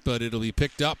deep, but it'll be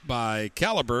picked up by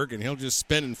Kalleberg, and he'll just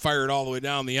spin and fire it all the way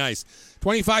down the ice.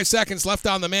 25 seconds left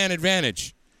on the man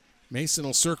advantage. Mason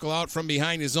will circle out from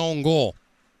behind his own goal.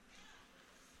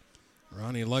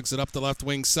 Ronnie lugs it up the left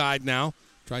wing side now.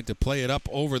 Tried to play it up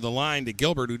over the line to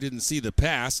Gilbert, who didn't see the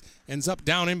pass. Ends up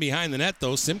down in behind the net,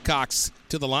 though. Simcox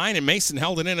to the line, and Mason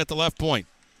held it in at the left point.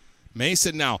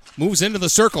 Mason now moves into the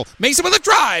circle. Mason with a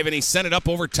drive, and he sent it up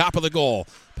over top of the goal.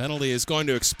 Penalty is going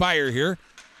to expire here.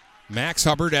 Max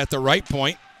Hubbard at the right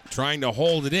point, trying to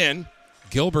hold it in.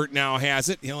 Gilbert now has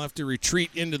it. He'll have to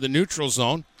retreat into the neutral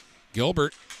zone.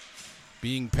 Gilbert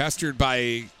being pestered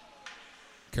by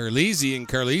Carlisi, and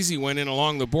Carlisi went in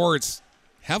along the boards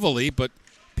heavily, but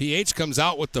PH comes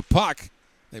out with the puck.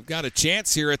 They've got a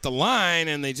chance here at the line,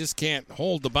 and they just can't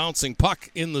hold the bouncing puck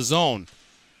in the zone.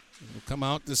 It'll come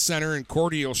out to center, and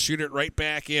Cordy will shoot it right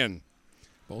back in.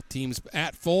 Both teams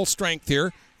at full strength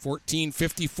here.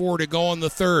 14:54 to go in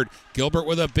the third. Gilbert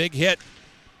with a big hit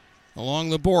along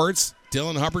the boards.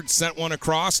 Dylan Hubbard sent one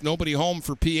across. Nobody home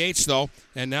for PH, though.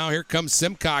 And now here comes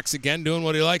Simcox again, doing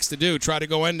what he likes to do, try to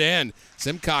go end-to-end.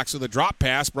 Simcox with a drop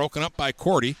pass broken up by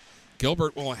Cordy.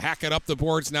 Gilbert will hack it up the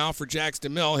boards now for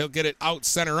Jackson Mill. He'll get it out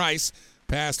center ice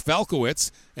past Falkowitz.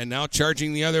 And now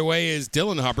charging the other way is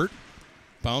Dylan Hubbard.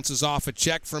 Bounces off a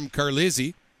check from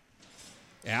Carlisi.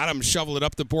 Adams shoveled it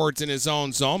up the boards in his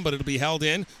own zone, but it'll be held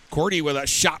in. Cordy with a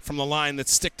shot from the line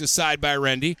that's sticked aside by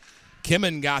Rendy.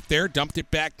 Kimmen got there, dumped it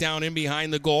back down in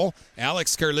behind the goal.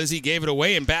 Alex Carlisi gave it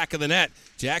away in back of the net.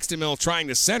 Jackson Mill trying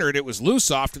to center it. It was loose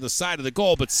off to the side of the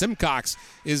goal, but Simcox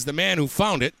is the man who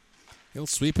found it. He'll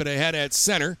sweep it ahead at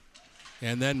center.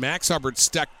 And then Max Hubbard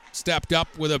stepped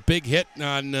up with a big hit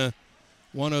on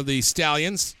one of the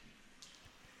Stallions.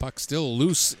 Puck still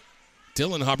loose.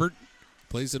 Dylan Hubbard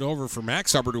plays it over for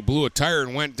Max Hubbard, who blew a tire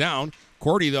and went down.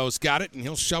 Cordy, though's got it, and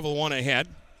he'll shovel one ahead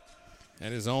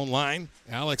at his own line.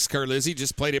 Alex Carlisi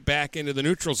just played it back into the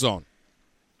neutral zone.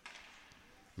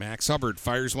 Max Hubbard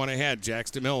fires one ahead.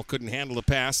 Jackson Mill couldn't handle the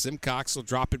pass. Simcox will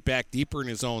drop it back deeper in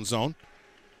his own zone.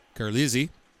 Carlisi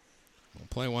will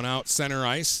play one out center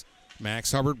ice.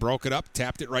 Max Hubbard broke it up,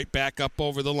 tapped it right back up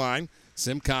over the line.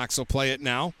 Simcox will play it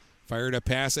now. Fired a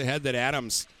pass ahead that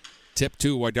Adams tipped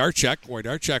to Wojdarczyk.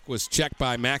 Wojdarczyk was checked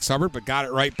by Max Hubbard, but got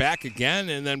it right back again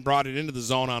and then brought it into the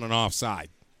zone on an offside.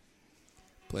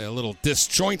 Play a little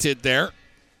disjointed there.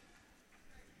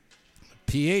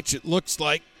 PH, it looks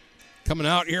like, coming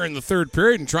out here in the third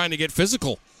period and trying to get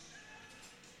physical.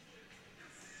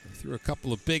 They threw a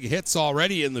couple of big hits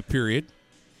already in the period.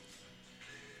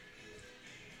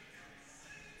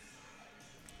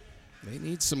 They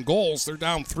need some goals. They're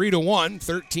down 3-1,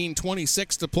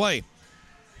 13:26 to play.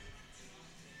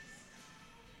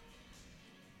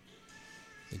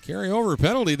 The carryover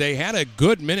penalty, they had a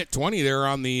good minute 20 there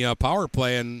on the power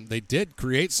play, and they did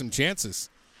create some chances.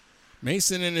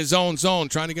 Mason in his own zone,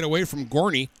 trying to get away from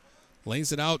Gorney.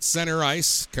 Lays it out center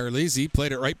ice. Carlisi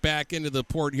played it right back into the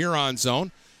Port Huron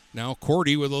zone. Now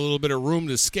Cordy with a little bit of room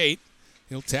to skate.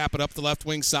 He'll tap it up the left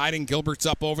wing side, and Gilbert's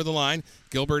up over the line.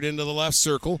 Gilbert into the left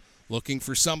circle. looking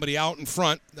for somebody out in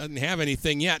front. Doesn't have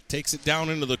anything yet. Takes it down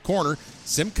into the corner.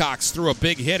 Simcox threw a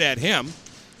big hit at him.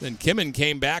 Then Kimmin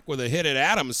came back with a hit at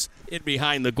Adams in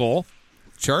behind the goal.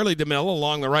 Charlie DeMille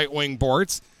along the right wing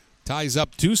boards. Ties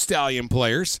up 2 Stallion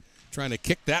players. Trying to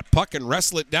kick that puck and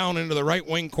wrestle it down into the right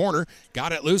wing corner.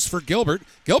 Got it loose for Gilbert.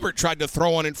 Gilbert tried to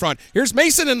throw one in front. Here's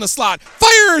Mason in the slot.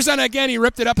 Fires, and again he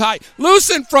ripped it up high. Loose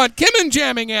in front. Kimmin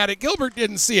jamming at it. Gilbert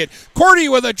didn't see it. Cordy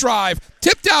with a drive.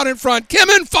 Tipped out in front.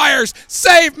 Kimmin fires.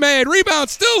 Save made. Rebound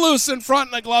still loose in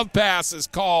front, and the glove pass is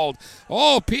called.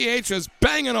 Oh, PH is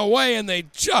banging away, and they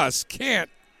just can't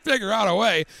figure out a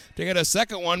way to get a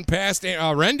second one past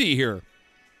Rendy here.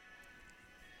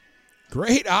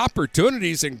 Great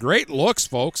opportunities and great looks,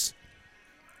 folks.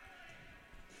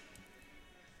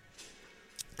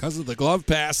 Because of the glove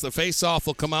pass, the face-off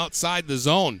will come outside the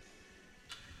zone.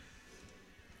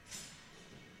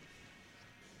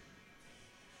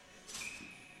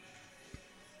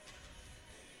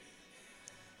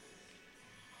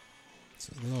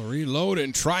 So they'll reload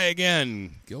and try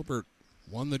again. Gilbert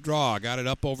won the draw, got it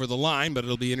up over the line, but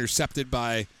it'll be intercepted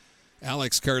by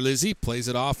Alex Carlizzi. Plays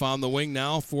it off on the wing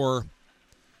now for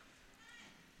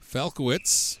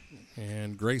Felkowitz,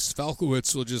 and Grace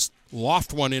Felkowitz will just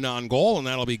loft one in on goal, and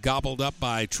that'll be gobbled up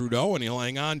by Trudeau, and he'll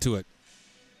hang on to it.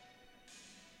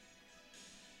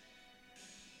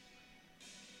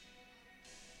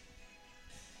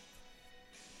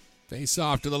 Face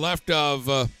off to the left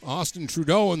of Austin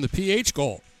Trudeau in the PH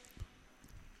goal.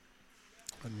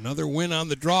 Another win on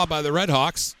the draw by the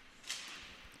Redhawks.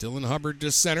 Dylan Hubbard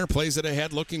to center, plays it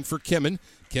ahead, looking for Kimmin.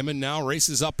 Kimmin now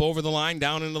races up over the line,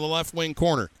 down into the left wing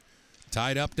corner.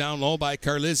 Tied up down low by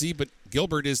Carlizzi, but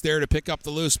Gilbert is there to pick up the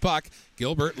loose puck.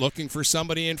 Gilbert looking for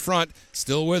somebody in front,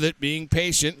 still with it, being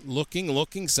patient,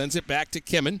 looking, sends it back to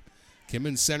Kimmin.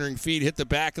 Kimmin's centering feed hit the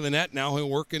back of the net. Now he'll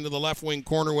work into the left wing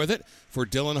corner with it for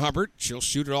Dylan Hubbard. She'll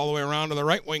shoot it all the way around to the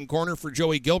right wing corner for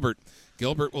Joey Gilbert.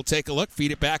 Gilbert will take a look,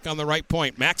 feed it back on the right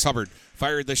point. Max Hubbard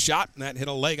fired the shot, and that hit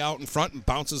a leg out in front and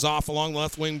bounces off along the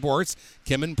left wing boards.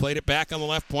 Kimmin played it back on the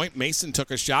left point. Mason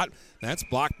took a shot. That's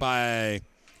blocked by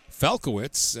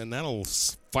Felkowitz, and that'll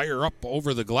fire up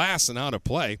over the glass and out of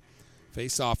play.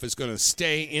 Faceoff is going to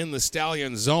stay in the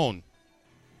Stallion zone.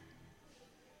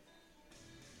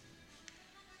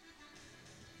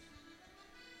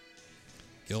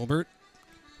 Gilbert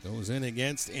goes in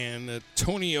against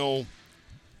Antonio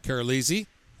Carlizzi.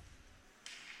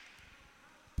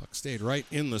 Puck stayed right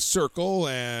in the circle,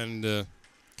 and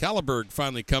Caliburg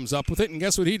finally comes up with it, and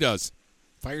guess what he does?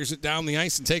 Fires it down the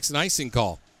ice and takes an icing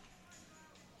call.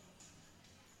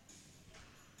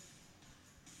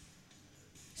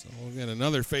 So we'll get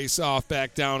another face-off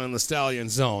back down in the Stallion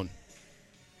zone.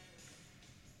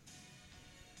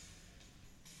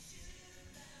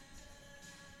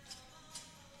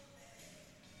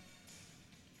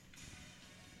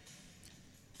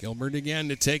 Gilbert again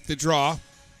to take the draw.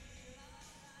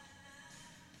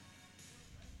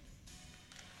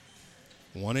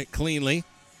 Won it cleanly.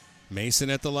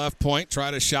 Mason at the left point.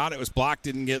 Tried a shot. It was blocked.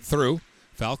 Didn't get through.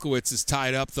 Falkowitz is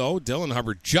tied up, though. Dylan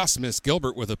Hubbard just missed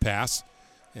Gilbert with a pass.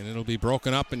 And it'll be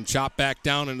broken up and chopped back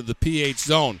down into the PH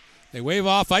zone. They wave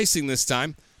off icing this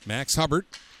time. Max Hubbard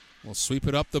will sweep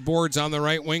it up the boards on the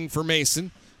right wing for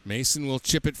Mason. Mason will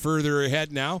chip it further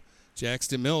ahead now. Jax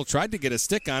DeMille tried to get a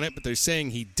stick on it, but they're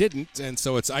saying he didn't, and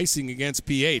so it's icing against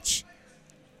PH.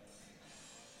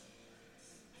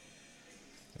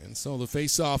 And so the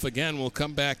face-off again will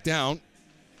come back down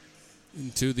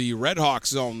into the Redhawks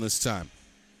zone this time.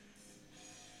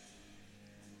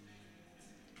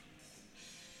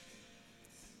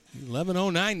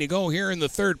 11:09 to go here in the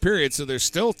third period, so there's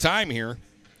still time here.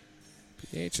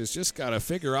 PH has just got to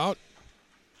figure out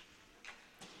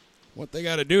what they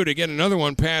got to do to get another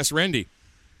one past Rendy.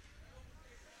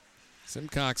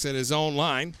 Simcox at his own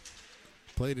line.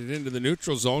 Played it into the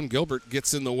neutral zone. Gilbert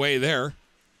gets in the way there.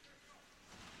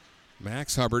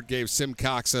 Max Hubbard gave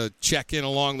Simcox a check-in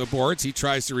along the boards. He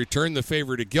tries to return the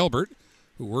favor to Gilbert,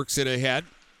 who works it ahead.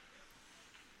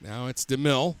 Now it's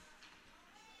DeMille.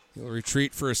 He'll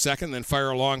retreat for a second, then fire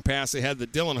a long pass ahead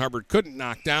that Dylan Hubbard couldn't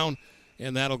knock down,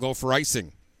 and that'll go for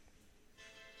icing.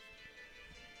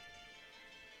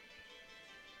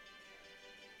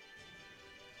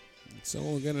 So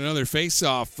we'll get another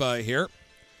face-off here.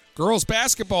 Girls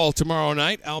basketball tomorrow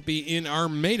night. I'll be in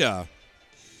Armada.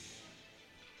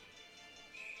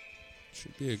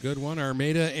 Should be a good one.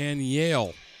 Armada and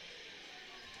Yale.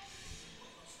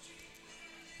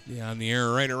 Be on the air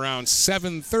right around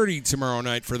 7:30 tomorrow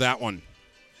night for that one.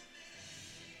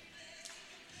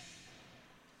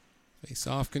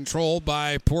 Face-off control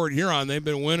by Port Huron. They've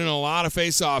been winning a lot of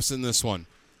face-offs in this one.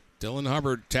 Dylan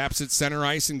Hubbard taps it center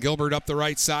ice, and Gilbert up the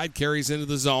right side, carries into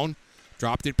the zone.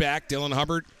 Dropped it back. Dylan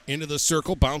Hubbard into the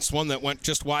circle. Bounced one that went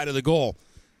just wide of the goal.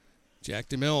 Jack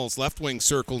DeMille's left wing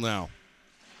circle now.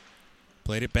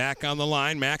 Played it back on the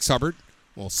line. Max Hubbard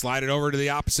will slide it over to the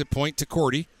opposite point to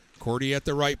Cordy. Cordy at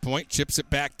the right point. Chips it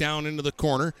back down into the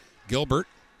corner. Gilbert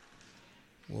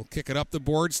will kick it up the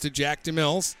boards to Jack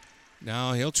DeMilles.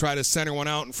 Now he'll try to center one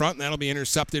out in front, and that'll be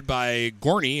intercepted by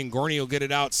Gorney, and Gorney will get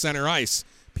it out center ice.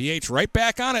 PH right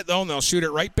back on it, though, and they'll shoot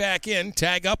it right back in,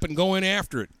 tag up, and go in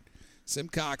after it.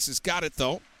 Simcox has got it,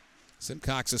 though.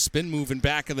 Simcox a spin move in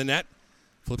back of the net.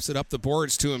 Flips it up the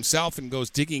boards to himself and goes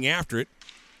digging after it.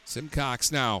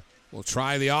 Simcox now will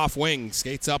try the off wing.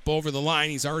 Skates up over the line.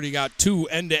 He's already got 2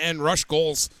 end-to-end rush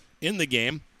goals in the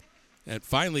game. And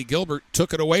finally, Gilbert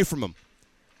took it away from him.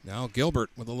 Now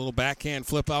Gilbert with a little backhand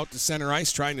flip out to center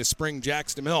ice, trying to spring Jack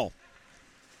DeMille.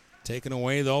 Taken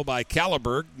away, though, by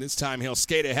Caliburg. This time he'll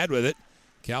skate ahead with it.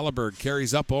 Caliburg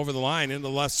carries up over the line into the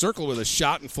left circle with a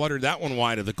shot and fluttered that one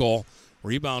wide of the goal.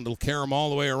 Rebound will carry him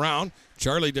all the way around.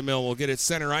 Charlie DeMille will get it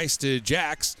center ice to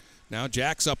Jax. Now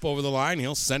Jax up over the line.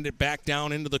 He'll send it back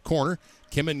down into the corner.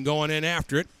 Kimmin going in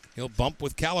after it. He'll bump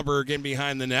with Caliburg in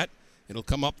behind the net. It'll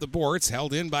come up the boards,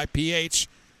 held in by PH.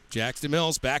 Jax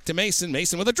DeMilles back to Mason.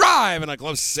 Mason with a drive and a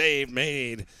glove save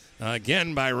made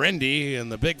again by Rendy.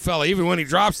 And the big fella, even when he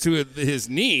drops to his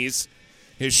knees,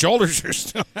 his shoulders are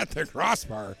still at the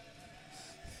crossbar.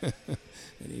 And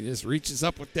he just reaches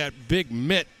up with that big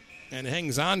mitt and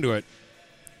hangs on to it.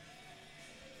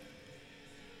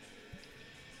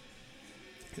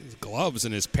 His gloves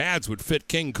and his pads would fit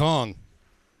King Kong.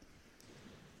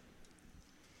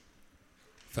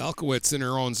 Falkowitz in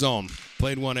her own zone.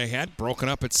 Played one ahead, broken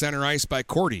up at center ice by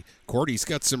Cordy. Cordy's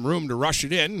got some room to rush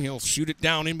it in. He'll shoot it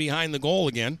down in behind the goal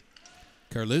again.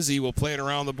 Carlizzi will play it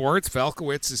around the boards.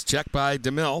 Falkowitz is checked by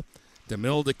DeMille.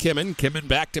 DeMille to Kimmin. Kimmin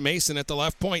back to Mason at the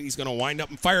left point. He's going to wind up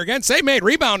and fire again. Save made.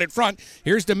 Rebound in front.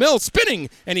 Here's DeMille spinning,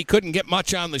 and he couldn't get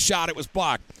much on the shot. It was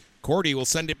blocked. Cordy will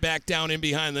send it back down in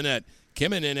behind the net.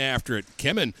 Kimmin in after it.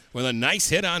 Kimmin with a nice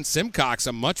hit on Simcox,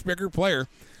 a much bigger player.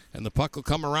 And the puck will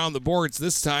come around the boards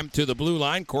this time to the blue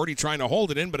line. Cordy trying to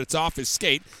hold it in, but it's off his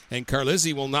skate, and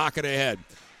Carlizzi will knock it ahead.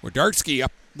 Wdarski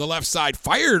up the left side,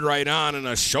 fired right on, and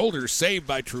a shoulder saved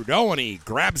by Trudeau, and he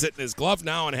grabs it in his glove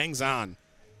now and hangs on.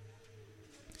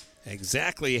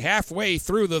 Exactly halfway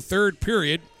through the third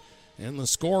period, and the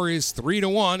score is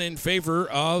 3-1 in favor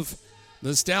of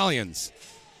the Stallions.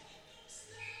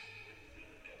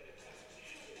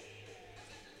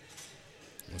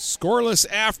 Scoreless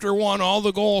after one. All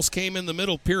the goals came in the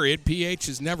middle period. PH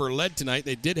has never led tonight.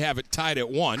 They did have it tied at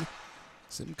 1.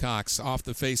 Simcox off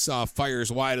the face-off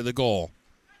fires wide of the goal.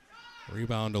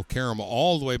 Rebound will carry him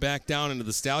all the way back down into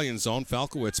the Stallion zone.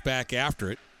 Falkowitz back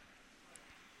after it.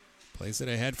 Plays it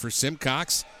ahead for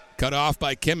Simcox. Cut off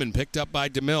by Kimmin, picked up by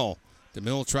DeMille.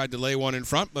 DeMille tried to lay one in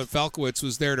front, but Falkowitz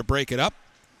was there to break it up.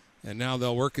 And now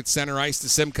they'll work at center ice to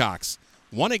Simcox.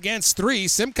 1 against 3.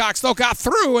 Simcox, though, got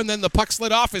through, and then the puck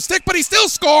slid off his stick, but he still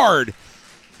scored.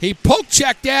 He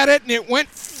poke-checked at it, and it went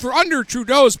under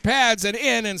Trudeau's pads and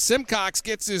in, and Simcox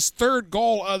gets his third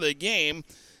goal of the game.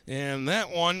 And that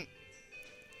one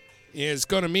is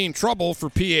going to mean trouble for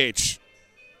PH.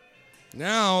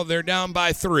 Now they're down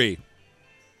by 3.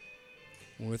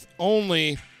 With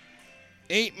only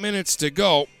 8 minutes to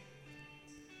go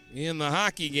in the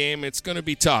hockey game, it's going to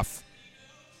be tough.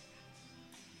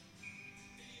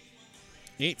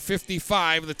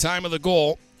 8:55, the time of the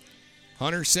goal.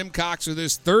 Hunter Simcox with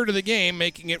his third of the game,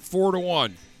 making it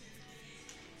 4-1.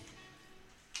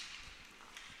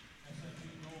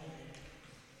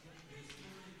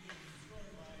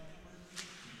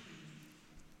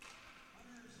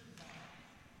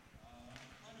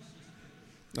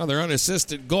 Another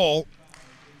unassisted goal.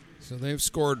 So they've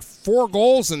scored 4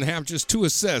 goals and have just 2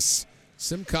 assists.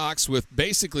 Simcox with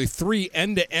basically 3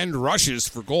 end-to-end rushes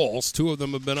for goals. 2 of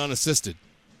them have been unassisted.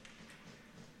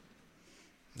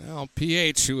 Now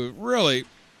PH, who really,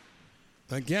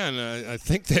 again, I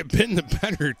think they've been the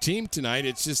better team tonight.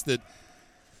 It's just that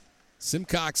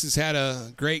Simcox has had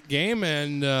a great game,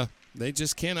 and they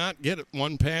just cannot get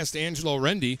one past Angelo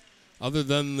Rendy other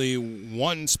than the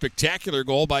one spectacular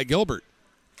goal by Gilbert.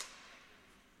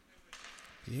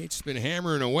 PH has been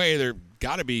hammering away. They've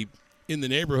got to be in the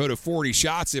neighborhood of 40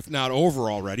 shots, if not over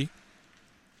already.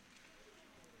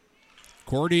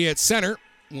 Cordy at center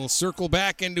will circle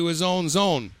back into his own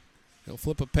zone. He'll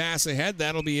flip a pass ahead.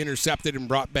 That'll be intercepted and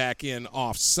brought back in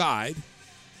offside.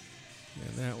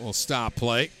 And that will stop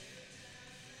play.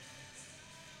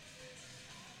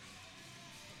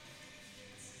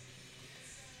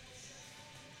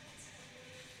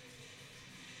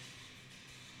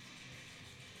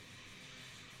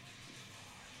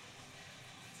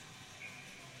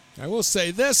 I will say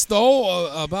this,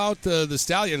 though, about the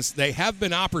Stallions. They have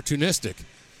been opportunistic.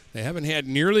 They haven't had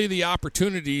nearly the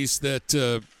opportunities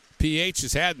that PH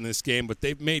has had in this game, but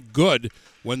they've made good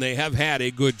when they have had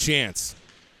a good chance.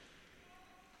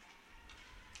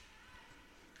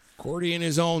 Cordy in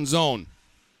his own zone.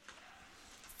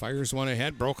 Fires one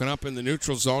ahead, broken up in the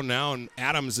neutral zone now, and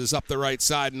Adams is up the right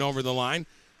side and over the line.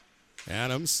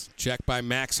 Adams, checked by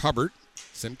Max Hubbard.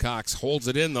 Simcox holds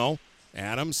it in, though.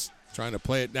 Adams trying to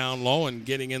play it down low and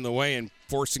getting in the way and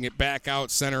forcing it back out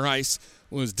center ice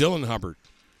was Dylan Hubbard.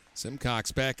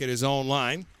 Simcox back at his own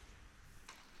line.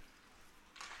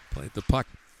 Played the puck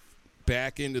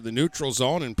back into the neutral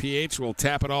zone, and PH will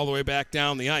tap it all the way back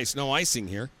down the ice. No icing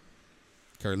here.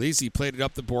 Carlisi played it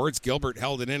up the boards. Gilbert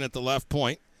held it in at the left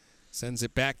point. Sends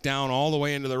it back down all the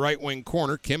way into the right wing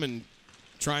corner. Kimmin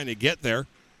trying to get there.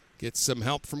 Gets some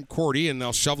help from Cordy, and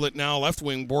they'll shovel it now left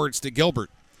wing boards to Gilbert.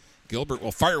 Gilbert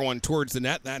will fire one towards the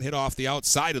net. That hit off the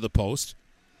outside of the post.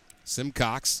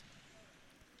 Simcox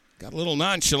got a little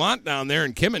nonchalant down there,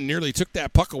 and Kimmin nearly took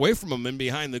that puck away from him in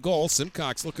behind the goal.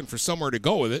 Simcox looking for somewhere to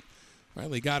go with it.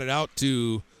 Finally got it out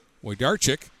to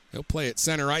Wojdarczyk. He'll play it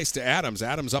center ice to Adams.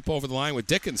 Adams up over the line with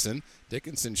Dickinson.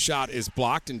 Dickinson's shot is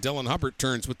blocked, and Dylan Hubbard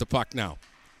turns with the puck now.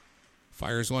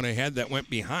 Fires one ahead that went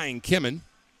behind Kimmin.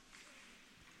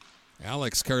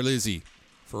 Alex Carlisi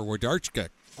for Wojdarczyk.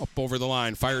 Up over the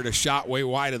line, fired a shot way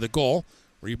wide of the goal.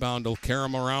 Rebound will carry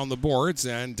him around the boards,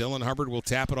 and Dylan Hubbard will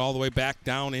tap it all the way back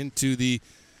down into the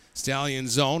Stallion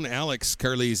zone. Alex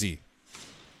Carlisi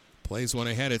plays one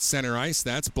ahead at center ice.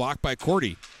 That's blocked by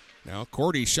Cordy. Now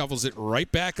Cordy shovels it right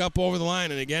back up over the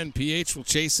line, and again, PH will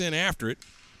chase in after it.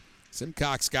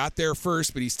 Simcox got there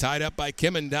first, but he's tied up by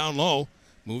Kimmin down low.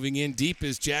 Moving in deep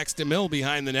is Jax DeMille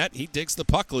behind the net. He digs the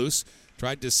puck loose.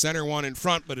 Tried to center one in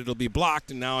front, but it'll be blocked,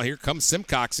 and now here comes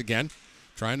Simcox again,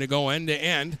 trying to go end to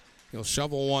end. He'll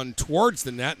shovel one towards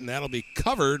the net, and that'll be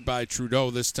covered by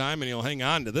Trudeau this time, and he'll hang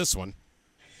on to this one.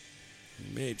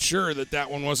 He made sure that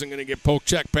that one wasn't going to get poke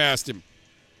check past him.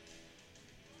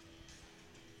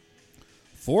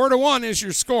 4-1 is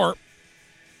your score.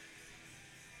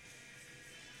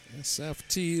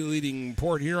 SFT leading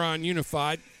Port Huron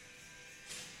Unified.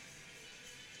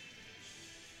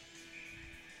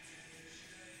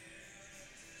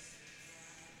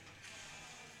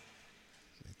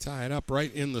 Tie it up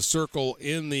right in the circle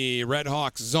in the Red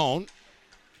Hawks zone.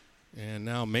 And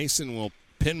now Mason will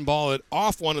pinball it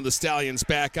off one of the Stallions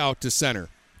back out to center.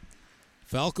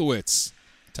 Falkowitz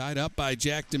tied up by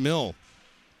Jack DeMille.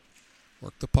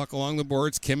 Work the puck along the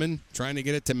boards. Kimmin trying to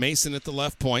get it to Mason at the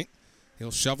left point. He'll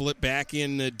shovel it back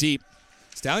in deep.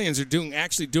 Stallions are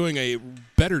actually doing a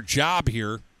better job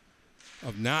here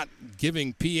of not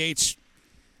giving PH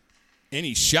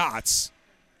any shots.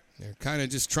 They're kind of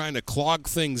just trying to clog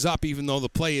things up, even though the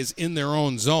play is in their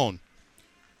own zone.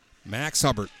 Max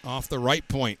Hubbard off the right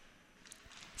point,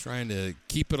 trying to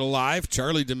keep it alive.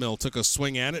 Charlie DeMille took a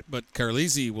swing at it, but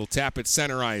Carlisi will tap it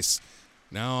center ice.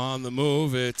 Now on the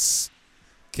move, it's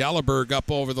Kalleberg up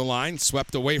over the line,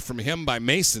 swept away from him by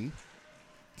Mason.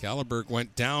 Kalleberg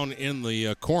went down in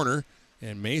the corner,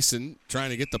 and Mason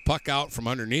trying to get the puck out from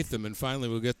underneath him, and finally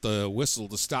we'll get the whistle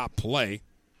to stop play.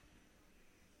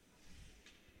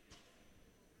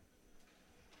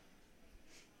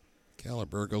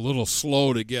 Kalleberg a little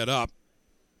slow to get up.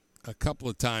 A couple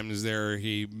of times there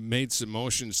he made some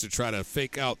motions to try to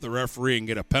fake out the referee and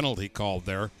get a penalty called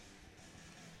there.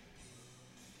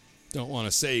 Don't want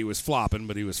to say he was flopping,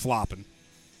 but he was flopping.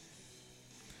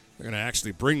 They're going to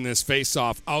actually bring this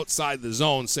face-off outside the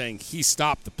zone, saying he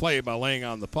stopped the play by laying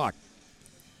on the puck.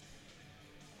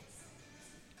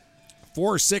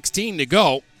 4:16 to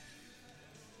go.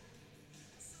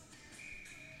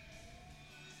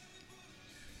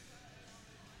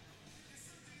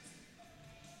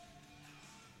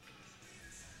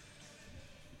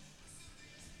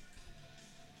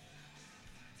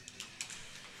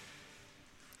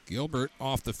 Gilbert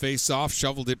off the face-off,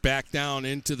 shoveled it back down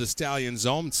into the Stallion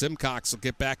zone. Simcox will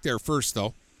get back there first,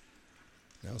 though.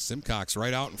 Now Simcox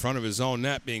right out in front of his own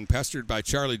net, being pestered by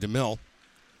Charlie DeMille.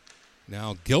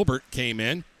 Now Gilbert came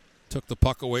in, took the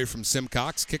puck away from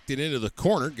Simcox, kicked it into the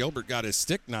corner. Gilbert got his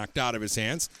stick knocked out of his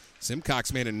hands.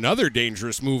 Simcox made another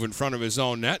dangerous move in front of his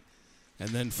own net, and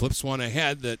then flips one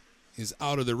ahead that is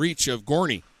out of the reach of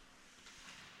Gorney.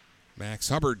 Max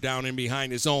Hubbard down in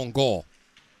behind his own goal.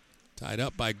 Tied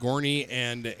up by Gorney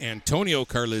and Antonio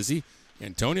Carlisi.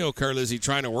 Antonio Carlisi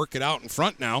trying to work it out in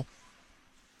front now.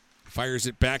 Fires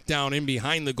it back down in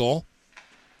behind the goal.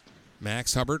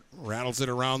 Max Hubbard rattles it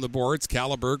around the boards.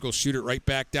 Kalleberg will shoot it right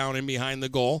back down in behind the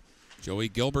goal. Joey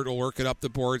Gilbert will work it up the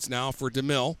boards now for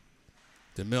DeMille.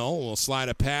 DeMille will slide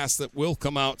a pass that will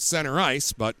come out center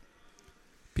ice, but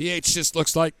PH just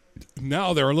looks like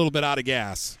now they're a little bit out of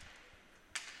gas.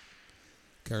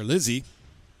 Carlizzi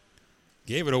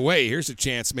gave it away. Here's a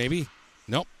chance maybe.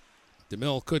 Nope.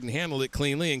 DeMille couldn't handle it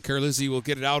cleanly, and Carlizzi will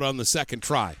get it out on the second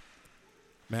try.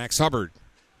 Max Hubbard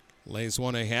lays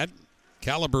one ahead.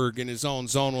 Kalleberg in his own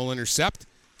zone will intercept,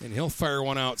 and he'll fire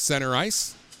one out center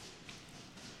ice.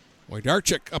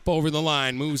 Wojdarczyk up over the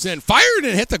line, moves in, fired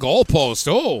and hit the goal post.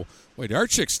 Oh,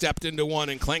 Wojdarczyk stepped into one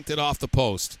and clanked it off the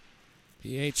post.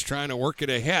 PH trying to work it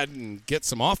ahead and get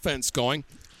some offense going.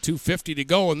 2:50 to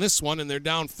go in this one, and they're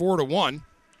down 4-1.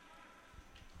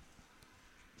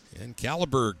 And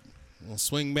Kalleberg will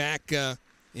swing back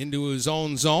into his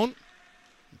own zone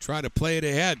and try to play it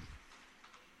ahead.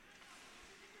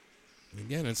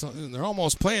 Again, they're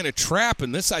almost playing a trap,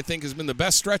 and this, I think, has been the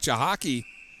best stretch of hockey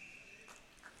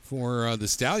for the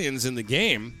Stallions in the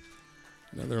game.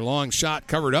 Another long shot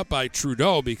covered up by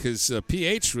Trudeau because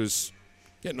PH was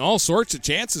getting all sorts of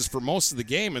chances for most of the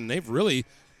game, and they've really,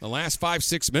 the last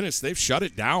 5-6 minutes, they've shut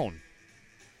it down.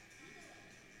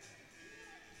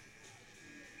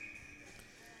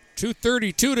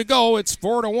 2:32 to go. It's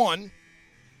 4-1.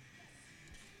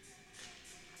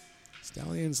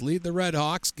 Stallions lead the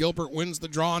Redhawks. Gilbert wins the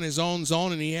draw in his own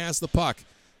zone, and he has the puck.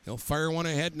 He'll fire one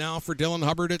ahead now for Dylan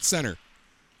Hubbard at center.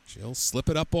 She'll slip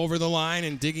it up over the line,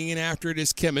 and digging in after it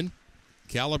is Kimmin.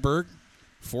 Kalleberg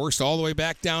forced all the way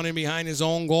back down in behind his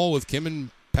own goal with Kimmin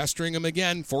pestering him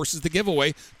again. Forces the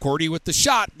giveaway. Cordy with the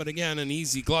shot, but again, an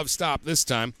easy glove stop this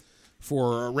time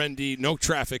for Rendy. No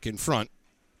traffic in front.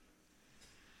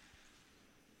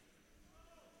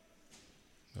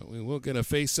 But we will get a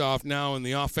face-off now in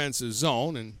the offensive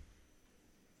zone, and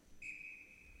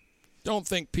don't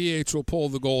think PH will pull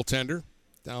the goaltender.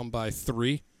 Down by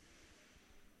 3.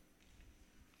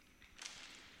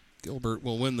 Gilbert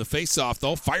will win the face-off,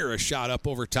 though. Fire a shot up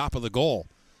over top of the goal.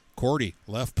 Cordy,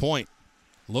 left point,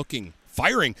 looking,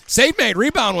 firing. Save made.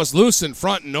 Rebound was loose in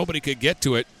front, and nobody could get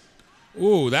to it.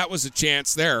 Ooh, that was a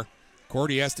chance there.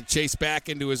 Cordy has to chase back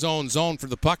into his own zone for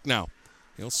the puck now.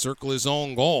 He'll circle his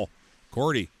own goal.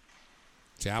 Cordy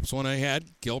taps one ahead.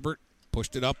 Gilbert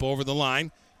pushed it up over the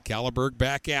line. Kalleberg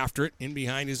back after it, in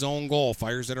behind his own goal.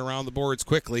 Fires it around the boards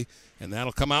quickly, and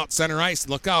that'll come out center ice.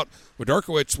 Look out.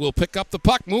 Wojdarczyk will pick up the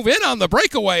puck, move in on the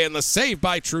breakaway, and the save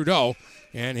by Trudeau.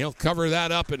 And he'll cover that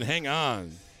up and hang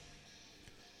on.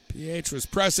 PH was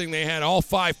pressing. They had all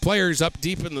 5 players up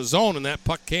deep in the zone, and that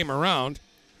puck came around.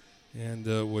 And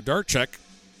Wojdarczyk,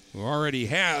 who already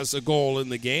has a goal in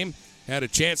the game, had a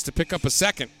chance to pick up a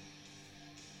second.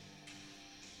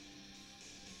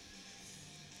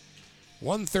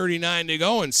 1:39 to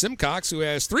go, and Simcox, who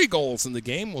has 3 goals in the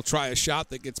game, will try a shot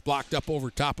that gets blocked up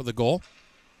over top of the goal.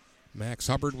 Max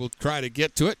Hubbard will try to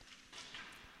get to it.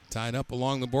 Tied up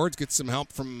along the boards, gets some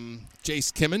help from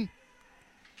Jace Kimmin.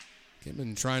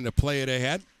 Kimmin trying to play it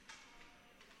ahead.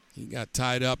 He got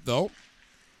tied up, though.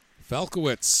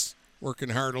 Felkowitz working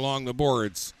hard along the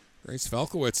boards. Grace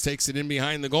Felkowitz takes it in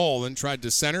behind the goal, then tried to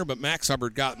center, but Max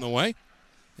Hubbard got in the way.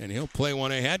 And he'll play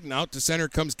one ahead, and out to center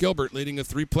comes Gilbert, leading a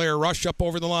 3-player rush up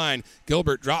over the line.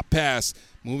 Gilbert drop pass.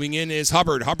 Moving in is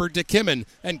Hubbard. Hubbard to Kimmin,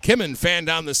 and Kimmin fanned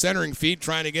down the centering feed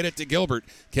trying to get it to Gilbert.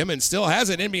 Kimmin still has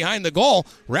it in behind the goal.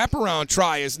 Wraparound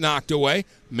try is knocked away.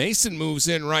 Mason moves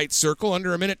in right circle.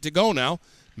 Under a minute to go now.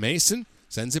 Mason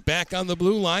sends it back on the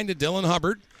blue line to Dylan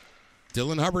Hubbard.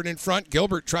 Dylan Hubbard in front.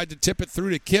 Gilbert tried to tip it through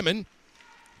to Kimmin.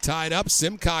 Tied up.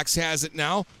 Simcox has it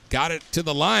now. Got it to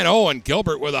the line. Oh, and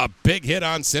Gilbert with a big hit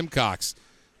on Simcox.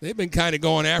 They've been kind of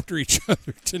going after each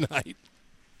other tonight.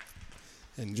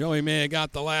 And Joey may have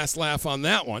got the last laugh on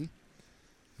that one.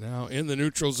 Now in the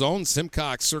neutral zone,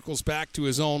 Simcox circles back to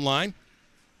his own line.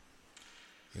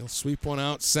 He'll sweep one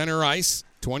out center ice.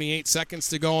 28 seconds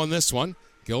to go on this one.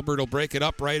 Gilbert will break it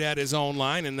up right at his own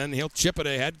line, and then he'll chip it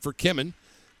ahead for Kimmin.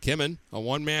 Kimmin, a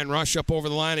one-man rush up over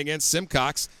the line against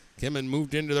Simcox. Kimmin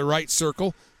moved into the right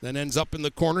circle, then ends up in the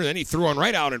corner. Then he threw one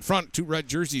right out in front. 2 red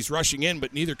jerseys rushing in,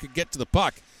 but neither could get to the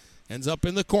puck. Ends up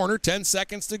in the corner. 10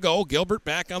 seconds to go. Gilbert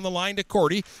back on the line to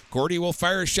Cordy. Cordy will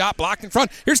fire a shot blocked in front.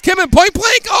 Here's Kimmin, point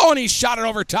blank. Oh, and he shot it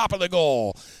over top of the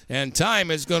goal. And time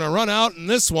is going to run out in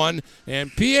this one.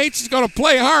 And PH is going to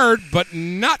play hard, but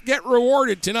not get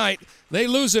rewarded tonight. They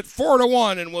lose it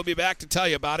 4-1, and we'll be back to tell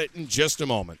you about it in just a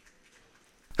moment.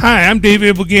 Hi, I'm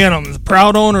David Buganum, the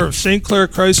proud owner of St. Clair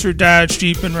Chrysler Dodge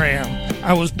Jeep and Ram.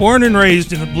 I was born and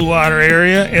raised in the Blue Water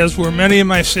area, as were many of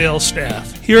my sales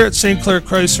staff. Here at St. Clair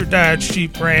Chrysler Dodge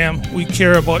Jeep Ram, we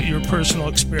care about your personal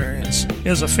experience.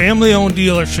 As a family-owned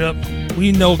dealership,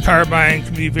 we know car buying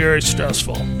can be very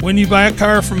stressful. When you buy a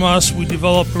car from us, we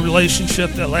develop a relationship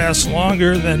that lasts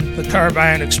longer than the car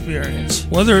buying experience.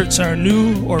 Whether it's our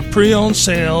new or pre-owned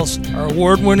sales, our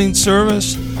award-winning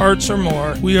service, parts, or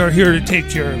more, we are here to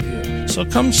take care of you. So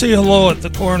come say hello at the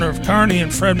corner of Kearney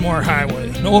and Fredmore Highway.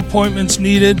 No appointments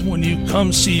needed when you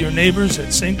come see your neighbors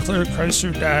at St. Clair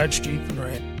Chrysler Dodge Jeep and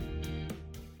Ram.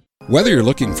 Whether you're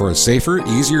looking for a safer,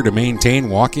 easier to maintain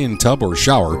walk-in tub or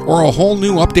shower, or a whole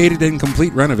new updated and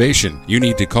complete renovation, you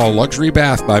need to call Luxury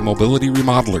Bath by Mobility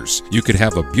Remodelers. You could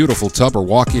have a beautiful tub or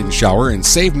walk-in shower and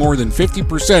save more than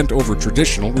 50% over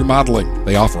traditional remodeling.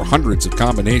 They offer hundreds of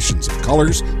combinations of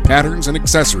colors, patterns, and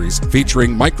accessories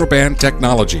featuring microband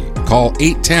technology. Call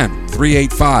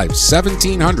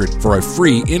 810-385-1700 for a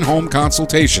free in-home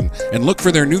consultation and look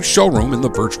for their new showroom in the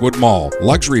Birchwood Mall.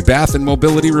 Luxury Bath and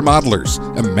Mobility Remodelers.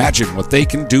 Imagine what they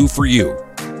can do for you.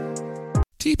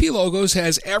 TP Logos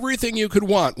has everything you could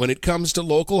want when it comes to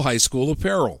local high school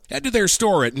apparel. Head to their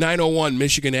store at 901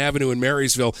 Michigan Avenue in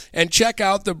Marysville and check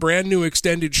out the brand new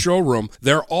extended showroom.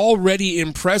 Their already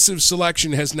impressive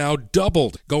selection has now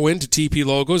doubled. Go into TP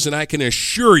Logos and I can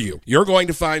assure you, you're going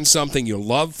to find something you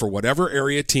love for whatever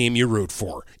area team you root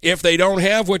for. If they don't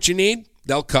have what you need,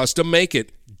 they'll custom make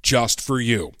it just for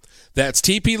you. That's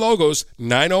TP Logos,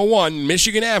 901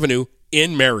 Michigan Avenue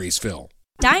in Marysville.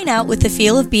 Dine out with the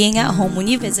feel of being at home when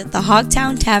you visit the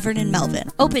Hogtown Tavern in Melvin.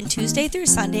 Open Tuesday through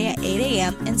Sunday at 8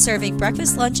 a.m. and serving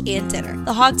breakfast, lunch, and dinner.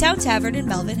 The Hogtown Tavern in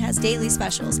Melvin has daily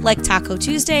specials like Taco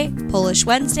Tuesday, Polish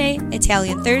Wednesday,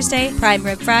 Italian Thursday, Prime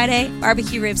Rib Friday,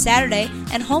 Barbecue Rib Saturday,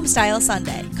 and Homestyle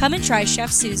Sunday. Come and try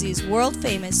Chef Susie's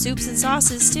world-famous soups and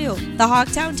sauces, too. The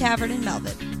Hogtown Tavern in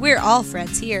Melvin. We're all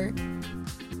friends here.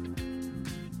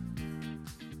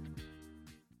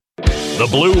 The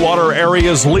Blue Water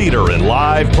area's leader in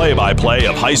live play-by-play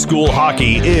of high school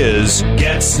hockey is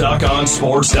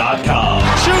GetStuckOnSports.com.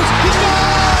 Shoot!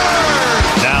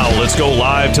 Now let's go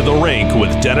live to the rink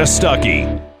with Dennis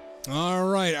Stuckey. All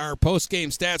right, our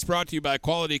post-game stats brought to you by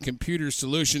Quality Computer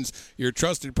Solutions, your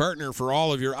trusted partner for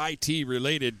all of your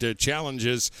IT-related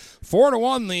challenges.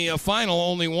 4-1 the final,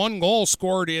 only one goal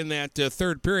scored in that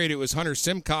third period. It was Hunter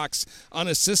Simcock's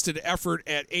unassisted effort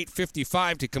at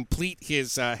 8:55 to complete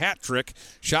his hat trick.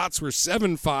 Shots were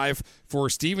 7-5 for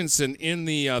Stevenson in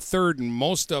the third, and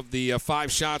most of the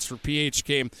 5 shots for PH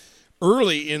came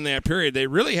early in that period. They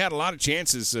really had a lot of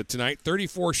chances tonight,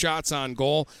 34 shots on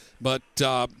goal, but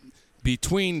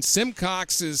between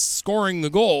Simcox's scoring the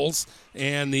goals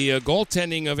and the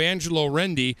goaltending of Angelo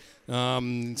Rendi,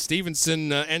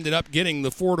 Stevenson ended up getting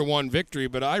the 4-1 victory,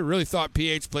 but I really thought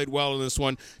PH played well in this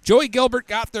one. Joey Gilbert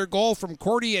got their goal from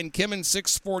Cordy and Kimmon,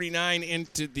 6:49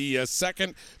 into the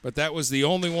second, but that was the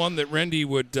only one that Rendi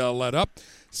would let up.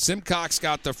 Simcox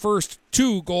got the first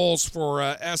 2 goals for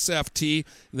SFT.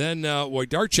 Then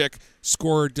Wojdarczyk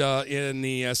scored in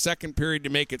the second period to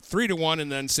make it 3-1,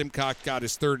 and then Simcox got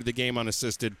his third of the game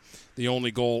unassisted. The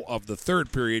only goal of the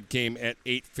third period came at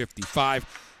 8:55.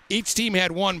 Each team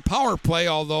had one power play,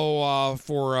 although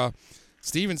for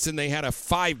Stevenson they had a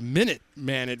 5-minute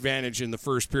man advantage in the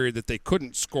first period that they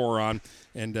couldn't score on,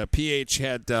 and PH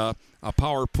had a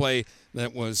power play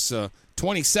that was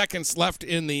 20 seconds left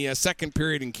in the second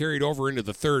period and carried over into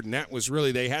the third, and that was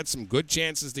really, they had some good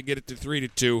chances to get it to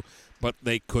 3-2, but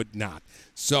they could not.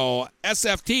 So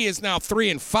SFT is now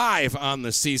 3-5 on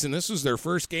the season. This was their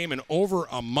first game in over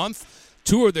a month.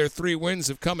 2 of their 3 wins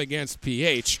have come against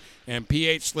PH, and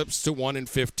PH slips to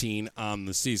 1-15 on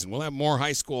the season. We'll have more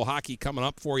high school hockey coming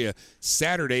up for you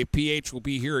Saturday. PH will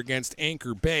be here against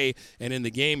Anchor Bay, and in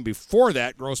the game before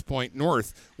that, Grosse Pointe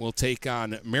North will take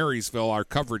on Marysville. Our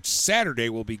coverage Saturday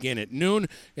will begin at noon.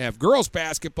 We have girls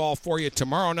basketball for you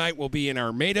tomorrow night. Will be in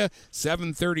Armada,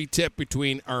 7:30 tip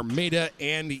between Armada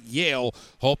and Yale.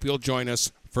 Hope you'll join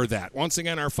us for that. Once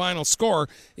again, our final score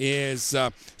is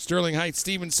Sterling Heights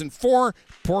Stevenson 4,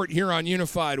 Port Huron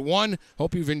Unified 1.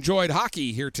 Hope you've enjoyed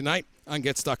hockey here tonight on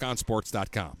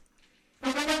GetStuckOnSports.com.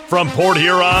 From Port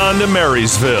Huron to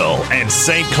Marysville and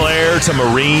St. Clair to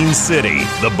Marine City,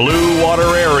 the Blue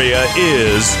Water area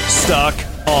is Stuck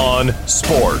on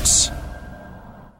Sports.